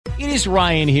It is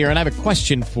Ryan here, and I have a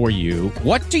question for you.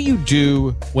 What do you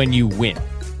do when you win?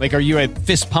 Like, are you a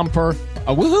fist pumper,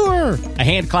 a woohooer, a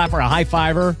hand clapper, a high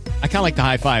fiver? I kind of like the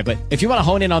high five, but if you want to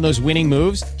hone in on those winning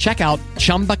moves, check out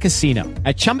Chumba Casino.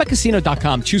 At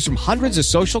ChumbaCasino.com, choose from hundreds of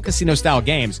social casino-style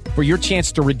games for your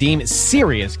chance to redeem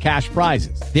serious cash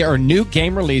prizes. There are new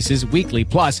game releases weekly,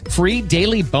 plus free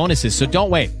daily bonuses. So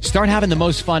don't wait. Start having the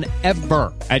most fun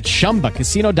ever at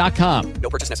ChumbaCasino.com.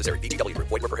 No purchase necessary. VGW Group.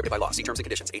 Void where prohibited by law. See terms and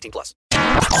conditions. 18 plus.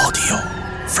 Audio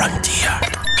Frontier.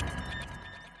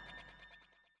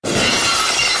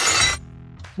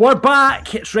 We're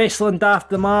back. It's Wrestling Daft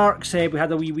the Marks. We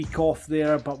had a wee week off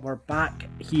there, but we're back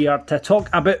here to talk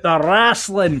about the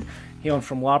wrestling. Hailing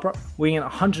from Larbert, weighing at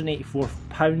 184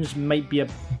 pounds, might be a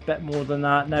bit more than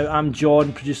that now. I'm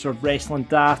John, producer of Wrestling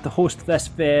Daft, the host of this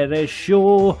very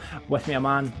show. With me a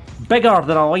man bigger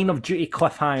than a Line of Duty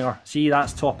cliffhanger. See,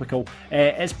 that's topical.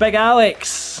 It's Big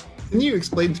Alex. Can you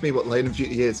explain to me what Line of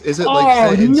Duty is? Is it like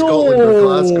set in Scotland or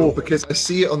Glasgow? Because I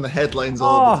see it on the headlines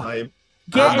all the time.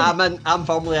 I'm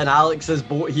firmly in Alex's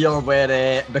boat here,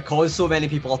 where because so many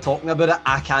people are talking about it,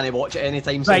 I can't watch it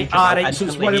anytime soon. Right, so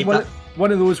it's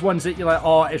one of those ones that you're like,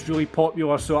 oh, it's really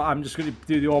popular, so I'm just going to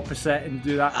do the opposite and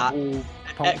do that whole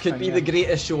punk It could thing, be the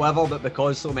greatest show ever, but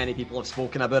because so many people have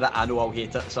spoken about it, I know I'll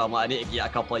hate it. So I'm like, I need to get a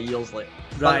couple of years. Like,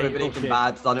 done it with Breaking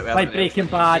Bad, done it with like Breaking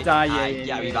Bad.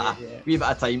 We bit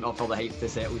of time up for the hype to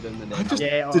settle down. And I just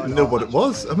didn't know what it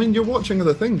was. I mean, you're watching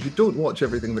other things. You don't watch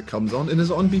everything that comes on, and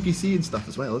it's on BBC and stuff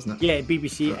as well, isn't it? Yeah,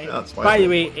 BBC. That's fine. By the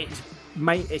way,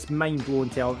 it's mind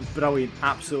blowing. It's brilliant,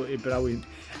 absolutely brilliant.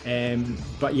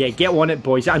 But yeah, get on it,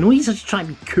 boys. I know he's just trying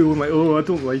to be cool. I'm like, oh, I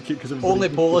don't like it because I'm only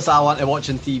Polis I want to watch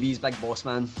on TV's Big Boss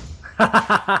Man.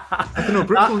 I don't know,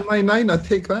 Brooklyn Nine-Nine, I'd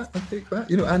take that.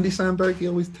 You know, Andy Samberg, he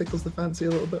always tickles the fancy a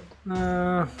little bit.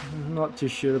 I'm not too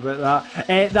sure about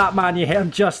that. That man you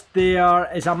heard just there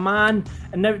is a man,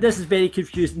 and now this is very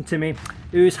confusing to me,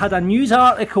 who's had a news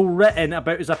article written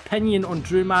about his opinion on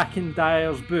Drew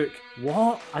McIntyre's book.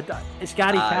 What? It's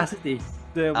Gary Cassidy,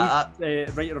 the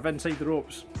writer of Inside the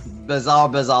Ropes.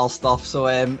 Bizarre stuff. So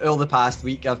all the past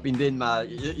week I've been doing my,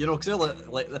 because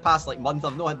like the past month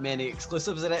I've not had many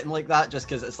exclusives or anything like that, just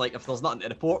because it's like if there's nothing to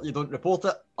report, you don't report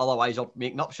it, otherwise you're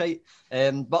making up shite.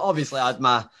 But obviously I had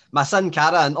my Sin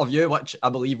Cara interview, which I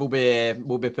believe will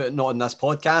be putting on this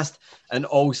podcast, and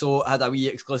also had a wee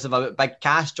exclusive about Big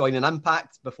Cash joining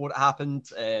Impact before it happened.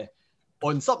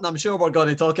 On something I'm sure we're going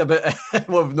to talk about.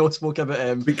 We've not spoken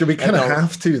about. We kind of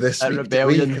have to this week,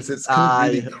 Rebellion, because it's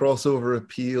really crossover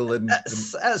appeal, and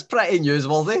it's pretty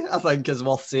newsworthy, I think, is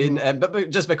worth saying.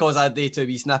 But just because I had the 2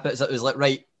 wee snippets, it was like,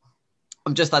 right,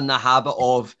 I'm just in the habit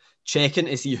of checking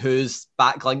to see who's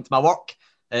backlinked my work.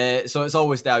 So it's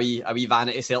always a wee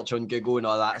vanity search on Google and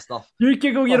all that stuff. You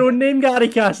Google your own name, Gary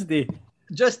Cassidy.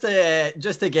 Just to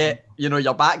get,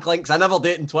 your backlinks. I never do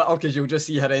it on Twitter because you'll just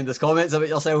see horrendous comments about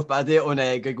yourself, but I do it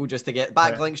on Google just to get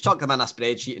backlinks, chuck them in a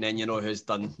spreadsheet, and then you know who's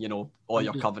done, all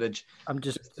your coverage. I'm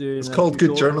just doing. It's called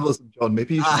good journalism, John.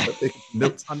 Maybe you should start taking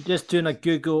notes. I'm just doing a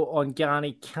Google on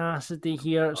Gary Cassidy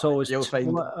here. It's always You'll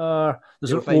Twitter.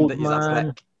 There's you'll an find old that he's man.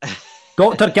 a prick.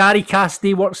 Dr. Gary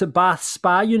Cassidy works at Bath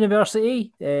Spa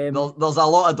University. There's a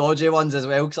lot of dodgy ones as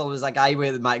well, because there was a guy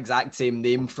with my exact same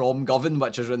name from Govan,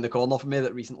 which is around the corner from me,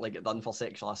 that recently got done for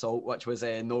sexual assault, which was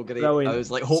no great. Brilliant. I was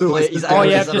like, hopefully he's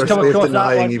just come across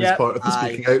that one. He was part of the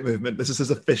Speaking Out movement. This is his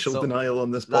official denial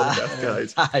on this podcast,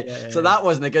 guys. So that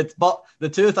wasn't good. But the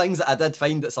two things that I did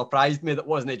find that surprised me, that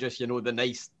wasn't just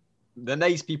the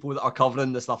nice people that are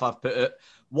covering the stuff I've put out.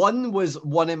 One was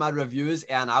one of my reviews of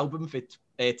an album for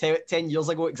 10 years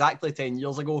ago, exactly 10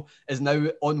 years ago, is now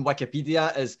on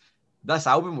Wikipedia. This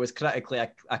album was critically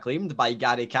acclaimed by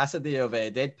Gary Cassidy of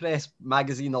Dead Press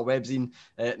magazine or webzine,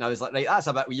 and I was like, right, that's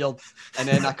a bit weird. And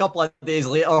then a couple of days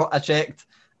later I checked,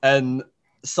 and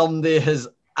his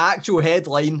actual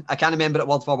headline, I can't remember it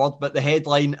word for word, but the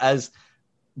headline is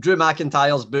Drew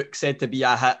McIntyre's book said to be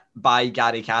a hit by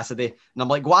Gary Cassidy. And I'm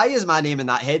like, why is my name in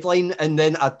that headline? And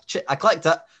then I clicked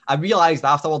it. I realised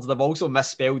afterwards they've also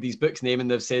misspelled his book's name, and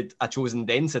they've said A Chosen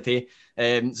Density.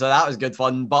 So that was good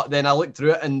fun. But then I looked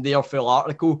through it, and their full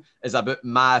article is about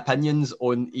my opinions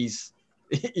on his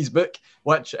book,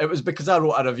 which it was because I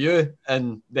wrote a review,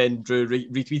 and then Drew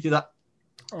retweeted it.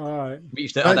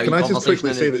 Can I just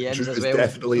quickly say that Drew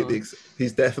is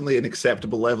he's definitely an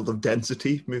acceptable level of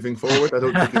density moving forward. I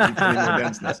don't think he needs any more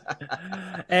denseness.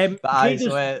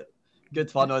 Good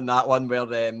fun on that one, where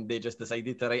they just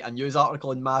decided to write a news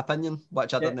article in my opinion,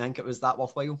 which I didn't think it was that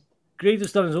worthwhile.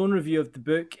 Grado's done his own review of the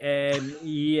book.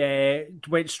 He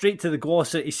went straight to the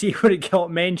glossary to see where it got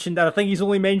mentioned, and I think he's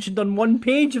only mentioned on one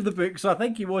page of the book, so I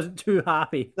think he wasn't too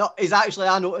happy. No,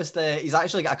 I noticed he's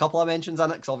actually got a couple of mentions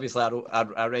in it, because obviously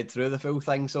I read through the full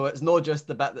thing, so it's not just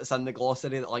the bit that's in the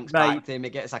glossary that links back to him. He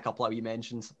gets a couple of wee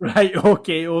mentions. Right,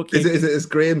 okay. Is it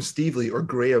Graham Stevely or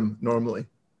Graham normally?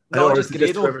 No, just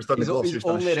Grado. He's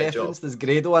only referenced as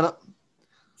Grado in it.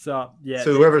 So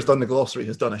whoever's done the glossary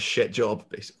has done a shit job,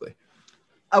 basically.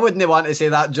 I wouldn't want to say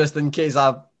that just in case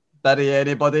I bury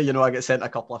anybody. I get sent a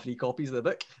couple of free copies of the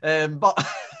book. But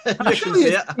actually,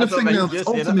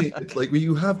 it's like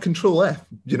you have Control F,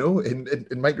 in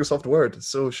Microsoft Word.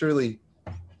 So surely,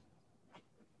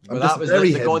 that was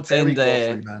the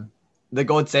godsend. The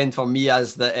godsend for me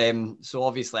is that. So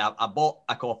obviously, I bought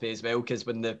a copy as well, because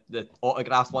when the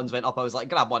autographed ones went up, I was like,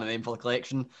 grab one of them for the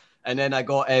collection. And then I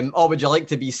got, would you like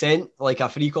to be sent like a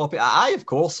free copy? Aye, of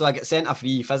course. So I get sent a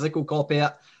free physical copy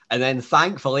of it. And then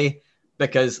thankfully,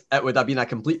 because it would have been a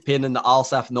complete pain in the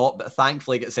arse if not, but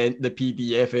thankfully get sent the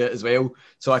PDF of it as well.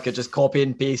 So I could just copy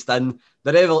and paste in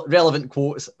the relevant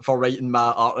quotes for writing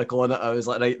my article on it. I was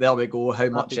like, right, there we go. How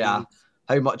much of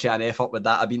an effort would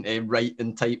that have been to write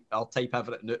and type? I'll type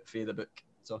everything out for the book.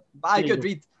 So, but I could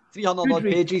read 300 odd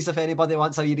pages if anybody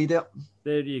wants to read it.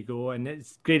 There you go. And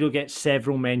Grado gets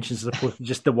several mentions as opposed to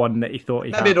just the one that he thought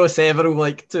he had. Maybe no several,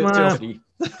 like two or three.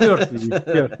 Two or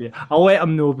three. I'll let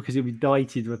him know, because he'll be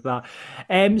delighted with that.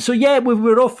 We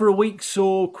were off for a week,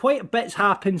 so quite a bit's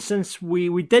happened since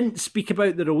we didn't speak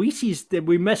about the releases.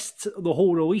 We missed the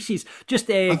whole releases.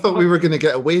 I thought we were going to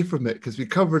get away from it because we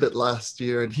covered it last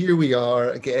year, and here we are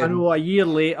again. I know, a year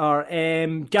later.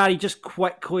 Gary, just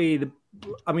quickly,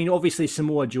 obviously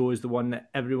Samoa Joe is the one that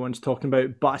everyone's talking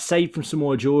about, but aside from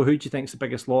Samoa Joe, who do you think's the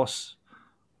biggest loss?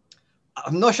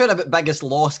 I'm not sure about biggest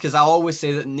loss, because I always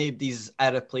say that nobody's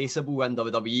irreplaceable in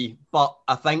WWE, but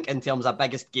I think in terms of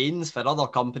biggest gains for other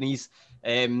companies,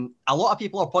 a lot of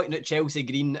people are pointing at Chelsea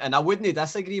Green, and I wouldn't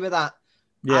disagree with that.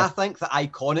 Yeah. I think that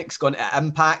Iconic's going to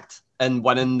Impact and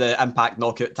winning the Impact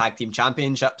Knockout Tag Team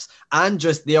Championships, and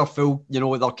just their full, their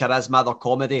charisma, their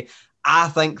comedy. I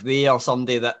think they are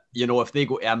somebody that, if they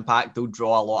go to Impact, they'll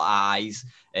draw a lot of eyes.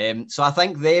 So I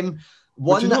think them.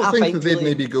 Would you not think that they'd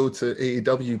maybe go to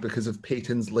AEW because of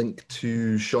Peyton's link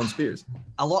to Shawn Spears?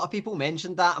 A lot of people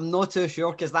mentioned that. I'm not too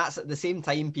sure, because that's at the same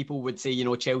time people would say,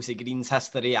 Chelsea Green's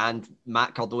history and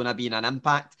Matt Cardona being an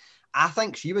Impact. I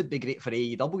think she would be great for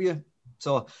AEW.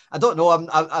 So I don't know.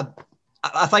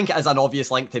 I think it is an obvious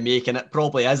link to make, and it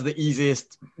probably is the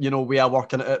easiest, way of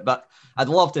working at it. But I'd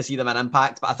love to see them in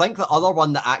Impact. But I think the other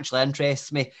one that actually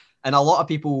interests me, and a lot of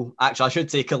people, actually, I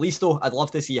should say Kalisto, I'd love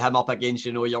to see him up against,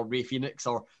 your Rey Fenix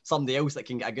or somebody else that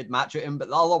can get a good match at him. But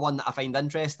the other one that I find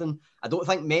interesting, I don't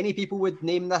think many people would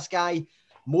name this guy,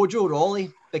 Mojo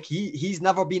Rawley. Like, he's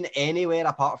never been anywhere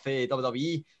apart from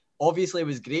WWE. Obviously, it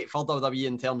was great for WWE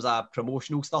in terms of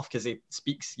promotional stuff, because he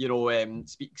speaks,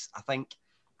 I think,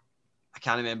 I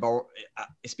can't remember.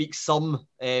 He speaks some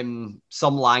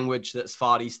language that's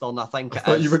Far Eastern. I think. I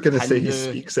thought you were going to say he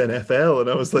speaks NFL, and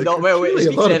I was like, no, well, he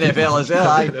speaks NFL as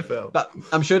well. But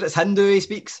I'm sure it's Hindu he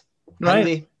speaks.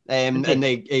 Right.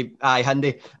 Hindi.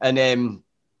 Hindi,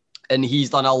 and he's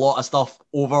done a lot of stuff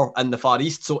over in the Far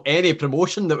East. So any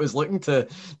promotion that was looking to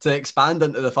expand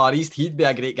into the Far East, he'd be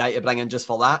a great guy to bring in just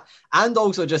for that. And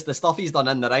also just the stuff he's done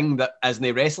in the ring that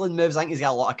isn't wrestling moves. I think he's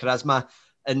got a lot of charisma,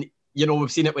 and.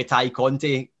 We've seen it with Ty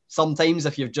Conti. Sometimes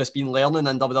if you've just been learning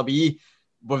in WWE,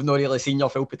 we've not really seen your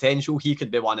full potential. He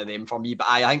could be one of them for me. But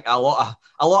I think a lot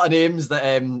of names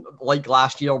that, like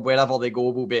last year, wherever they go,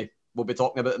 we'll be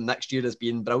talking about them next year as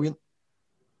being brilliant.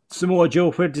 Samoa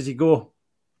Joe, where does he go?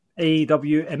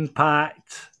 AEW,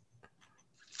 Impact?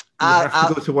 You have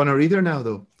to go to one or either now,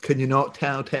 though. Can you not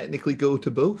technically go to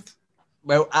both?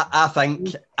 Well, I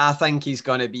think he's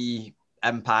going to be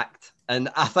Impact. And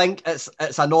I think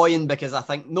it's annoying, because I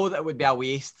think, no, that it would be a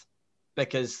waste,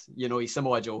 because, he's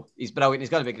Samoa Joe. He's brilliant. He's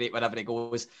going to be great wherever he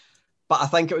goes. But I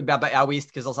think it would be a bit of a waste,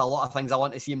 because there's a lot of things I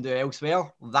want to see him do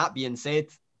elsewhere. That being said,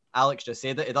 Alex just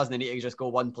said it. He doesn't need to just go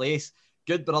one place.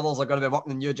 Good Brothers are going to be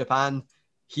working in New Japan.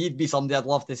 He'd be somebody I'd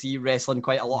love to see wrestling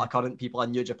quite a lot of current people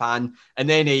in New Japan. And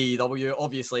then AEW,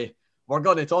 obviously, we're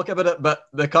going to talk about it, but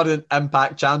the current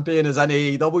Impact champion is in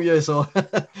AEW,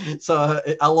 so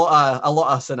a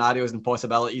lot of scenarios and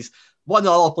possibilities. One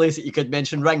other place that you could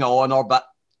mention, Ring of Honor, but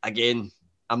again,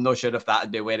 I'm not sure if that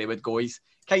would be where he would go. He's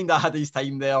kind of had his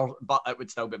time there, but it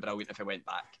would still be brilliant if he went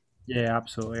back. Yeah,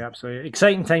 absolutely.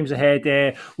 Exciting times ahead.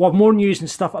 We'll have more news and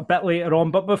stuff a bit later on.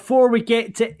 But before we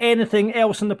get to anything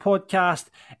else on the podcast,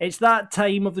 it's that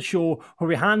time of the show where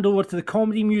we hand over to the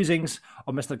comedy musings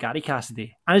of Mr. Gary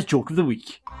Cassidy and his joke of the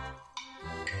week.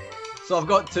 So I've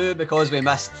got 2 because we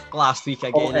missed last week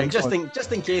again, and just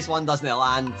in case one doesn't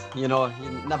land, you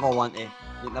never want to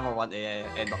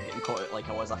end up getting caught out like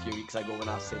I was a few weeks ago when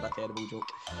I said a terrible joke,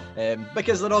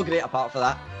 because they're all great apart from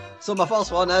that. So my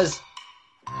first one is,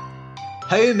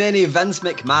 how many Vince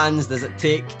McMahons does it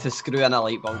take to screw in a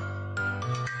light bulb?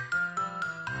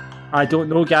 I don't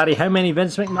know, Gary. How many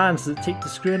Vince McMahons does it take to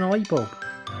screw in a light bulb?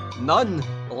 None.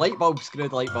 Light bulb,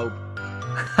 screwed light bulb.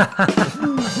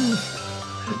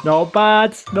 Not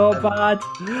bad.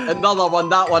 Another one,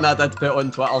 that one I did put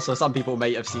on Twitter, so some people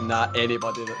might have seen that,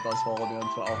 anybody that does follow me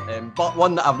on Twitter. But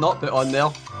one that I've not put on there.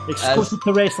 Exclusive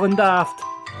to Wrestling Daft.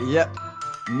 Yep.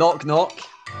 Knock knock.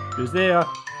 Who's there?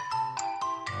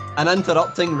 An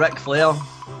interrupting Ric Flair.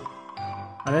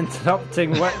 An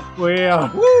interrupting Ric Flair.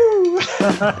 Woo!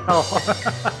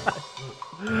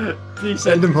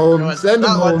 Send him home. Send him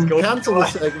home. Cancel the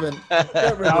segment.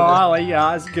 I like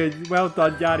that. That's good. Well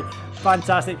done, Gary.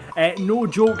 Fantastic. No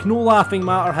joke, no laughing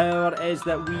matter, however, is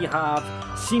that we have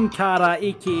Sin Cara,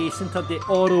 aka Cinta de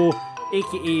Oro,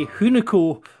 aka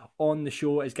Hunico, on the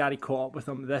show as Gary caught up with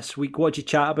him this week. What did you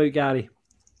chat about, Gary?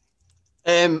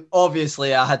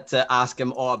 Obviously, I had to ask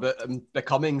him all about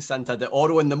becoming Cinta de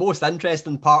Oro, and the most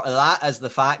interesting part of that is the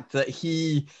fact that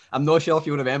I'm not sure if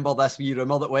you remember this wee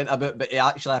rumour that went about, but he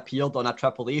actually appeared on a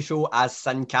Triple A show as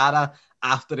Sin Cara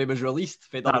after he was released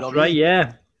for WWE. That's right,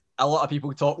 yeah. A lot of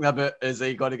people talking about, is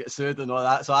he going to get sued and all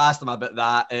that, so I asked him about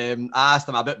that. I asked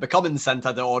him about becoming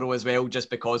Cinta de Oro as well, just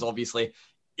because obviously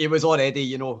he was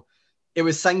already, it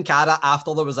was Sin Cara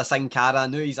after there was a Sin Cara.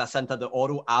 Now he's a Cinta de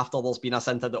Oro after there's been a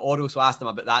Cinta de Oro. So I asked him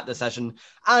about that decision.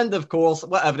 And of course,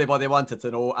 what everybody wanted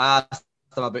to know, I asked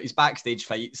him about his backstage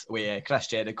fights with Chris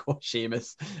Jericho,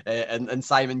 Sheamus, and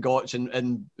Simon Gotch,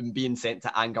 and being sent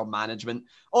to anger management.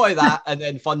 All of that, and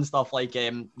then fun stuff like,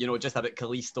 just about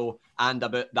Kalisto and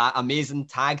about that amazing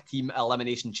tag team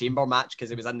Elimination Chamber match, because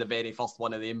he was in the very first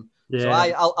one of them. Yeah.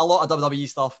 So a lot of WWE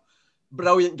stuff.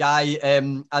 Brilliant guy.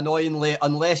 Annoyingly,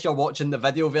 unless you're watching the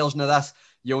video version of this,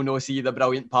 you'll not see the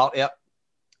brilliant part of it,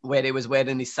 where he was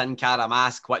wearing his Sin Cara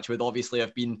mask, which would obviously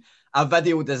have been a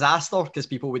video disaster because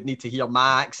people would need to hear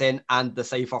my accent and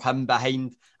decipher him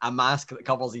behind a mask that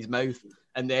covers his mouth.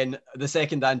 And then the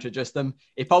second I introduced him,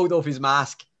 he pulled off his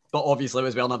mask, but obviously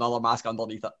was wearing another mask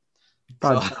underneath it.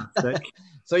 Fantastic.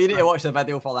 So you need to watch the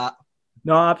video for that.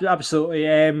 No, absolutely.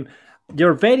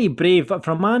 You're very brave, but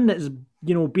for a man that's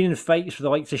been in fights with the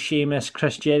likes of Sheamus,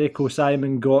 Chris Jericho,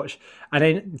 Simon Gotch, and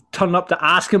then turn up to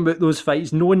ask him about those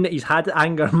fights, knowing that he's had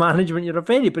anger management. You're a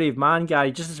very brave man,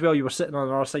 Gary. Just as well you were sitting on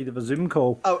the other side of a Zoom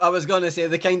call. I was going to say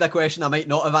the kind of question I might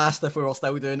not have asked if we were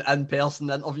still doing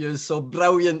in-person interviews. So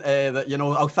brilliant that,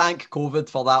 I'll thank COVID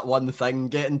for that one thing.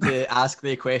 Getting to ask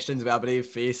the questions with a brave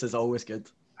face is always good.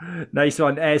 Nice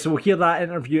one. So we'll hear that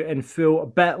interview in full a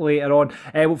bit later on.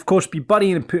 We'll of course be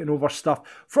burying and putting over stuff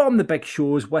from the big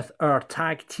shows with our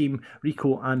tag team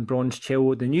Rico and Bronze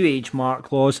Cello, the New Age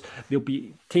Mark Laws. They'll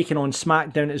be taking on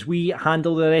SmackDown as we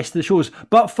handle the rest of the shows.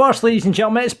 But first, ladies and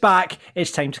gentlemen, it's back.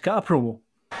 It's time to cut a promo.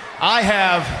 I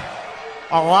have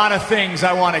a lot of things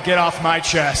I want to get off my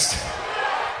chest.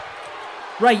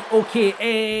 Right,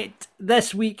 okay.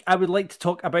 This week I would like to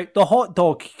talk about the hot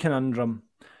dog conundrum.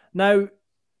 Now,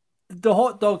 the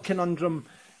hot dog conundrum,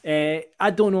 I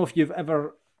don't know if you've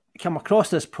ever come across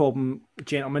this problem,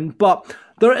 gentlemen, but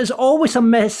there is always a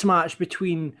mismatch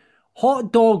between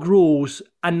hot dog rolls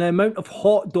and the amount of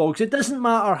hot dogs. It doesn't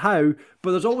matter how,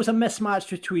 but there's always a mismatch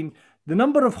between the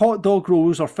number of hot dog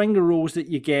rolls or finger rolls that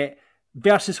you get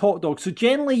versus hot dogs. So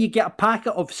generally you get a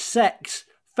packet of 6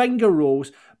 finger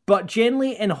rolls, but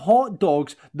generally in hot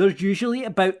dogs, there's usually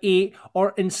about 8,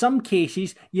 or in some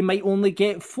cases, you might only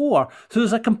get 4. So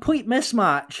there's a complete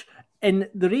mismatch in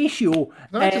the ratio.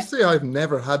 Can I just say I've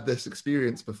never had this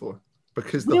experience before,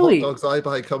 because the really? Hot dogs I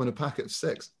buy come in a packet of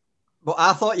 6. Well,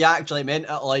 I thought you actually meant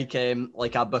it like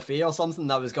a buffet or something.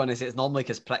 I was going to say it's normally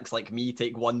because pricks like me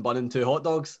take 1 bun and 2 hot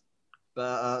dogs.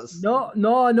 But No.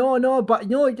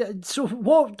 But so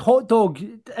what hot dog?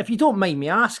 If you don't mind me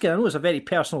asking, I know it's a very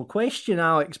personal question,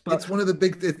 Alex. But it's one of the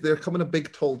big. They're come in a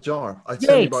big tall jar. I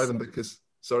tend to buy them because.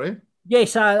 Sorry.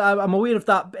 Yes, I'm aware of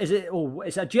that. Is it? Oh,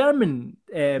 it's a German.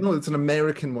 No, it's an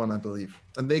American one, I believe,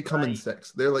 and they come in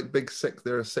 6. They're like big 6.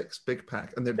 They're a 6 big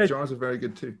pack, and their jars are very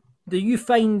good too. Do you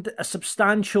find a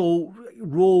substantial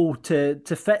roll to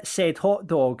fit said hot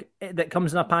dog that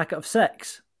comes in a packet of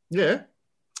 6? Yeah.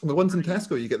 The ones in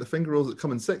Tesco, you get the finger rolls that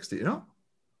come in 6, do you know?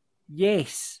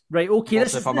 Yes. Right, okay.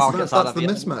 That's the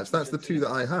mismatch. That's the 2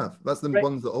 that I have. That's the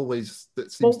ones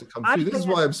that seems to come through. This is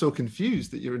why I'm so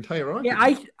confused that your entire argument.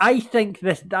 Yeah, I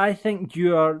think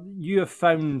you have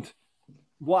found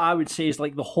what I would say is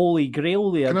like the holy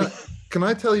grail there. Can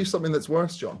I tell you something that's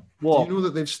worse, John? What? Do you know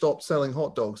that they've stopped selling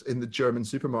hot dogs in the German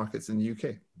supermarkets in the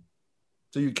UK?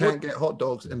 So you can't get hot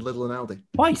dogs in Lidl and Aldi.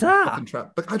 Why is that?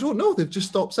 But I don't know. They've just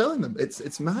stopped selling them.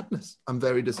 It's madness. I'm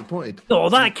very disappointed. No,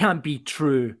 that can't be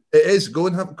true. It is. Go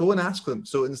and ask them.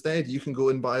 So instead, you can go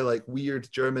and buy like weird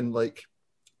German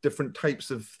different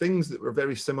types of things that were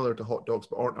very similar to hot dogs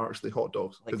but aren't actually hot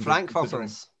dogs. Like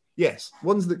Frankfurters. Yes,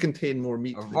 ones that contain more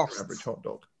meat than your average hot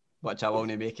dog. Which I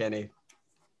won't make any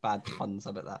bad puns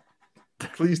about that.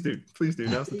 Please do.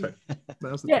 Now's the time.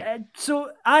 Time.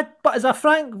 So but as a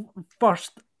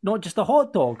Frankfurst, not just a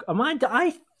hot dog.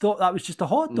 I thought that was just a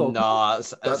hot dog. No,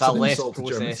 it's a less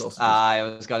processed. I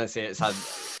was gonna say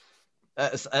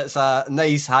it's a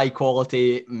nice high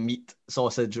quality meat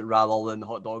sausage rather than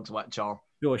hot dogs, which are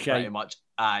pretty much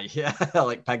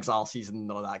like pig's arses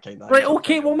and all that kind of. Right.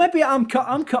 Okay. Well, maybe I'm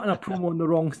cutting a promo on the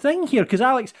wrong thing here, because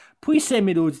Alex, please send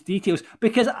me those details,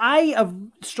 because I have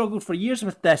struggled for years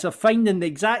with this of finding the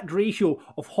exact ratio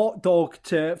of hot dog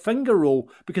to finger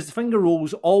roll, because the finger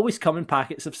rolls always come in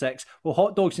packets of 6, while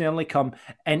hot dogs normally come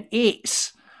in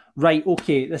 8s. Right,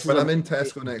 okay. When I'm in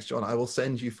Tesco next, John, I will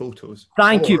send you photos.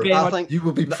 Thank you very much. You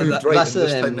will be proved right, and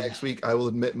this time next week I will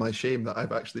admit my shame that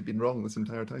I've actually been wrong this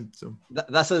entire time. So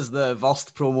this is the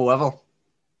worst promo ever.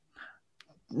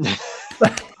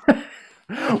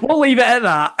 We'll leave it at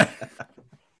that.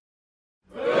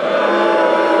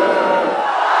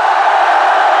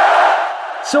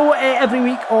 So every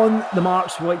week on The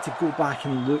Marks, we like to go back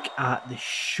and look at the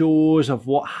shows of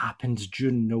what happens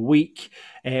during the week.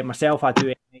 Myself, I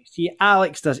do NXT.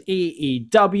 Alex does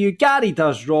AEW. Gary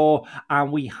does Raw.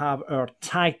 And we have our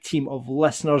tag team of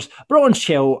listeners, Braun,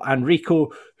 Shell and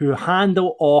Rico, who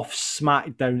handle off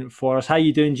SmackDown for us. How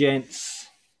you doing, gents?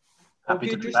 Happy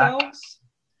to be back.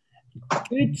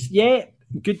 Good, yeah.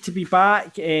 Good to be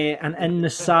back and in the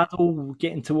saddle,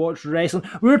 getting to watch wrestling.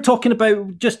 We were talking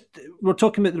about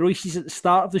the releases at the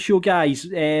start of the show, guys.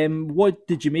 What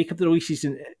did you make of the releases?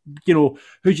 And who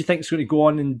do you think is going to go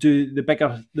on and do the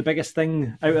biggest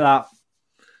thing out of that?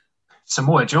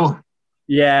 Samoa Joe.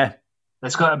 Yeah,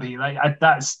 it's got to be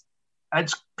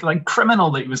it's like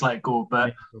criminal that he was let go.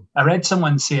 But I read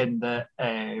someone saying that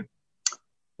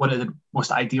one of the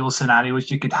most ideal scenarios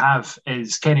you could have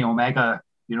is Kenny Omega,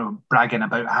 bragging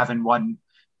about having won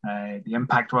the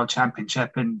Impact World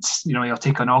Championship, and he'll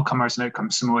take on all comers, and out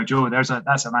comes Samoa Joe. That's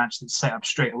a match that's set up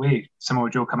straight away. Samoa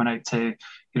Joe coming out to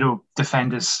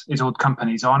defend his old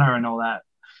company's honor and all that.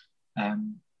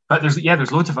 But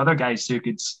there's loads of other guys who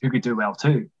could do well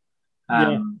too.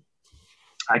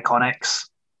 Iconics.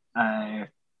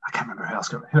 I can't remember who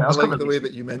else. I like the way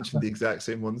that you mentioned the exact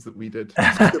same ones that we did. They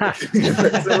can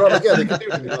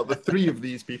do the 3 of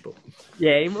these people.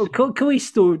 Yeah, well,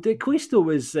 Kalisto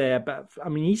was,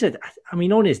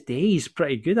 on his day, he's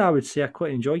pretty good. I would say I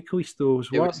quite enjoyed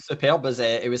Kalisto's work. It was superb.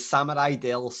 It was Samurai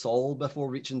Del Sol before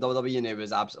reaching WWE, and it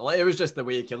was absolutely. It was just the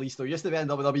way Kalisto used to be in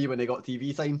WWE when they got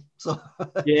TV time. So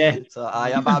yeah. So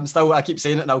I keep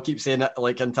saying it, and I'll keep saying it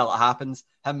until it happens.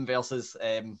 Him versus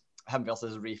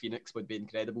Rey Fenix would be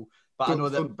incredible. But I know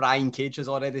that Brian Cage has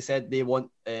already said they want,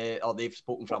 or they've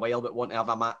spoken for a while, but want to have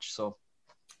a match. So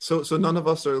none of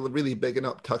us are really bigging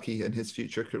up Tucky in his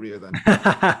future career then.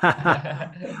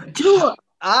 Do you know what?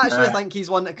 I actually think he's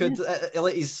one that could.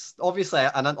 He's obviously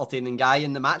an entertaining guy.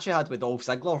 In the match he had with Dolph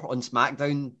Ziggler on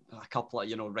SmackDown, a couple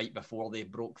of right before they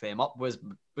broke them up, was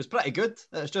pretty good.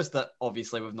 It's just that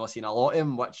obviously we've not seen a lot of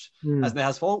him, which isn't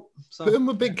his fault. So. Put him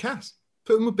with Big Cass.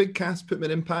 Put him with Big Cass, put him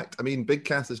in Impact. I mean, Big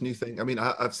Cass is new thing. I mean,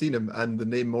 I've seen him, and the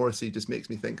name Morrissey just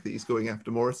makes me think that he's going after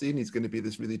Morrissey, and he's going to be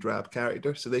this really drab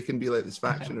character. So they can be like this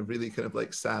faction of really kind of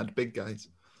like sad big guys.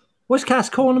 What's Cass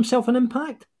calling himself in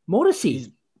Impact? Morrissey? He's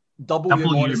W.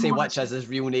 Morrissey, which is his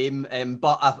real name.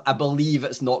 But I believe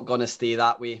it's not going to stay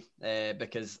that way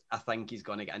because I think he's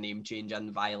going to get a name change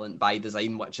in Violent by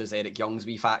Design, which is Eric Young's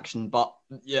wee faction. But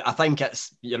yeah, I think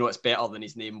it's it's better than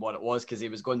his name what it was, because he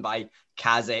was going by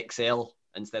Kaz XL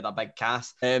instead of Big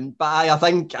Cass. But I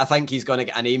think he's going to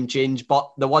get a name change.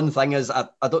 But the one thing is, I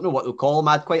don't know what they'll call him.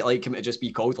 I'd quite like him to just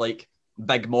be called like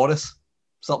Big Morris.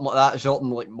 Something like that,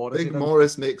 shortened like Morris. Big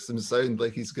Morris makes him sound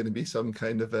like he's going to be some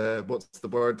kind of what's the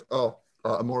word? A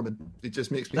Mormon. It just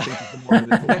makes me think of the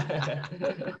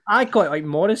Mormon. I quite like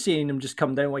Morrissey and him just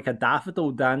come down like a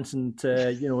daffodil dancing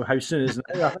to How Soon Is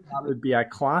Now. I think that would be a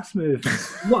class move.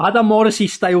 What had a Morrissey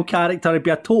style character? It'd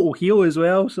be a total heel as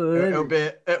well. So it'll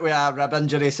be a rib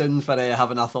injury soon for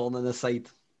having a thorn in his side.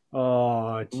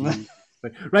 Oh, geez.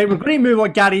 Right, we're going to move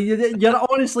on, Gary.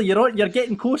 You're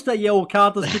getting close to a yellow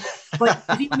card. Like,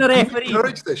 even the referee.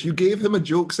 Encourage this. You gave him a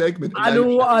joke segment. I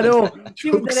know.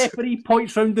 See when the referee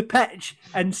points round the pitch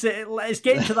and say, it's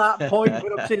getting to that point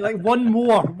where I'm saying, like, one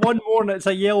more, and it's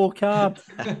a yellow card.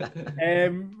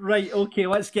 Right, okay,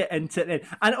 let's get into it then.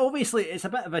 And obviously, it's a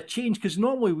bit of a change because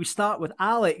normally we start with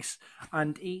Alex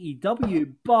and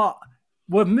AEW, but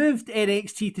we've moved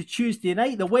NXT to Tuesday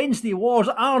night. The Wednesday Wars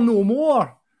are no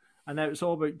more. And now it's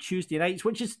all about Tuesday nights,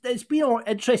 which it's been all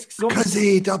interesting. Because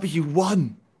AEW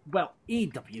won. Well,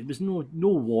 AEW, there's no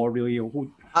war really.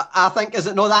 I think, is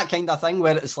it not that kind of thing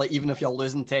where it's like, even if you're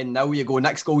losing 10-0, you go,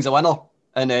 next goal's a winner.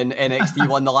 And then NXT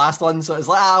won the last one. So it's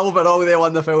like, overall, they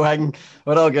won the full thing.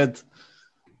 We're all good.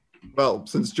 Well,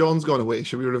 since John's gone away,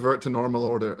 should we revert to normal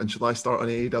order? And should I start on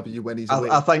AEW when he's away?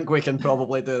 I think we can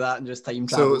probably do that and just time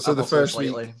travel. So the first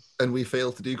week, and we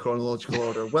failed to do chronological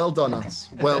order. Well done, us.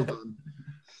 Well done.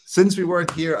 Since we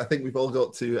weren't here, I think we've all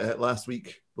got to last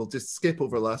week. We'll just skip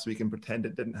over last week and pretend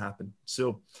it didn't happen.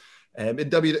 So in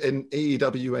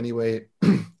AEW anyway,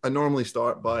 I normally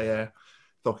start by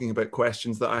talking about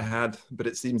questions that I had, but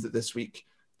it seems that this week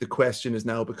the question has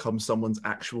now become someone's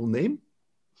actual name.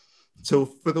 So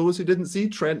for those who didn't see,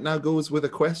 Trent now goes with a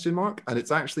question mark, and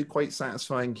it's actually quite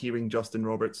satisfying hearing Justin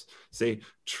Roberts say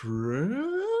Trent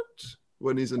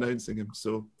when he's announcing him.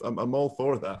 So I'm all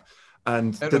for that.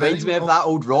 And it reminds me of that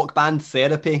old rock band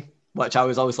Therapy, which I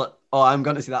was always like, oh, I'm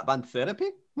going to see that band Therapy.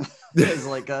 It's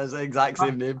like it's the exact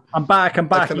same name. I'm back.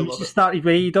 You started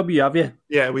with AEW, have you?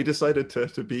 Yeah, we decided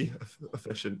to be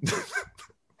efficient.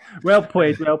 Well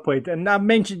played. And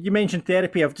you mentioned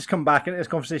Therapy. I've just come back into this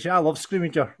conversation. I love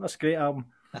Screamager. That's a great album.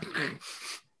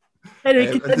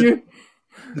 Anyway, continue.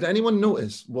 Did anyone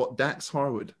notice what Dax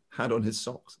Harwood had on his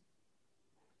socks?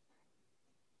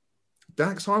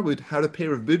 Dax Harwood had a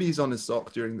pair of boobies on his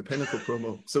sock during the Pinnacle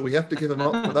promo, so we have to give him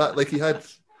up for that. Like, he had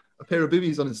a pair of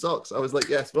boobies on his socks. I was like,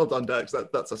 yes, well done, Dax.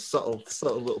 That's a subtle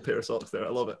little pair of socks there. I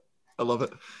love it.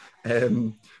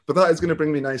 But that is going to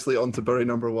bring me nicely on to Bury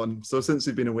number one. So since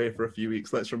we've been away for a few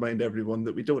weeks, let's remind everyone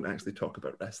that we don't actually talk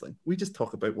about wrestling. We just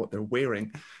talk about what they're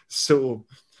wearing. So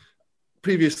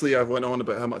previously I've went on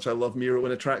about how much I love Miro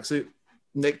in a tracksuit.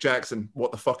 Nick Jackson,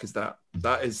 what the fuck is that?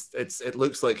 It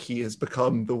looks like he has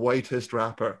become the whitest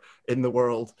rapper in the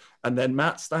world. And then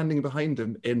Matt standing behind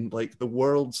him in like the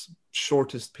world's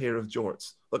shortest pair of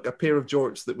jorts, like a pair of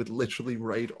jorts that would literally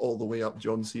ride all the way up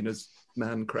John Cena's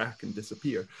man crack and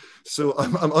disappear. So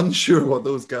I'm unsure what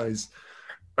those guys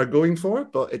are going for,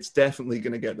 but it's definitely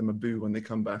going to get them a boo when they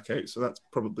come back out. So that's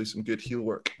probably some good heel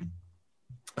work.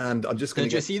 And I'm just going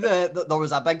to. Did you see there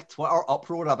was a big Twitter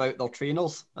uproar about their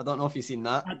trainers? I don't know if you've seen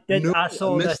that. I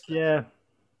saw this. Yeah.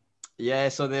 Yeah,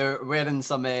 so they're wearing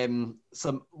some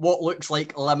what looks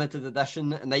like limited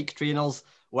edition Nike trainers,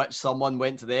 which someone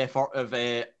went to the effort of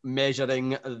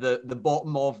measuring the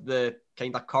bottom of the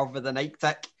kind of curve of the Nike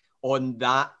tick on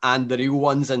that and the real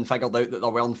ones, and figured out that they're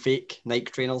wearing fake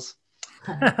Nike trainers.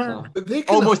 So,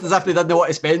 almost as if they didn't want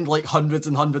to spend like hundreds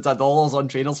and hundreds of dollars on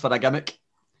trainers for a gimmick.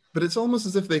 But it's almost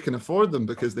as if they can afford them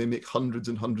because they make hundreds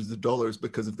and hundreds of dollars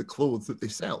because of the clothes that they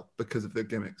sell, because of their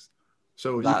gimmicks.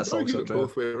 So that's you can argue it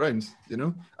both way around, you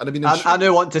know. And I mean, I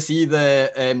do want to see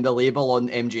the label on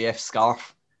MJF's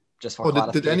scarf. Just for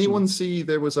did anyone see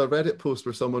there was a Reddit post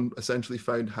where someone essentially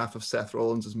found half of Seth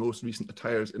Rollins' most recent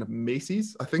attires in a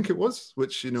Macy's, I think it was,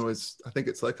 which, you know, I think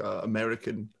it's like an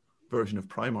American version of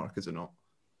Primark, is it not?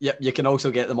 Yep, you can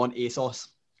also get them on ASOS.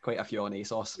 Quite a few on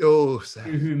ASOS. Oh, Seth.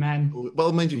 Man.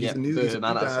 Well, mind you, he's a new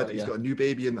dad. He's got a new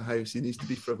baby in the house. He needs to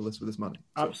be frivolous with his money.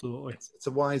 So absolutely. It's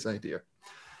a wise idea.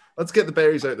 Let's get the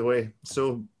berries out of the way.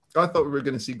 So I thought we were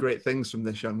going to see great things from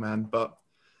this young man, but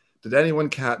did anyone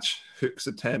catch Hook's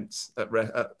attempts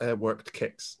at worked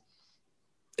kicks?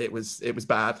 It was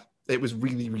bad. It was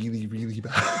really, really, really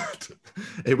bad.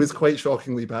 It was quite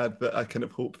shockingly bad, but I kind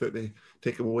of hope that they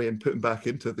take him away and put him back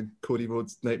into the Cody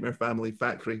Rhodes Nightmare Family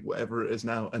factory, whatever it is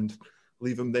now, and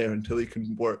leave him there until he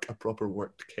can work a proper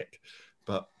worked kick.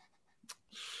 But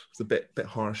it's a bit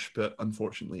harsh, but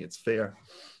unfortunately it's fair.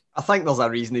 I think there's a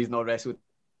reason he's not wrestled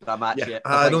that match yet.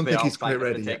 I don't think he's quite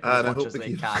ready yet. And I hope that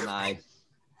he can.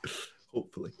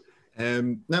 Hopefully.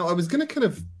 Now, I was going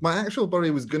to my actual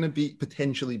worry was going to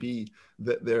potentially be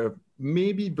that they're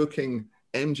maybe booking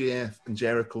MJF and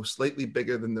Jericho slightly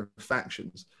bigger than their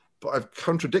factions, but I've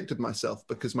contradicted myself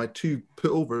because my two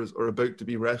putovers are about to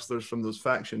be wrestlers from those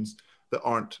factions that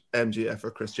aren't MJF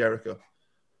or Chris Jericho.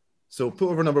 So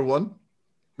putover number one,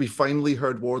 we finally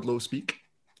heard Wardlow speak,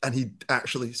 and he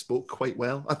actually spoke quite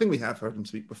well. I think we have heard him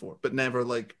speak before, but never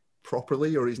like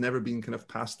properly, or he's never been kind of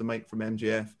passed the mic from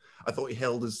MJF. I thought he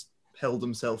held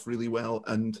himself really well,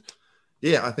 and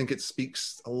yeah, I think it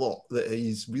speaks a lot that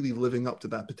he's really living up to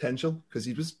that potential, because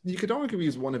you could argue he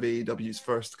was one of AEW's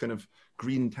first kind of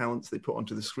green talents they put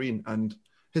onto the screen, and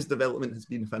his development has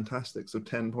been fantastic. So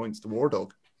 10 points to War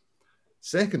Dog.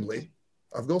 Secondly,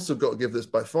 I've also got to give this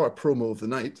by far promo of the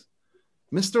night,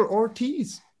 Mr.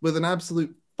 Ortiz, with an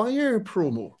absolute fire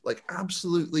promo, like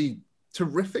absolutely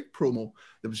terrific promo.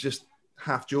 That was just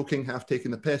half joking, half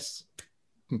taking the piss,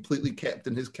 completely kept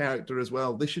in his character as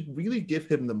well. They should really give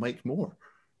him the mic more.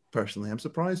 Personally, I'm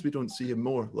surprised we don't see him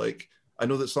more. Like, I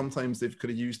know that sometimes they've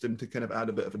kind of used him to kind of add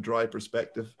a bit of a dry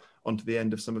perspective onto the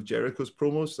end of some of Jericho's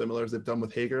promos, similar as they've done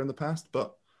with Hager in the past, but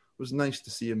it was nice to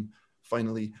see him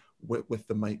finally with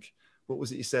the mic. What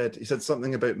was it he said? He said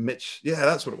something about Mitch. Yeah,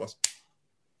 that's what it was.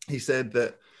 He said that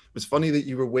it was funny that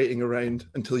you were waiting around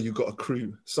until you got a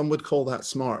crew. Some would call that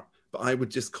smart, but I would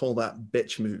just call that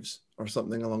bitch moves or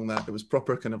something along that. It was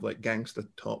proper kind of like gangster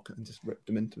talk, and just ripped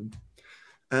him into him.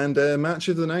 And match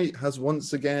of the night has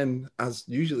once again, as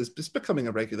usual, it's becoming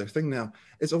a regular thing now.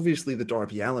 It's obviously the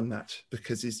Darby Allin match,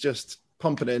 because he's just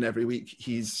pumping in every week.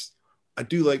 I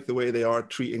do like the way they are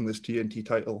treating this TNT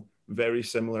title very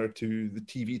similar to the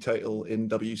TV title in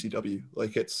WCW.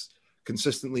 Like, it's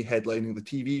consistently headlining the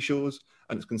TV shows,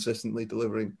 and it's consistently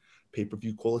delivering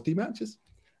pay-per-view quality matches.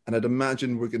 And I'd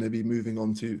imagine we're going to be moving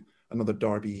on to another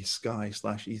Darby Sky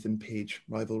 / Ethan Page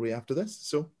rivalry after this.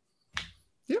 So,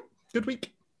 yeah, good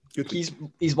week.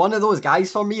 He's one of those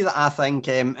guys for me that I think,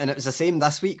 and it was the same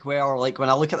this week, where like when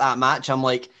I look at that match, I'm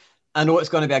like, I know it's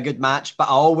going to be a good match, but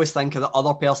I always think of the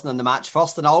other person in the match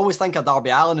first, and I always think of Darby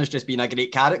Allin as just being a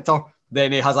great character.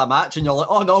 Then he has a match, and you're like,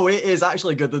 oh no, wait, he's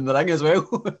actually good in the ring as well.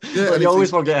 Yeah, you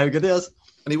always forget how good he is.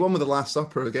 And he won with the Last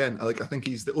Supper again. I think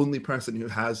he's the only person who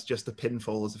has just a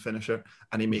pinfall as a finisher,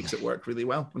 and he makes it work really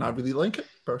well. And I really like it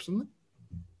personally.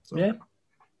 So, yeah,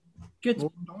 good.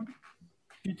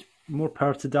 More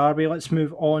power to Darby. Let's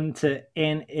move on to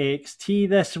NXT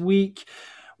this week.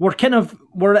 We've had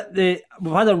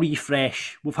a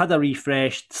refresh.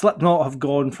 Slipknot have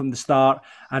gone from the start,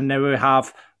 and now we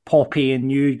have Poppy and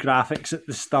new graphics at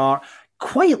the start.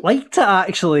 Quite liked it,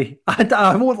 actually.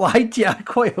 I won't lie to you. I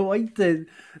quite liked the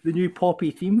new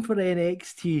Poppy theme for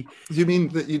NXT.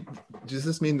 Does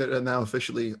this mean that they're now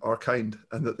officially our kind,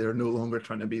 and that they're no longer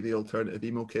trying to be the alternative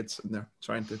emo kids, and they're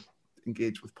trying to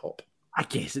engage with pop? I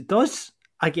guess it does.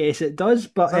 But is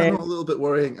that not a little bit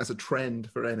worrying as a trend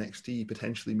for NXT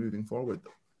potentially moving forward,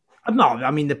 though? No,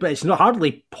 I mean, it's not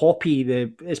hardly Poppy.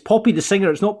 It's Poppy the singer.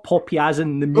 It's not Poppy as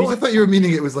in the music. Oh, I thought you were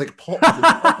meaning it was like pop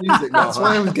music. That's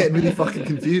why I was getting really fucking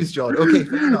confused, John. Okay,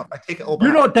 fair enough. I take it all back.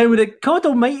 You're not down with it. God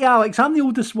almighty, Alex. I'm the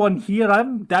oldest one here.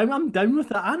 I'm down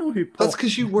with it. I know who Poppy. That's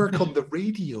because you work on the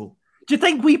radio. Do you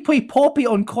think we play Poppy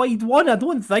on Clyde 1? I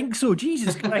don't think so.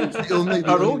 Jesus Christ. The only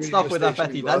old stuff with a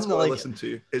 50 I listen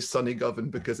to is Sunny Govan,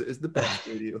 because it is the best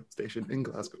radio station in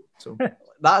Glasgow. So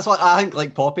that's what I think.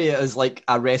 Like, Poppy is like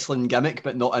a wrestling gimmick,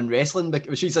 but not in wrestling,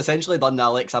 because she's essentially done the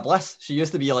Alexa Bliss. She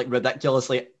used to be like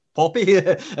ridiculously poppy,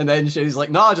 and then she was like,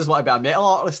 "No, I just want to be a metal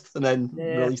artist," and then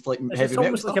released like heavy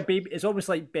metal stuff. It's almost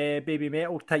like baby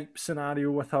metal type scenario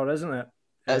with her, isn't it?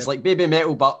 It's like baby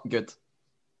metal, but good.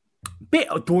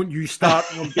 Don't you start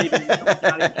on baby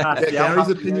metal. Gary's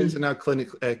opinions are now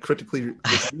critically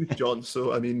reviewed, John.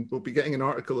 So I mean, we'll be getting an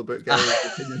article about Gary's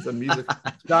opinions on music.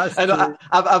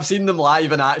 I've seen them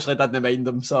live, and I actually didn't mind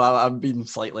them, so I'm being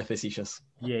slightly facetious.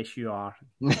 Yes, you are.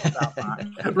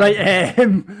 Right.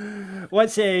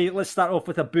 Let's start off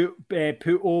with a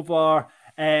put over.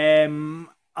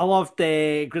 I loved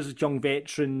Grizzled Young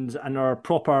Veterans and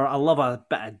I love a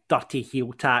bit of dirty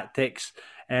heel tactics.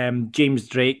 James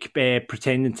Drake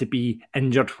pretending to be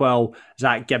injured while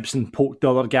Zach Gibson poked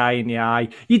the other guy in the eye.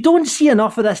 You don't see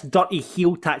enough of this dirty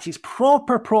heel tactics,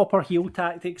 proper heel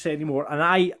tactics anymore. And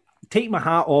I take my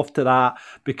hat off to that,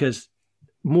 because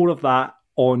more of that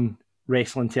on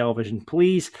wrestling television,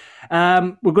 please.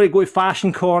 We're going to go to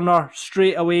Fashion Corner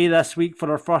straight away this week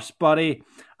for our first buddy.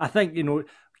 I think,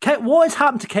 what has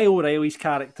happened to Kyle O'Reilly's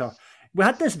character? We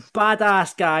had this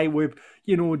badass guy with,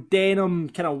 denim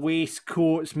kind of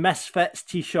waistcoats, Misfits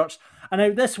t-shirts. And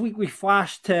now this week we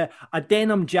flashed to a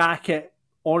denim jacket,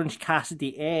 Orange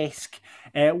Cassidy-esque,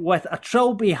 with a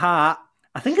Trilby hat.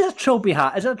 I think it's a Trilby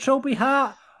hat. Is it a Trilby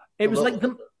hat? It was like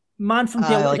the man from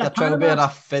Delta. Like a Trilby and a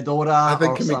fedora. I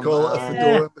think can we call it a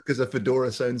fedora, because a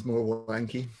fedora sounds more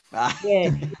wanky.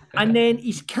 Yeah. And then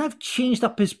he's kind of changed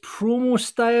up his promo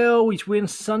style. He's wearing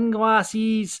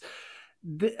sunglasses.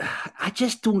 I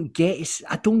just don't get it.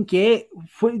 I don't get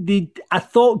what I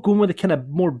thought going with the kind of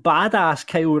more badass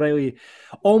Kyle O'Reilly,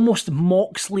 almost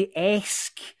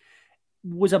Moxley-esque.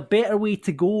 was a better way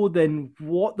to go than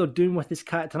what they're doing with this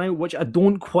character now, which I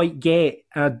don't quite get.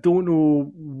 And I don't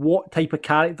know what type of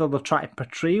character they're trying to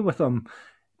portray with him.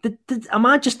 Am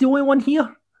I just the only one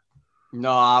here?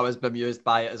 No, I was bemused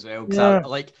by it as well. Yeah.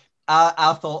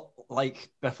 I thought, like,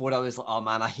 before I was like, oh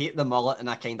man, I hate the mullet and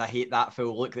I kind of hate that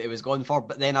full look that he was going for.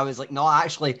 But then I was like, no,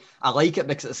 actually, I like it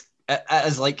because it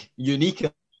is like unique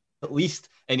at least.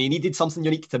 And he needed something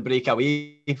unique to break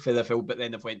away for the film, but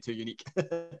then they've went too unique.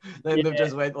 They've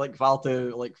just went like far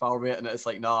with it, and it's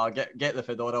like, no, get the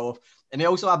fedora off. And he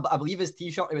also, I believe his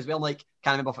t-shirt, he was wearing like,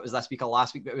 can't remember if it was this week or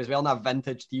last week, but he was wearing a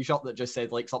vintage t-shirt that just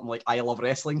said like something like "I love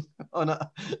wrestling" on it.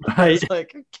 It's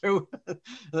like cool. And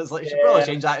it's like, you should probably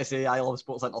change that to say "I love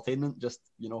sports entertainment," just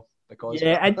because.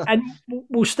 Yeah, and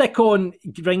we'll stick on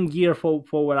ring gear while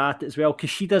we're at it as well, because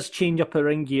she does change up her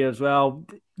ring gear as well.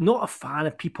 Not a fan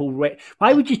of people.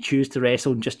 Why would you choose to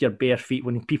wrestle in just your bare feet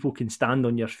when people can stand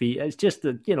on your feet? It's just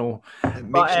that, It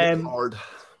makes it hard.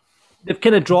 They've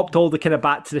kind of dropped all the kind of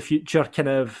Back to the Future kind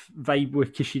of vibe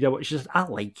with Kushida, which is I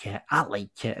like it.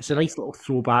 It's a nice little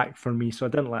throwback for me, so I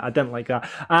didn't like that.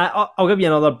 I'll give you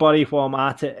another buddy while I'm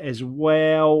at it as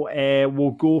well.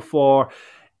 We'll go for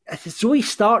Zoe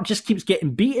Stark. Just keeps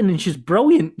getting beaten, and she's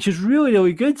brilliant. She's really,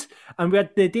 really good. And we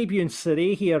had the debut in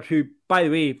Saray here, who, by the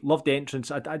way, loved the entrance.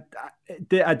 I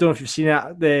don't know if you've seen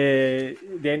it, the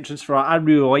entrance for it. I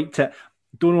really liked it.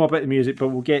 Don't know about the music, but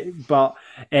we'll get. But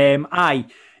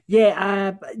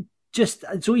just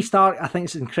Zoe Stark, I think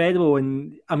it's incredible.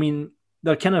 And I mean,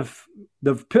 they've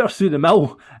put her through the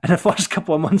mill in the first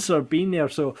couple of months of her being there.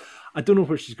 So I don't know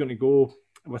where she's going to go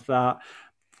with that.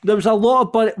 There was a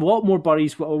lot more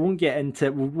Burries, but I won't get into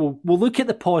it. We'll look at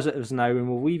the positives now, and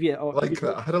we'll leave you. Like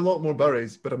that. I had a lot more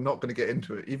Burries, but I'm not going to get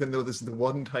into it, even though this is the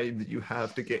one time that you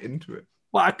have to get into it.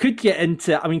 Well, I could get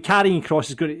into it. I mean, Karrion Kross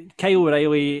is good. Kyle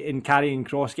O'Reilly and Karrion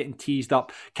Kross getting teased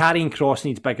up. Karrion Kross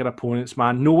needs bigger opponents,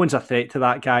 man. No one's a threat to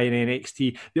that guy in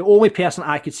NXT. The only person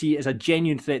I could see as a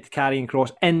genuine threat to Karrion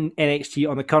Kross in NXT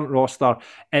on the current roster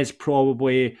is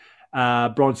probably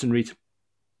Bronson Reed.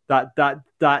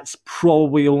 That's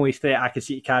probably the only threat I could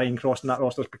see to Karrion Kross in that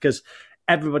roster, because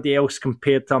everybody else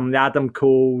compared to him, the Adam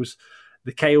Coles,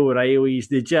 the Kyle O'Reillys,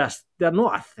 they're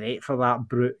not a threat for that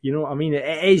brute. You know what I mean?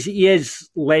 He is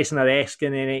Lesnar-esque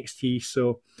in NXT,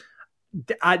 so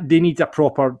they need a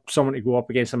proper someone to go up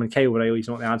against him, and Kyle O'Reilly's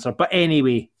not the answer. But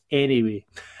anyway,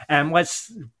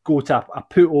 let's go to a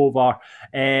put over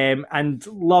and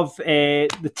love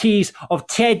the tease of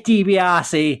Ted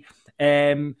DiBiase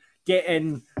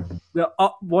getting the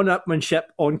one-upmanship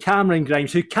on Cameron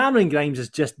Grimes, who Cameron Grimes is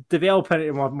just developing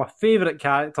into one of my favourite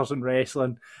characters in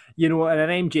wrestling, in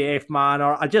an MJF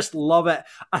manner. I just love it.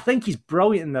 I think he's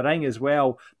brilliant in the ring as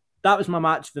well. That was my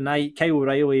match of the night. Kyle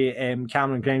O'Reilly,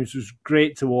 Cameron Grimes was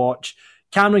great to watch.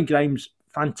 Cameron Grimes,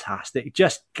 fantastic.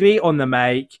 Just great on the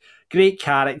mic, great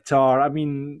character. I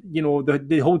mean,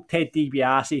 the whole Ted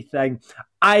DiBiase thing.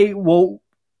 I will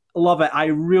love it. I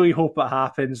really hope it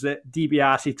happens, that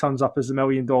DiBiase turns up as the $1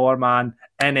 Million Man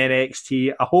in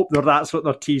NXT. I hope that's what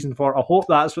they're teasing for. I hope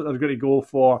that's what they're going to go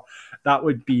for. That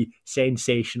would be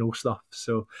sensational stuff.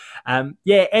 So,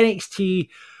 NXT,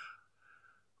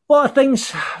 a lot of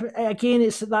things. Again,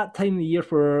 it's at that time of the year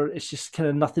where it's just kind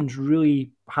of nothing's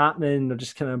really happening. They're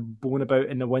just kind of blowing about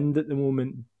in the wind at the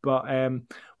moment. But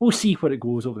we'll see where it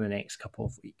goes over the next couple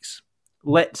of weeks.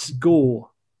 Let's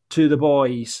go to the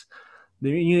boys.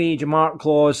 The New Age of Mark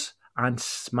Laws and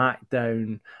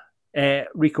SmackDown.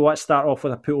 Rico, let's start off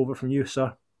with a put over from you,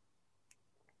 sir.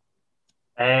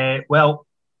 Well,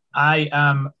 I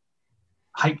am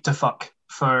hyped to fuck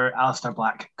for Aleister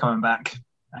Black coming back.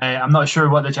 I'm not sure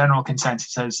what the general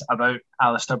consensus is about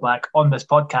Aleister Black on this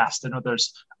podcast. I know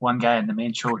there's one guy in the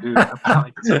main show who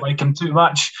apparently doesn't like him too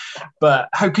much, but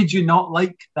how could you not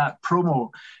like that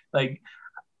promo?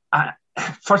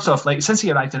 First off, since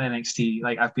he arrived in NXT,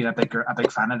 I've been a big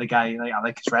fan of the guy. I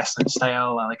like his wrestling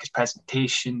style, I like his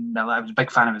presentation. I was a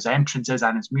big fan of his entrances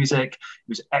and his music.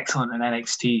 He was excellent in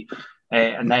NXT,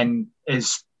 and then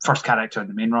his first character in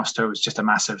the main roster was just a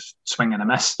massive swing and a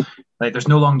miss. There's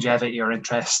no longevity or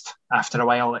interest after a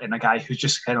while in a guy who's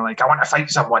just kind of I want to fight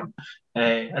someone,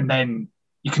 and then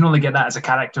you can only get that as a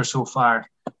character so far.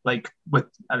 With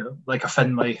a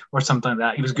Finlay or something like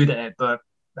that. He was good at it, but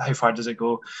how far does it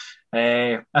go?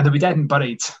 And they'll be dead and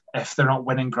buried if they're not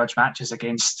winning grudge matches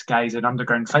against guys in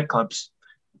underground fight clubs,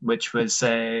 which was,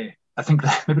 I think,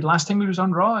 maybe the last time he was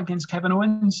on Raw against Kevin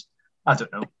Owens. I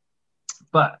don't know.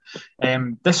 But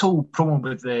this whole promo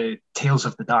with the Tales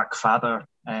of the Dark Father,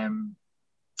 the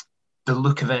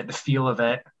look of it, the feel of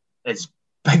it, is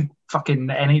big fucking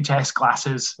NHS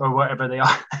glasses or whatever they are.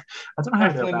 I don't know how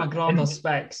definitely my grandma's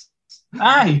specs.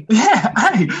 Aye, yeah,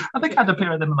 aye. I think I had a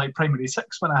pair of them in like primary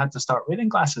 6 when I had to start wearing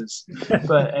glasses.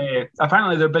 But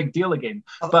apparently they're a big deal again.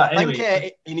 But I anyway,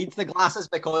 think he needs the glasses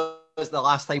because the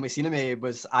last time we seen him, he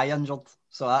was eye injured.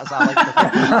 So that's I like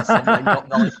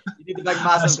the thing. You need the big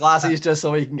massive glasses just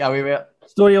so he can get away with it.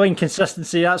 Storyline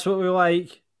consistency, that's what we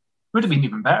like. would have been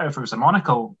even better if it was a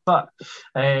monocle. But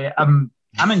I'm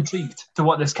intrigued to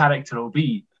what this character will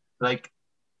be. Like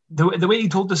the way he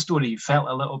told the story felt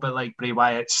a little bit like Bray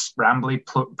Wyatt's rambly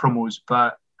promos,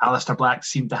 but Aleister Black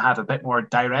seemed to have a bit more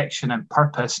direction and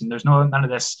purpose, and there's none of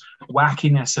this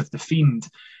wackiness of the Fiend.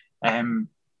 And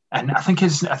I think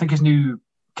his new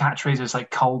catchphrase is like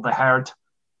 "cull the herd."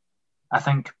 I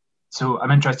think so.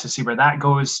 I'm interested to see where that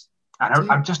goes.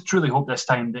 And I just truly hope this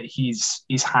time that he's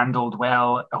handled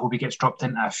well. I hope he gets dropped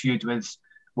into a feud with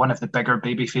one of the bigger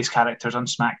babyface characters on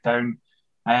SmackDown.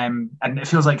 And it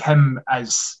feels like him,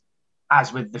 as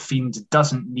with The Fiend,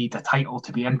 doesn't need a title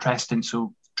to be interesting.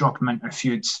 So drop him into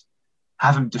feuds,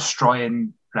 have him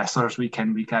destroying wrestlers week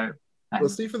in, week out. Well,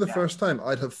 see, for the first time,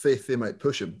 I'd have faith they might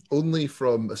push him. Only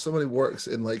from as someone who works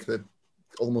in like the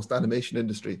almost animation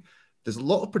industry, there's a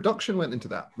lot of production went into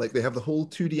that. Like they have the whole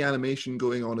 2D animation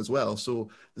going on as well. So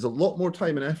there's a lot more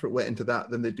time and effort went into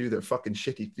that than they do their fucking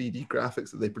shitty 3D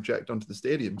graphics that they project onto the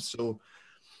stadiums. So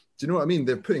do you know what I mean?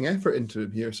 They're putting effort into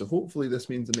him here. So hopefully this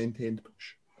means a maintained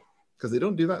push, because they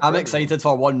don't do that. I'm excited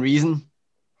for one reason.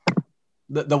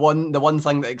 The one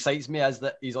thing that excites me is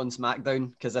that he's on SmackDown,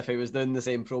 because if he was doing the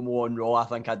same promo on Raw, I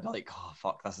think I'd be like, oh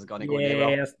fuck, this is going to go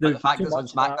nowhere. But the fact that it's on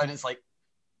SmackDown, it's like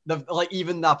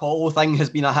even the Apollo thing has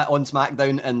been a hit on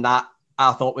SmackDown, and that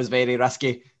I thought was very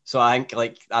risky. So I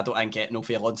think I don't think it no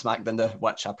fail on SmackDown,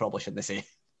 which I probably shouldn't say.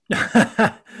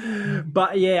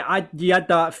 But yeah, you had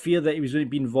that fear that he was going to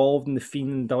be involved in the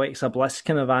Fiend Alexa Bliss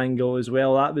kind of angle as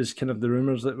well. That was kind of the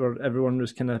rumours that everyone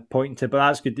was kind of pointing to. But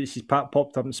that's good that she's popped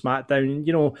up on SmackDown. And,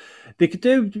 you know, they could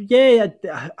do,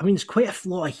 I mean, it's quite a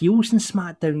lot of heels in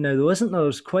SmackDown now, though, isn't there?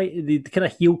 There's quite the kind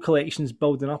of heel collections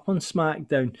building up on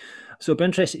SmackDown. So it'll be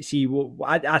interesting to see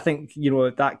what I think, you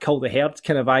know, that Cull the Herd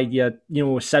kind of idea, you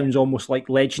know, sounds almost like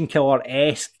Legend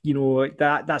Killer-esque, you know, like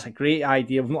that's a great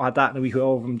idea. We've not had that in a wee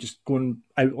while of them just going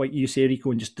out, like you say, Rico,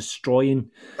 and just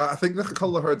destroying. I think the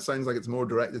Cull the Herd sounds like it's more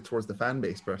directed towards the fan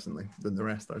base, personally, than the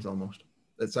wrestlers almost.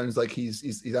 It sounds like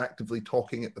he's actively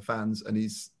talking at the fans, and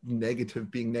he's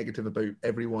being negative about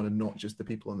everyone and not just the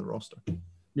people on the roster.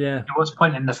 Yeah, he was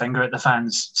pointing the finger at the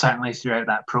fans certainly throughout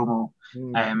that promo.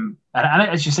 And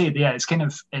as you say, yeah,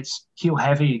 it's heel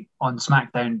heavy on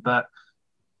SmackDown, but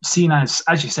seen as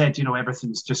you said, you know,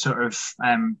 everything's just sort of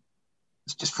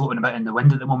it's just floating about in the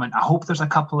wind at the moment. I hope there's a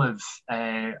couple of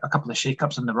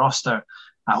shake-ups on the roster.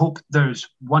 I hope there's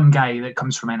one guy that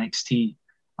comes from NXT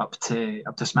up to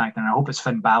SmackDown. I hope it's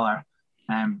Finn Balor,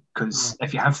 because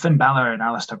if you have Finn Balor and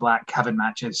Aleister Black having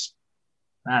matches,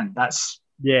 man, that's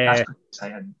pretty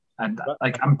exciting. And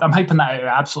like I'm hyping that out of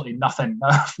absolutely nothing.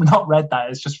 I've not read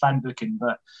that. It's just fan booking,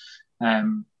 but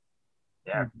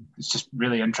it's just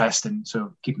really interesting.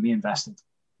 So keeping me invested.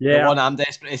 Yeah, the one I'm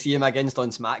desperate to see him against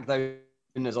on SmackDown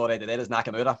is already there is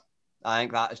Nakamura. I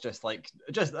think that is just like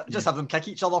just have them kick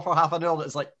each other for half an hour.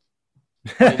 It's like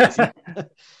that's a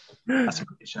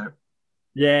great show.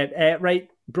 Yeah, right,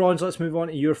 Bronze. Let's move on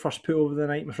to your first put over the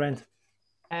night, my friend.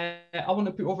 I want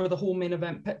to put over the whole main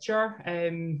event picture.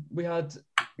 We had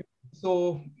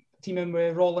teaming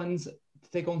with Rollins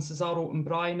to take on Cesaro and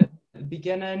Bryan at the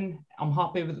beginning. I'm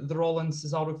happy with the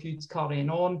Rollins-Cesaro feuds carrying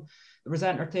on. There was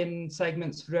entertaining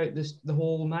segments throughout the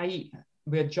whole night.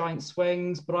 We had giant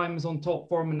swings. Bryan was on top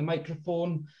form in the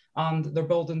microphone, and they're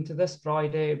building to this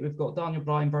Friday. We've got Daniel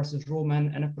Bryan versus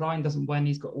Roman, and if Bryan doesn't win,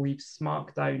 he's got to leave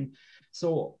SmackDown.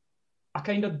 So I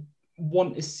kind of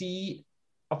want to see,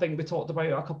 I think we talked about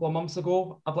it a couple of months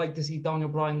ago, I'd like to see Daniel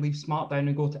Bryan leave SmackDown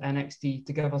and go to NXT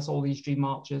to give us all these dream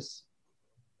matches.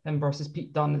 Him versus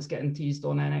Pete Dunne, that's getting teased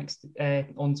on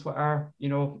NXT on Twitter. You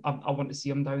know, I want to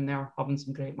see him down there having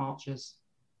some great matches.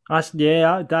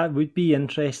 That would be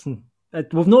interesting.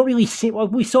 We've not really seen. Well,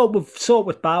 we saw it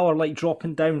with Balor, like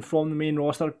dropping down from the main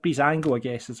roster. Breezango, I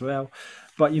guess, as well.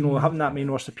 But you know, having that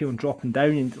main roster appeal and dropping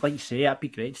down, and like you say, it'd be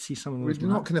great to see someone. We're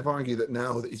not kind of argue that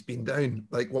now that he's been down,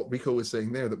 like what Rico was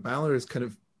saying there, that Balor is kind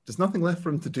of there's nothing left for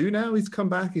him to do now. He's come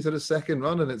back. He's had a second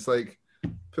run, and it's like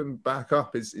put him back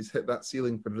up. He's hit that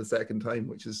ceiling for the second time,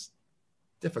 which is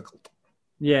difficult.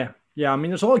 Yeah. I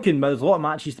mean, there's a lot of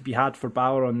matches to be had for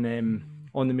Balor on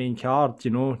the main card,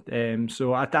 you know.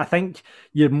 So I think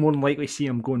you're more than likely to see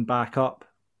him going back up.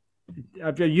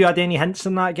 Have you had any hints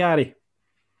on that, Gary?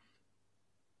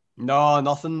 No,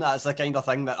 nothing. That's the kind of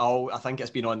thing that I think it's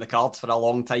been on the cards for a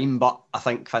long time, but I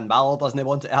think Finn Balor doesn't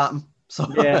want it to happen. So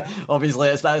obviously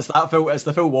it's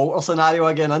the full Walter scenario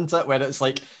again, isn't it? Where it's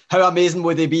like, how amazing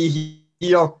would he be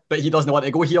here, but he doesn't want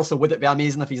to go here, so would it be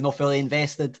amazing if he's not fully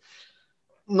invested?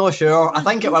 Not sure. I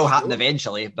think it will happen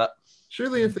eventually, but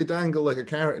surely if they dangle like a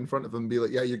carrot in front of him and be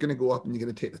like, yeah, you're going to go up and you're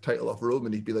going to take the title off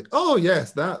Roman, he'd be like, oh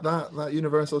yes, that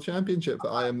Universal Championship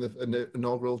that I am the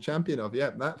inaugural champion of.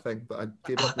 Yeah, that thing that I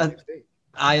gave up the next day.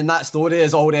 And that story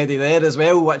is already there as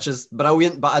well, which is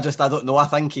brilliant. But I don't know. I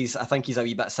think he's a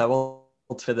wee bit soured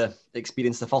for the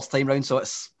experience the first time round. So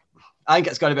I think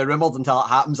it's going to be rumoured until it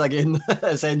happens again,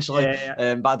 essentially.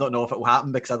 Yeah. But I don't know if it will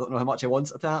happen because I don't know how much he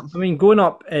wants it to happen. I mean, going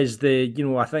up is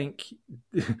I think,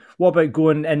 what about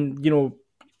going and,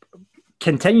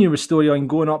 continuing with storyline,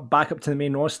 going up back up to the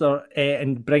main roster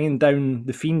and bringing down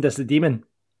The Fiend as the Demon?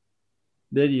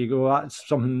 There you go. That's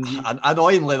something.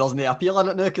 Annoyingly, there's no appeal in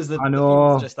it now because the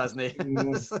Fiend just isn't.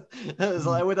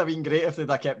 It would have been great if they'd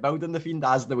have kept building the Fiend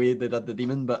as the way they did the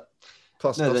Demon, but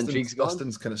plus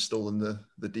Dustin's kind of stolen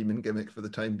the Demon gimmick for the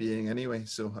time being anyway.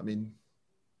 So I mean,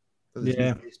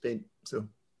 paint, so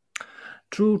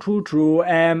true.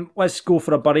 Let's go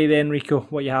for a buddy then, Rico.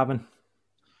 What are you having?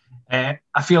 I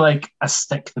feel like I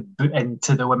stick the boot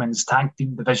into the women's tag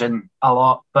team division a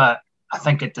lot, but I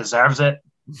think it deserves it.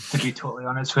 To be totally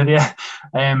honest with you,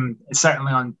 it's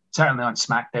certainly on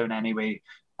SmackDown anyway.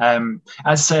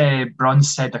 As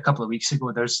Bronze said a couple of weeks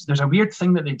ago, there's a weird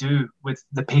thing that they do with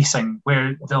the pacing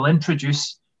where they'll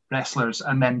introduce wrestlers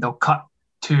and then they'll cut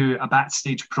to a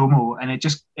backstage promo, and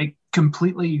it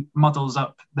completely muddles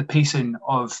up the pacing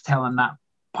of telling that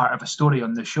part of a story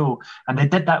on the show. And they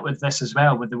did that with this as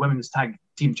well, with the women's tag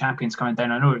team champions coming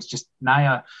down. I know it's just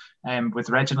Nia with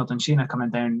Reginald and Shayna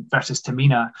coming down versus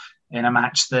Tamina in a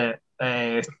match that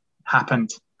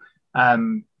happened.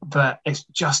 But it's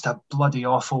just a bloody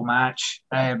awful match.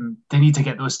 They need to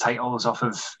get those titles off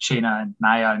of Shayna and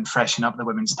Nia and freshen up the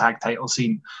women's tag title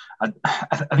scene. I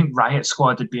think Riot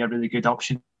Squad would be a really good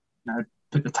option. I'd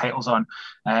put the titles on.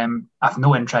 I've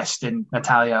no interest in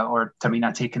Natalya or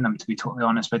Tamina taking them, to be totally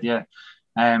honest with you.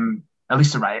 At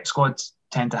least the Riot Squads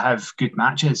tend to have good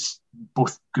matches,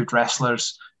 both good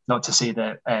wrestlers. Not to say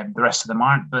that the rest of them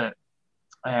aren't, but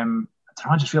I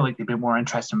just feel like they'd be more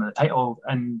interested in the title.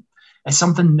 And it's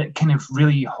something that kind of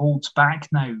really holds back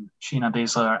now Shayna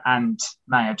Baszler and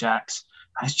Nia Jax.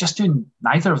 And it's just doing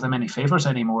neither of them any favours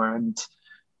anymore. And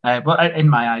in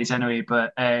my eyes anyway,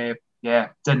 but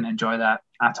didn't enjoy that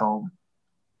at all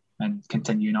and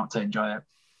continue not to enjoy it.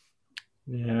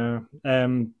 Yeah.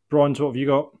 Bronze, what have you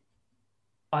got?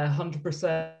 I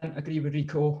 100% agree with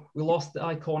Rico. We lost the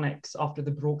Iconics after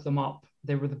they broke them up.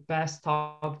 They were the best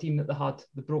tag team that they had.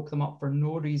 They broke them up for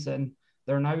no reason.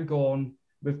 They're now gone.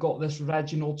 We've got this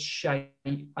Reginald shite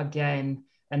again,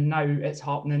 and now it's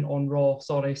happening on Raw.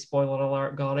 Sorry, spoiler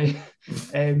alert, Gary.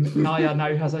 Nia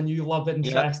now has a new love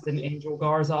interest in Angel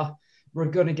Garza. We're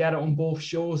going to get it on both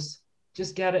shows.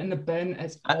 Just get it in the bin.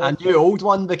 It's a new old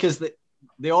one because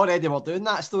they already were doing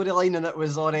that storyline and it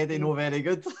was already no very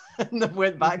good. And they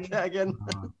went back to it again.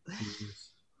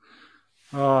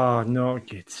 Oh, not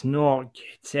good.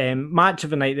 Match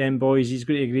of the night then, boys. He's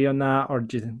going to agree on that, or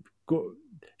do you go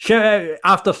shout out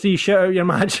after three? Shout out your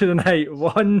match of the night.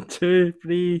 1, 2,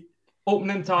 3.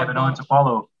 Opening tag. Kevin Owens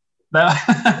Apollo.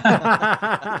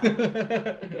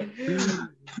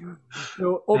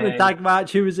 So opening tag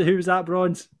match. Who was that,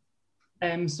 Bronze?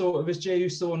 So it was Jey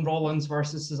Uso and Rollins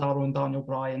versus Cesaro and Daniel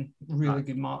Bryan. Really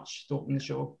good match to open the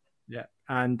show. Yeah,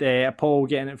 and Paul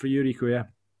getting it for you, Rico. Yeah.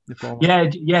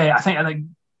 Yeah. I think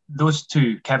those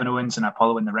two, Kevin Owens and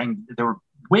Apollo in the ring, they were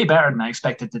way better than I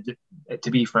expected it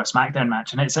to be for a SmackDown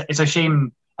match. And it's a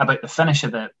shame about the finish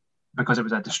of it because it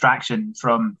was a distraction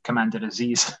from Commander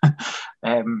Aziz,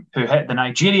 who hit the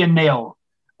Nigerian nail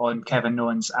on Kevin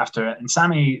Owens after it. And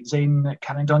Sami Zayn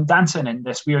carried on dancing in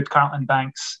this weird Carlton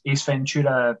Banks, Ace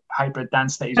Ventura hybrid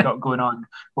dance that he's got going on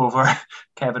over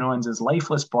Kevin Owens'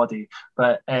 lifeless body.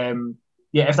 But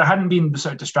if there hadn't been the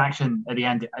sort of distraction at the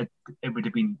end, it would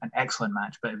have been an excellent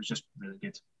match, but it was just really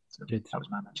good. So good. That was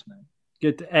my match tonight.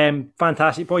 Good.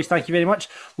 Fantastic, boys. Thank you very much.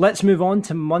 Let's move on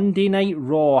to Monday Night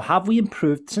Raw. Have we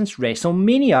improved since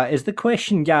WrestleMania is the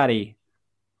question, Gary.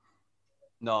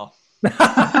 No.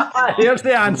 Here's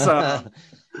the answer.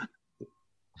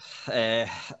 My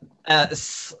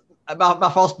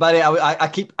first bury,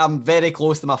 I'm very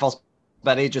close to my first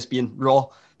bury just being Raw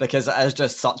because it is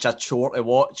just such a chore to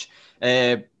watch.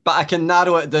 But I can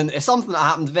narrow it down. It's something that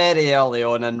happened very early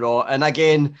on in Raw. And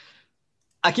again,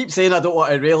 I keep saying I don't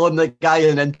want to rail on the guy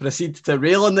and then proceed to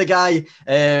rail on the guy.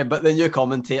 But the new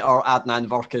commentator, Adnan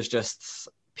Virk, is just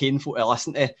painful to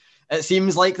listen to. It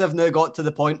seems like they've now got to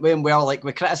the point where like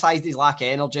we criticised his lack of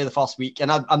energy the first week,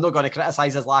 and I'm not going to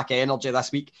criticise his lack of energy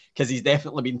this week because he's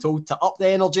definitely been told to up the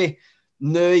energy.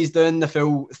 Now he's doing the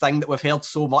full thing that we've heard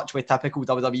so much with typical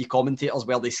WWE commentators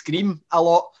where they scream a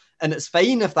lot, and it's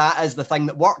fine if that is the thing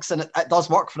that works, and it does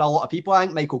work for a lot of people. I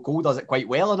think Michael Cole does it quite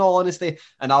well in all honesty,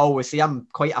 and I always say I'm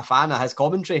quite a fan of his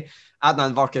commentary.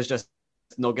 Adnan Virk is just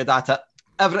no good at it.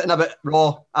 Everything about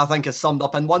Raw, I think, is summed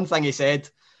up in one thing he said.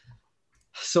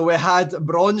 So we had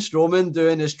Braun Strowman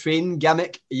doing his train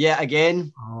gimmick yet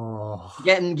again.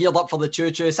 Getting geared up for the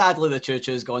choo-choo. Sadly, the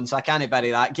choo-choo's gone, so I can't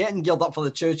bury that. Getting geared up for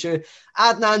the choo-choo.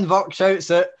 Adnan Virk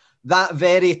shouts out that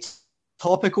very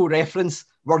topical reference,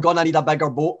 we're going to need a bigger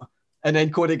boat. And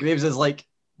then Corey Graves is like,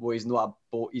 well, he's not a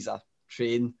boat, he's a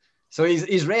train. So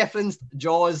he's referenced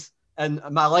Jaws, and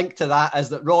my link to that is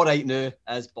that Raw right now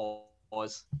is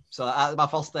Boz. So my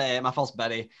first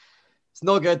bury. It's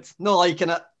no good, no liking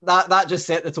it. That just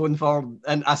set the tone for,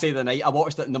 and I say the night. I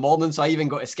watched it in the morning, so I even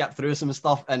got to skip through some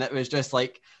stuff, and it was just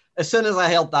like, as soon as I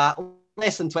heard that,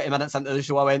 less than 20 minutes into the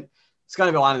show, I went, it's going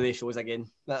to be one of these shows again.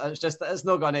 It's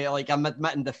not going to, like, I'm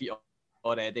admitting defeat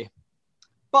already.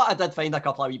 But I did find a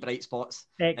couple of wee bright spots.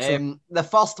 Excellent. The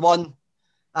first one,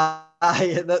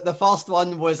 the first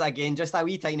one was, again, just a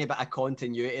wee tiny bit of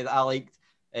continuity that I liked.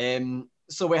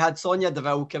 So we had Sonya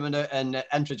Deville coming out and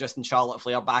introducing Charlotte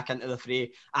Flair back into the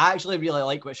fray. I actually really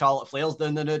like what Charlotte Flair's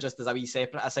doing now, just as a wee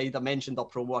separate aside. I mentioned her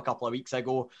promo a couple of weeks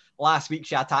ago. Last week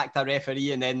she attacked a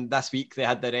referee, and then this week they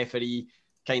had the referee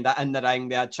kind of in the ring.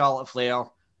 They had Charlotte Flair.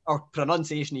 Her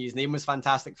pronunciation of his name was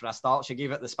fantastic for a start. She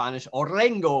gave it the Spanish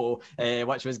Orengo,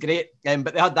 which was great.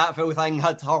 But they had that full thing,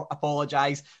 had her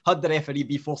apologise, had the referee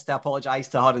be forced to apologise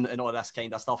to her and all this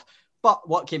kind of stuff. But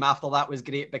what came after that was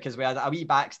great because we had a wee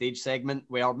backstage segment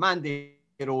where Mandy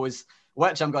Rose,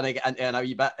 which I'm going to get into in a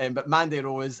wee bit, but Mandy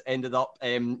Rose ended up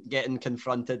getting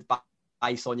confronted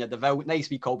by Sonya Deville. Nice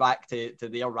wee callback to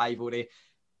their rivalry.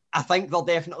 I think they're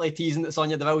definitely teasing that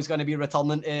Sonya Deville is going to be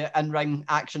returning to in-ring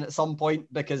action at some point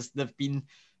because they've been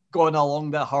going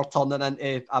along that her turning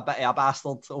into a bit of a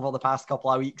bastard over the past couple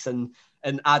of weeks and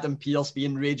Adam Pearce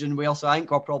being raging well. So I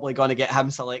think we're probably going to get him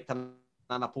selecting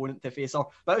an opponent to face her.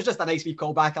 But it was just a nice wee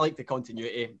callback. I like the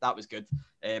continuity. That was good.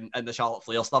 And the Charlotte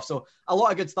Flair stuff. So a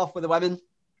lot of good stuff with the women.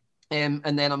 And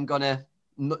then I'm going to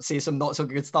say some not so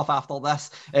good stuff after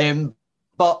this.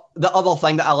 But the other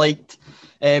thing that I liked,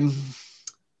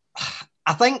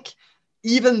 I think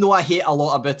even though I hate a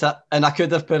lot about it, and I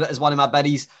could have put it as one of my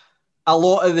biddies, a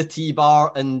lot of the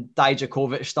T-Bar and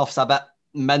Dijakovic stuff's a bit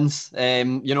mince. I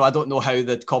don't know how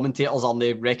the commentators on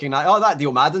they recognise, that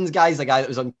Dio Madden's guy is the guy that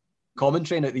was on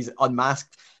commentary and he's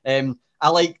unmasked. I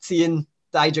liked seeing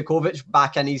Dijakovic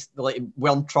back in his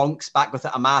wearing trunks, back with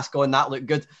a mask on. That looked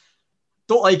good.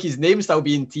 Don't like his name still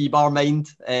being T-Bar mind,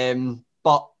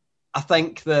 but I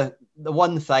think the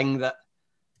one thing that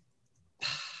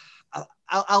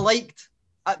I liked,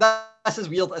 this is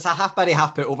weird, it's a half bury,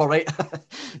 half put over, right?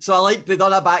 So I liked they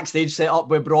done a backstage setup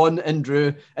with Braun and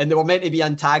Drew, and they were meant to be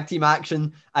in tag team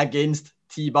action against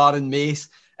T-Bar and Mace.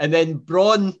 And then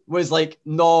Braun was like,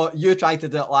 no, you tried to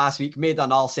do it last week, made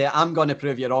an all set. I'm going to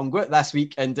prove you wrong. Go it this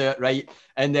week and do it right.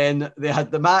 And then they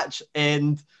had the match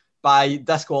end by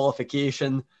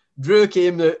disqualification. Drew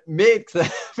came out, makes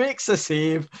the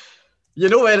save. You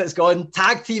know where it's gone.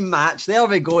 Tag team match. There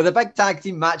we go. The big tag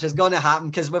team match is going to happen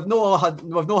because we've not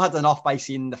had enough by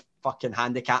seeing the fucking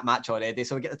handicap match already.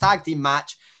 So we get the tag team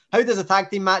match. How does a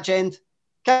tag team match end?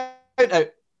 Count out.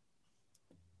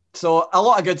 So a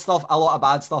lot of good stuff, a lot of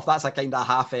bad stuff. That's a kind of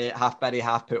half bury,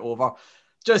 half put over.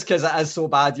 Just because it is so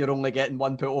bad, you're only getting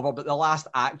one put over. But the last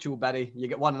actual bury, you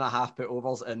get 1.5 put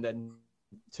overs and then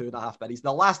 2.5 buries.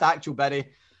 The last actual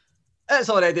bury, it's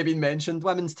already been mentioned.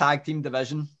 Women's tag team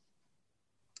division.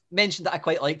 Mentioned that I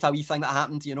quite liked a wee thing that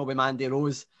happened, with Mandy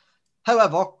Rose.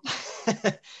 However,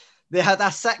 they had a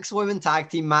 6-woman tag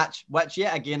team match, which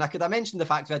yet again, I could have mentioned the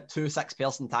fact we had 2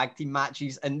 6-person tag team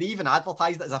matches, and they even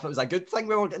advertised it as if it was a good thing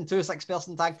we were getting 2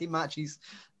 6-person tag team matches.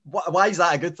 Why is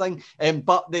that a good thing?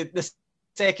 But the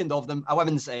second of them, a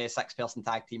women's 6-person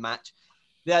tag team match,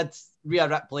 they had Rhea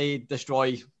Ripley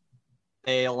destroy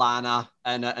Lana,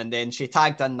 and then she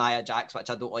tagged in Nia Jax, which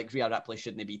I don't like. Rhea Ripley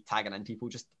shouldn't be tagging in people,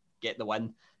 just get the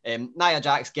win. Nia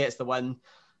Jax gets the win,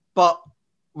 but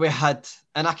we had,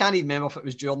 and I can't even remember if it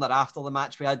was during or after the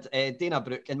match, we had Dana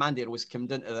Brooke and Mandy Rose come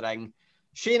down to the ring.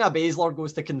 Shayna Baszler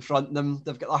goes to confront them.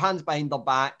 They've got their hands behind their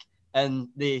back and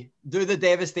they do the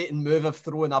devastating move of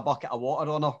throwing a bucket of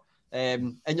water on her.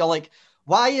 And you're like,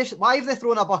 Why have they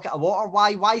thrown a bucket of water?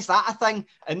 Why is that a thing?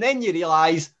 And then you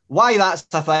realise why that's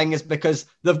a thing is because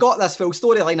they've got this full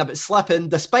storyline about slipping,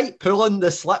 despite pulling the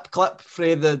slip clip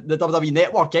for the WWE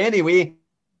Network anyway.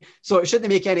 So it shouldn't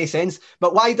make any sense.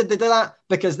 But why did they do that?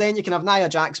 Because then you can have Nia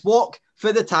Jax walk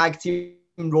for the tag team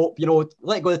rope,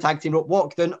 let go of the tag team rope,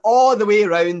 walk down all the way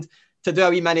around to do a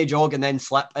wee mini jog and then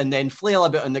slip and then flail a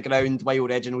bit on the ground while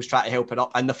Reginald's trying to help her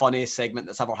up in the funniest segment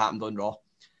that's ever happened on Raw.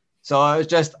 So it was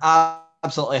just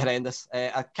absolutely horrendous.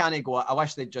 I can't go. I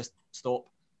wish they'd just stop.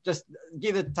 Just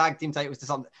give the tag team titles to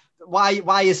something.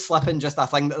 Why is slipping just a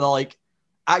thing that they're like,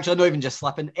 actually not even just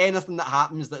slipping, anything that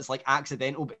happens that's like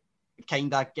accidental but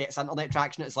kind of gets internet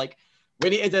traction, it's like,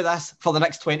 we need to do this for the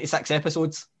next 26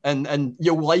 episodes and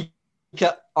you'll like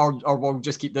it or we'll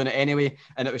just keep doing it anyway.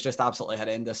 And it was just absolutely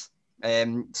horrendous.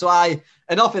 So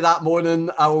enough of that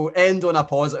moaning. I'll end on a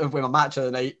positive with my match of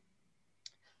the night,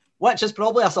 which is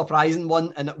probably a surprising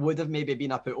one, and it would have maybe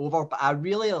been a put over, but I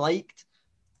really liked,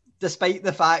 despite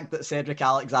the fact that Cedric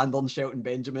Alexander and Shelton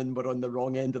Benjamin were on the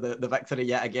wrong end of the victory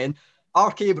yet again,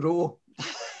 RK Bro,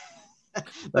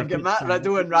 they've got Matt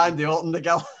Riddle and Randy Orton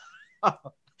together.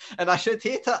 And I should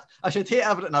hate it. I should hate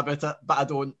everything about it, but I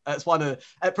don't. It's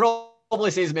it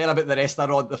probably says more about the rest of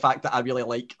the Raw, the fact that I really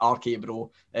like RK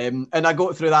Bro. And I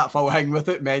got through that full thing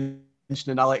without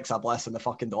mentioning Alexa Bliss and the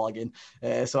fucking doll again.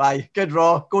 So good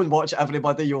Raw. Go and watch it,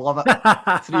 everybody. You'll love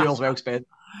it. 3 years well spent.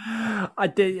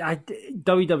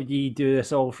 WWE do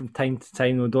this all from time to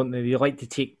time, though, don't they? They like to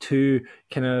take two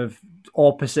kind of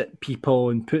opposite people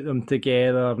and put them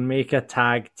together and make a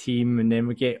tag team, and then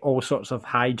we get all sorts of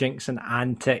hijinks and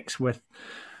antics with,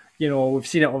 we've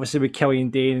seen it obviously with Killian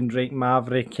Dane and Drake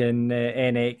Maverick in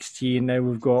NXT, and now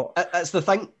we've got... It's the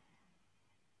thing.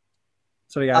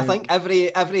 Sorry, I think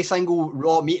every single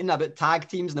Raw meeting about tag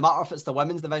teams, no matter if it's the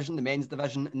women's division, the men's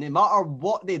division, no matter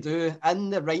what they do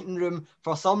in the writing room,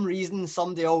 for some reason,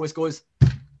 somebody always goes,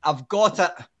 I've got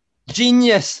it.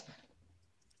 Genius.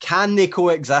 Can they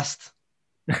coexist?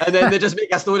 And then they just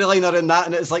make a storyline around that,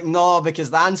 and it's like, no,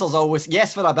 because the answer's always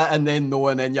yes for a bit and then no,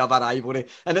 and then you have a rivalry.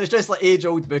 And it's just like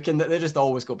age-old booking that they just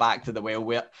always go back to the well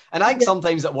with it. And I think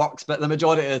sometimes it works, but the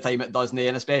majority of the time it doesn't,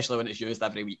 and especially when it's used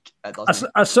every week, it doesn't.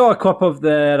 I saw a clip of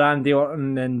the Randy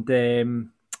Orton and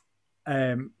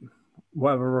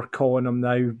whatever we're calling him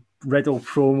now, Riddle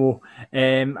promo,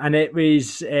 and it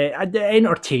was it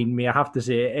entertained me. I have to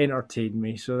say, it entertained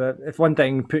me. So that if one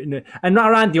thing putting it, and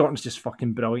Randy Orton's just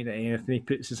fucking brilliant at anything he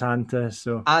puts his hand to.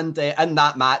 So and in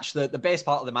that match, the best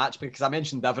part of the match, because I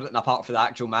mentioned everything apart from the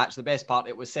actual match, the best part,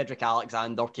 it was Cedric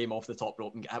Alexander came off the top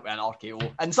rope and got hit with an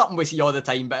RKO, and something we see all the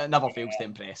time, but it never fails to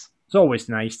impress. It's always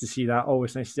nice to see that.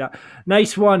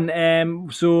 Nice one.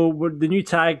 So the new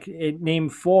tag name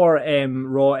for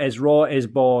Raw is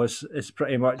Boss. Is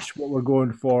pretty much what we're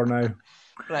going for now.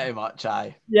 Pretty much,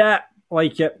 aye. Yeah,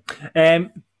 like it.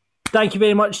 Thank you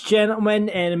very much, gentlemen.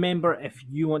 And remember, if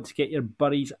you want to get your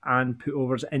buddies and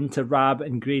putovers into Rab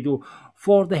and Grado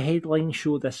for the headline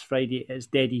show this Friday, it's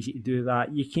dead easy to do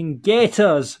that. You can get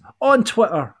us on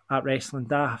Twitter at Wrestling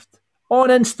Daft, on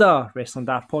Insta, Wrestling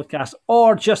Daft Podcast,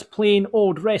 or just plain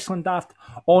old Wrestling Daft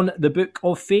on the Book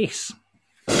of Face.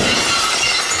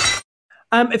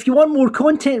 If you want more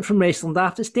content from Wrestling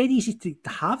Daft, it's dead easy to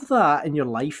have that in your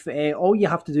life. All you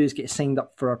have to do is get signed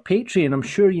up for our Patreon. I'm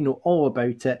sure you know all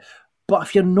about it. But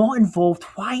if you're not involved,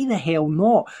 why the hell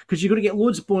not? Because you're going to get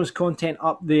loads of bonus content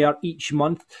up there each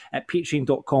month at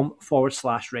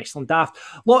patreon.com/Wrestling Daft.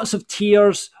 Lots of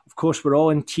tiers. Of course, we're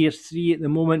all in tier 3 at the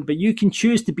moment, but you can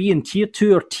choose to be in tier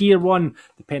 2 or tier 1,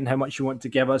 depending how much you want to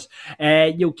give us.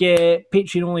 You'll get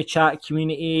Patreon-only chat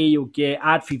community. You'll get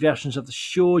ad-free versions of the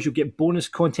shows. You'll get bonus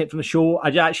content from the show.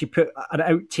 I actually put an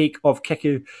outtake of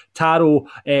Kiku Taro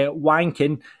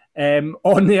wanking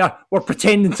on there. We're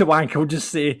pretending to wank, I'll just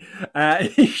say.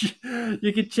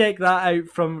 You can check that out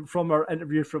from our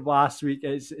interview from last week.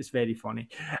 It's very funny.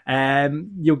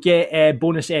 You'll get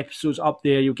bonus episodes up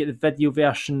there. You'll get the video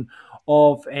version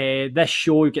of this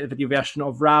show. You'll get the video version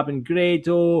of Rab and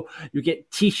Grado. You'll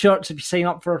get t-shirts if you sign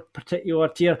up for a particular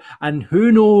tier. And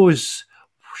who knows,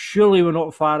 surely we're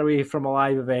not far away from a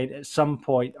live event at some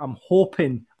point. I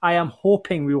am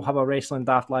hoping we will have a Wrestling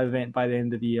Daft live event by the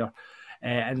end of the year.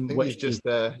 And you've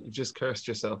just cursed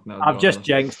yourself now. I've just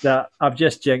jinxed it.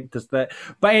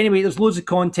 But anyway, there's loads of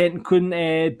content,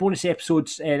 including bonus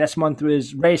episodes. This month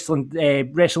was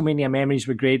WrestleMania Memories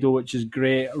with Grado, which is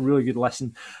great. A really good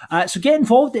listen. So get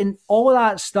involved in all of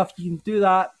that stuff. You can do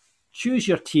that. Choose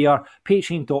your tier.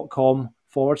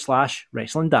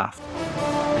 Patreon.com/Wrestling Daft.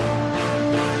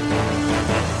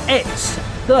 It's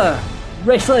the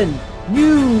Wrestling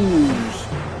News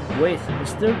with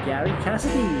Mr. Gary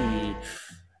Cassidy.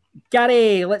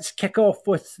 Gary, let's kick off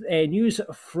with news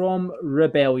from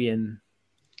Rebellion.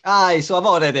 Aye, so I've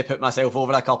already put myself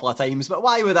over a couple of times, but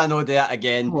why would I not do it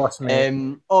again?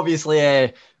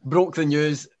 Obviously, broke the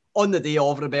news on the day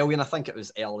of Rebellion. I think it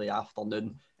was early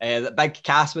afternoon. That Big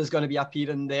Cass was going to be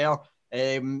appearing there.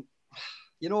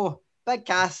 Big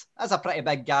Cass is a pretty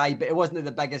big guy, but it wasn't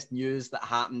the biggest news that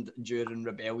happened during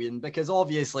Rebellion, because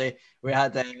obviously we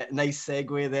had a nice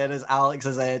segue there as Alex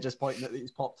is just pointing out that he's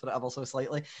popped for it ever so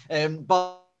slightly.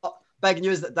 But big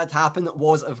news that did happen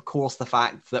was, of course, the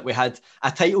fact that we had a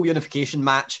title unification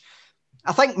match.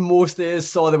 I think most of us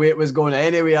saw the way it was going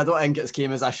anyway. I don't think it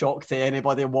came as a shock to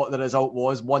anybody what the result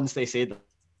was once they said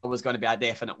there was going to be a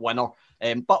definite winner.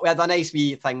 But we had a nice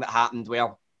wee thing that happened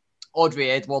where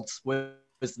Audrey Edwards was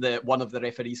one of the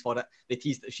referees for it. They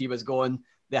teased that she was going.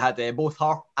 They had both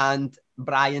her and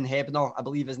Brian Hebner, I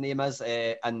believe his name is,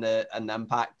 in the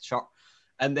Impact shirt.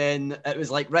 And then it was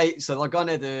like, right, so they're going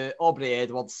to do Aubrey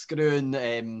Edwards screwing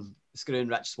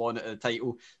Rich Swann at the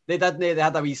title. They didn't. They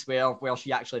had a wee swerve where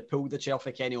she actually pulled the chair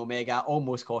for Kenny Omega,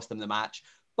 almost cost him the match.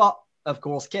 But, of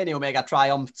course, Kenny Omega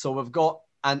triumphed. So we've got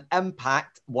an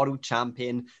Impact World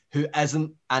Champion who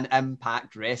isn't an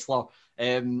Impact wrestler,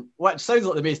 which sounds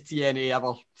like the most TNA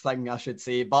ever thing, I should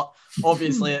say. But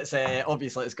obviously, it's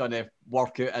going to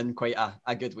work out in quite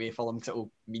a good way for them, because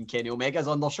it'll mean Kenny Omega's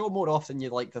on their show more often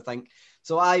you'd like to think.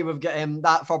 So we've got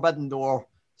that Forbidden Door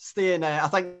staying. I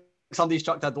think somebody's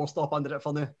chucked a doorstop under it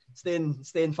for now.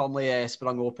 Staying firmly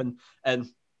sprung open, and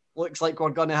looks like we're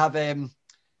going to have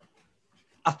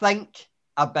I think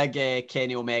a big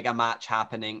Kenny Omega match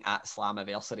happening at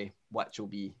Slammiversary, which will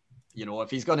be, if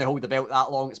he's going to hold the belt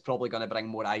that long, it's probably going to bring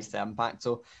more eyes to Impact.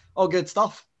 So all good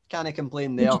stuff. Can't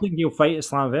complain there. Do you think he'll fight at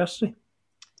Slammiversary?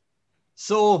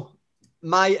 So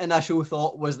my initial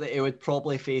thought was that he would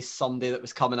probably face somebody that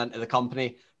was coming into the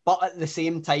company, but at the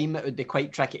same time, it would be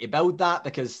quite tricky to build that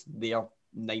because their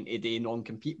 90-day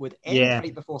non-compete would end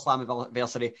right before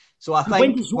Slammiversary. So I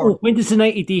think... When does the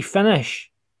 90-day finish?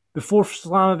 Before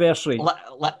Slammiversary?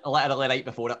 Literally right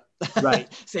before it.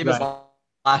 Right. Same as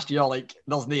last year, like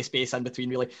there's no space in between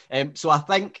really. So I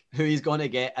think who he's going to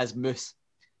get is Moose,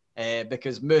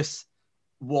 because Moose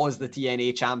was the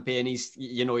TNA champion. He's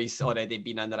already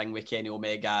been in the ring with Kenny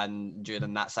Omega, and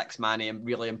during that 6-man, I'm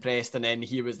really impressed. And then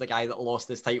he was the guy that lost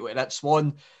his title to Rich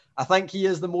Swann. I think he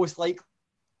is the most likely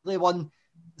one.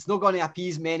 It's not going to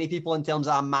appease many people in terms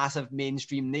of a massive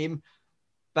mainstream name,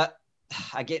 but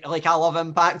I love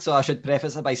Impact, so I should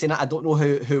preface it by saying that I don't know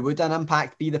who would in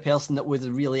Impact be the person that would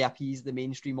really appease the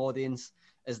mainstream audience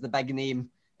as the big name,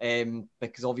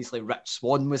 because obviously Rich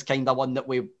Swann was kind of one that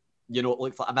we, it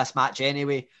looked like a mismatch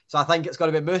anyway. So I think it's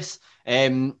going to be Moose.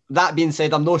 That being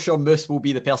said, I'm not sure Moose will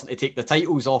be the person to take the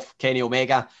titles off Kenny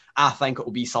Omega. I think it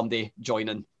will be somebody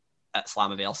joining at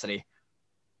Slammiversary.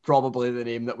 Probably the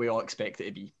name that we all expect it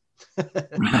to be.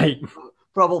 Right.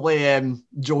 Probably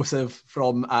Joseph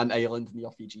from an island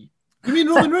near Fiji. You mean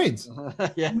Roman Reigns?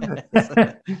 Yeah.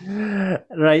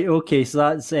 Right, okay, so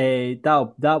that's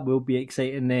that will be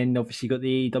exciting. Then obviously got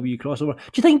the AEW crossover.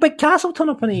 Do you think Big Cass will turn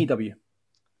up on AEW?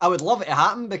 I would love it to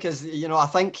happen because, I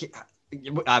think,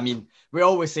 we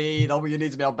always say AEW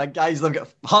needs more big guys. They've got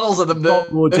hundreds of them now.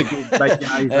 Loads of good big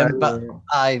guys.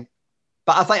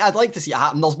 But I think I'd like to see it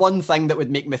happen. There's one thing that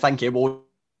would make me think it won't,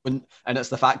 and it's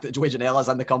the fact that Joey Janela's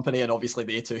in the company, and obviously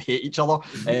they two hate each other,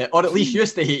 or at least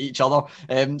used to hate each other.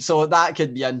 So that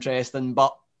could be interesting,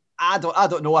 but I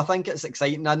don't know. I think it's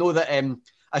exciting. I know that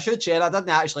I should share. I didn't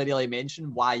actually really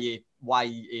mention why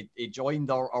he joined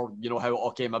or how it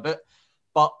all came about,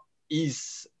 but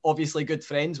he's obviously good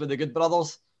friends with the Good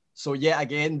Brothers. So yet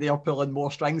again, they're pulling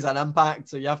more strings in Impact.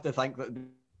 So you have to think that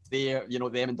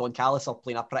them and Don Callis are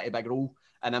playing a pretty big role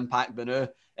in Impact now.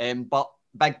 But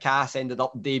Big Cass ended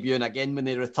up debuting again when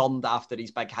they returned after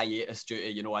his big hiatus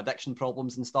due to, addiction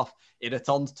problems and stuff. He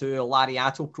returned to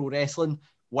Lariato Pro Wrestling,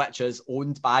 which is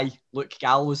owned by Luke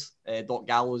Gallows, Doc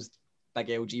Gallows, Big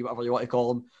LG, whatever you want to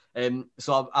call him.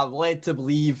 So I'm led to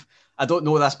believe, I don't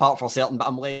know this part for certain, but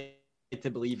I'm led to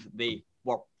believe they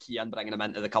were key in bringing him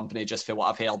into the company just for what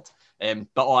I've heard.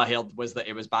 But all I heard was that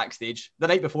he was backstage the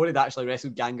night before he'd actually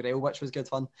wrestled Gangrel, which was good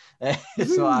fun.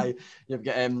 So you've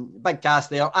got Big Cass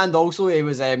there. And also he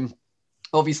was,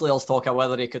 obviously there's talk of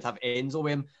whether he could have Enzo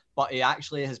with him, but he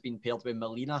actually has been paired with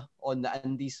Melina on the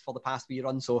Indies for the past wee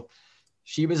run. So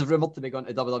she was rumoured to be going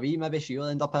to WWE. Maybe she'll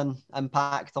end up in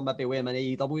Impact or maybe with him in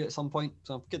AEW at some point.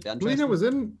 So could be interesting. Melina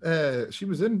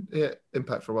was in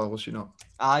Impact for a while, was she not?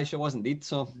 Aye, she was indeed.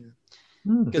 So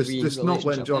just not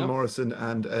when John Morrison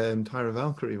and Tyra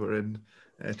Valkyrie were in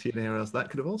TNA, or else that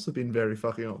could have also been very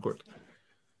fucking awkward.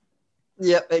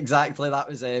 Yep, exactly. That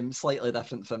was slightly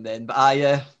different from then.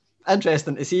 But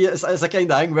Interesting to see. It's a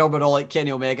kind of thing where we're all like,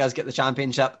 Kenny Omega's get the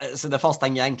championship. It's the first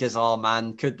thing you think is, oh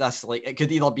man, could this, like, it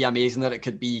could either be amazing or it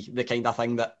could be the kind of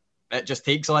thing that it just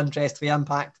takes on interest for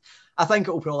Impact. I think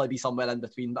it'll probably be somewhere in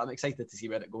between, but I'm excited to see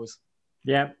where it goes.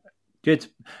 Yeah, good.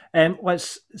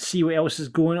 Let's see what else is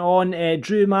going on.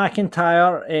 Drew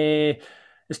McIntyre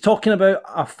is talking about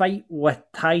a fight with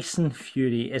Tyson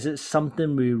Fury. Is it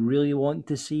something we really want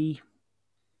to see?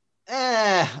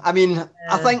 I mean,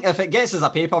 I think if it gets as a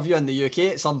pay-per-view in the UK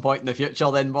at some point in the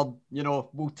future, then we'll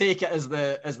take it as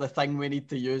the thing we need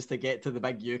to use to get to the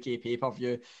big UK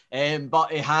pay-per-view.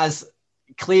 But it has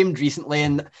claimed recently,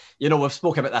 and we've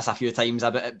spoken about this a few times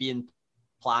about it being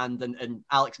planned, and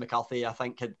Alex McCarthy, I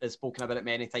think, has spoken about it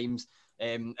many times,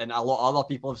 and a lot of other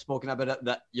people have spoken about it,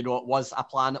 that it was a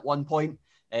plan at one point,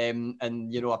 and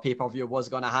a pay-per-view was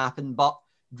going to happen, but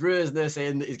Drew is now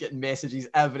saying that he's getting messages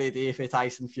every day for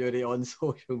Tyson Fury on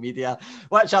social media,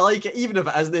 which I like it, even if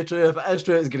it isn't true. If it is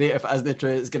true, it's great. If it isn't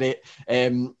true, it's great.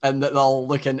 And that they'll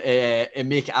look and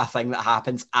make it a thing that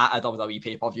happens at a WWE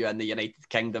pay-per-view in the United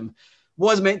Kingdom.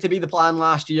 Was meant to be the plan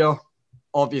last year.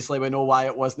 Obviously, we know why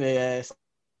it wasn't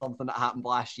something that happened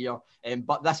last year.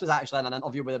 But this was actually in an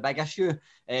interview with a big issue.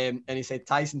 And he said,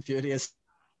 Tyson Fury is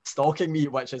stalking me,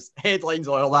 which is headlines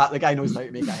all that. The guy knows how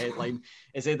to make a headline.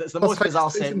 He said it's the most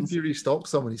bizarre sentence. Fury stalks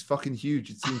someone, he's fucking huge.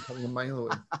 You'd see him coming a mile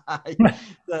away.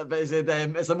 But he said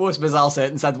it's the most bizarre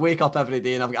sentence. I'd wake up every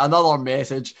day and I've got another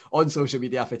message on social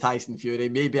media for Tyson Fury.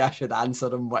 Maybe I should answer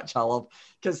him, which I love.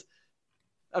 Because,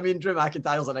 I mean, Drew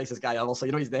McIntyre's the nicest guy ever, so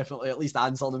he's definitely at least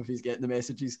answering him if he's getting the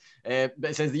messages. But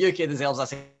it says the UK deserves a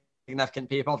significant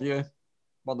pay-per-view.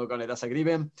 We're not going to disagree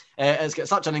with him. It's got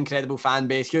such an incredible fan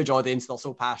base, huge audience, they're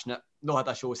so passionate. Not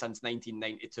had a show since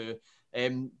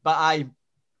 1992. But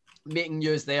making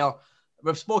news there.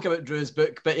 We've spoken about Drew's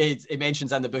book, but he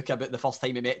mentions in the book about the first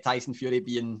time he met Tyson Fury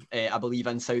being, I believe,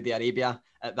 in Saudi Arabia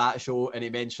at that show, and he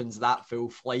mentions that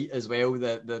full flight as well,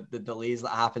 the delays that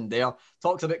happened there.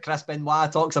 Talks about Chris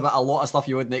Benoit, talks about a lot of stuff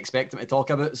you wouldn't expect him to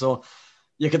talk about. So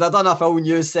you could have done a full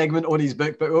news segment on his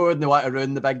book, but we wouldn't want to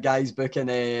ruin the big guy's book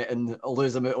and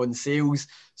lose him out on sales.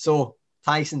 So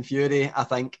Tyson Fury, I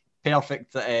think,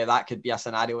 perfect. That could be a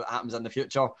scenario that happens in the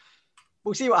future.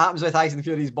 We'll see what happens with Tyson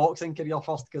Fury's boxing career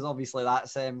first, because obviously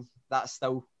that's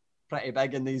still pretty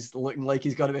big, and he's looking like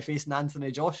he's going to be facing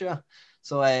Anthony Joshua.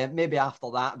 So maybe after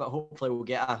that, but hopefully we'll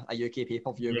get a UK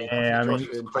pay-per-view. Yeah,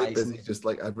 Joshua's quite busy just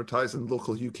like advertising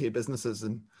local UK businesses,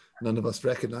 and none of us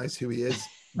recognise who he is.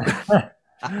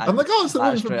 I'm like, oh, it's the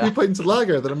one from 3 Pints of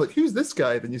Lager. Then I'm like, who's this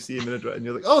guy? Then you see him in a and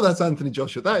you're like, oh, that's Anthony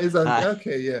Joshua. That is Anthony.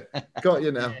 Okay, yeah. Got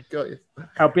you now. Got you.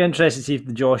 I'll be interested to see if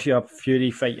the Joshua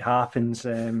Fury fight happens.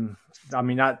 I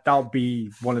mean, that'll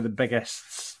be one of the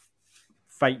biggest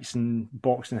fights in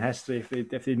boxing history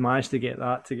if they manage to get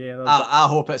that together. I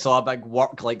hope it's all a big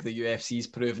work like the UFC's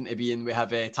proven to be, and we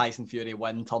have Tyson Fury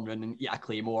win, turn around and eat a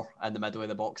claymore in the middle of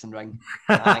the boxing ring.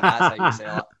 I think that's how you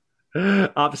sell it.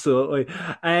 Absolutely.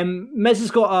 Miz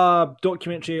has got a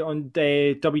documentary on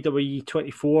WWE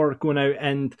 24 going out,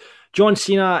 and John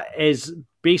Cena is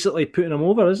basically putting him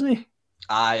over, isn't he?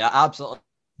 I absolutely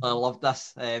love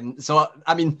this. So,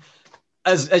 I mean,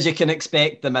 as you can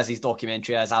expect, the Miz's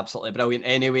documentary is absolutely brilliant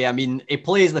anyway. I mean, he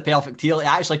plays the perfect heel. He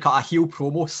actually cut a heel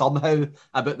promo somehow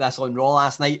about this on Raw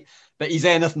last night, but he's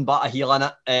anything but a heel in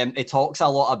it. He talks a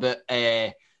lot about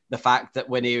the fact that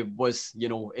when he was,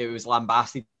 it was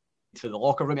lambasted to the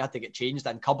locker room, he had to get changed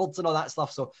in cupboards and all that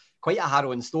stuff. So quite a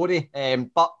harrowing story.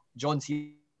 But John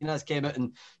Cena's came out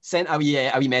and sent a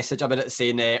wee message about it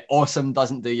saying, awesome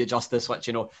doesn't do you justice, which,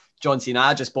 John Cena,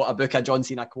 I just bought a book of John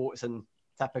Cena quotes, and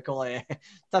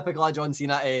typical John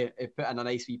Cena put in a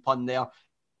nice wee pun there.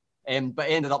 But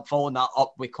he ended up following that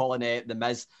up with calling the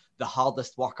Miz the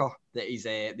hardest worker that he's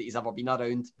ever been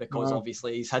around, because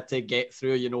obviously he's had to get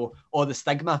through, all the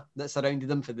stigma that surrounded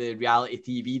him for the reality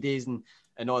TV days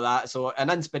and all that. So an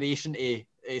inspiration he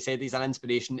said he's an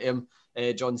inspiration to him,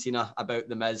 John Cena, about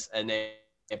the Miz, and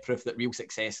proof that real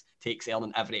success takes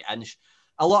earning every inch.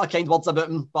 A lot of kind words about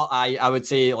him, but I would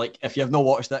say, like, if you have not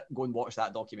watched it, go and watch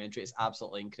that documentary. It's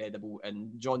absolutely incredible.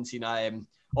 And John Cena,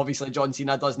 obviously John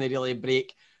Cena doesn't really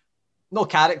break no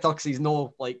character, because he's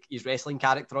no like his wrestling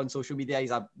character on social media.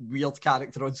 He's a weird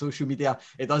character on social media.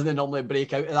 He doesn't normally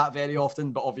break out of that very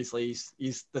often, but obviously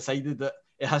he's decided that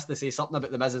it has to say something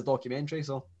about the Miz's documentary.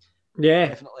 So yeah,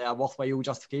 definitely a worthwhile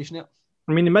justification. It.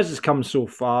 I mean, the Miz has come so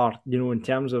far, in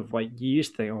terms of, like, you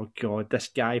used to think, oh god, this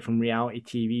guy from reality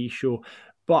TV show.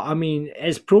 But I mean,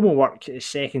 his promo work is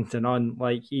second to none.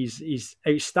 Like, he's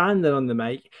outstanding on the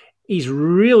mic. He's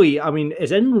really, I mean,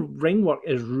 his in-ring work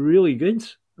is really good.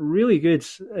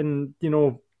 And,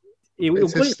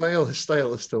 His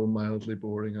style is still mildly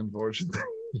boring, unfortunately.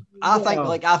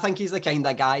 I think he's the kind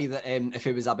of guy that if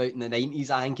he was about in the 90s,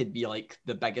 I think he'd be like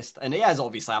the biggest. And he is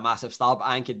obviously a massive star, but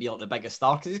I think he'd be like the biggest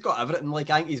star because he's got everything. Like,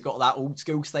 I think he's got that old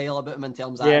school style about him in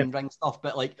terms of in-ring stuff.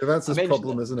 But like, that's his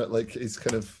problem, isn't it? Like, he's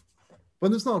kind of. Well,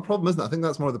 there's not a problem, isn't it? I think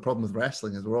that's more the problem with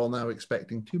wrestling is we're all now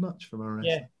expecting too much from our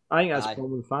wrestling. Yeah, I think that's the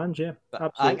problem with fans. Yeah,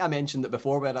 absolutely. I think I mentioned it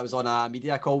before where I was on a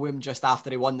media call with him just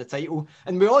after he won the title,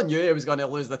 and we all knew he was going to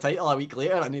lose the title a week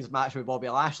later in his match with Bobby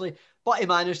Lashley, but he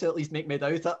managed to at least make me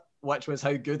doubt it, which was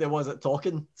how good he was at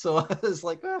talking. So it's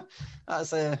like,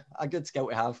 that's a good skill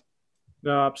to have.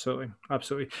 No,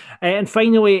 absolutely. And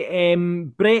finally,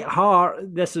 Bret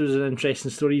Hart. This was an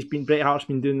interesting story. Bret Hart's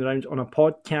been doing the rounds on a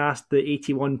podcast, the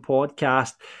 81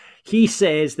 podcast. He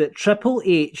says that Triple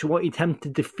H wanted him to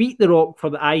defeat The Rock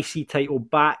for the IC title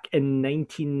back in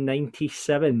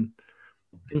 1997.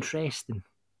 Interesting.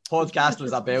 Podcast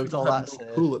was a belt. All that's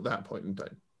cool at that point in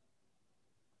time.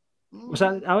 Was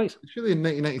that, Alex? Surely in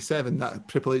 1997, that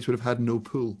Triple H would have had no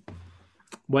pool.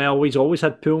 Well, he's always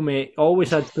had pool, mate.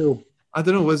 Always had pool. I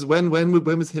don't know. Was when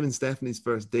was him and Stephanie's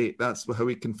first date? That's how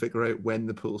we can figure out when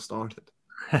the pool started.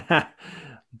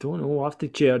 Don't know. We'll have to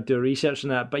do research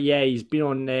on that. But yeah, he's been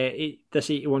on this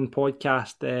 81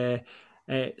 podcast,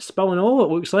 spilling all, it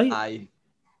looks like.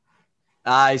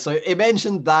 Aye. So he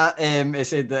mentioned that. He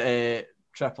said that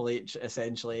Triple H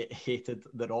essentially hated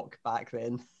The Rock back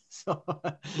then. So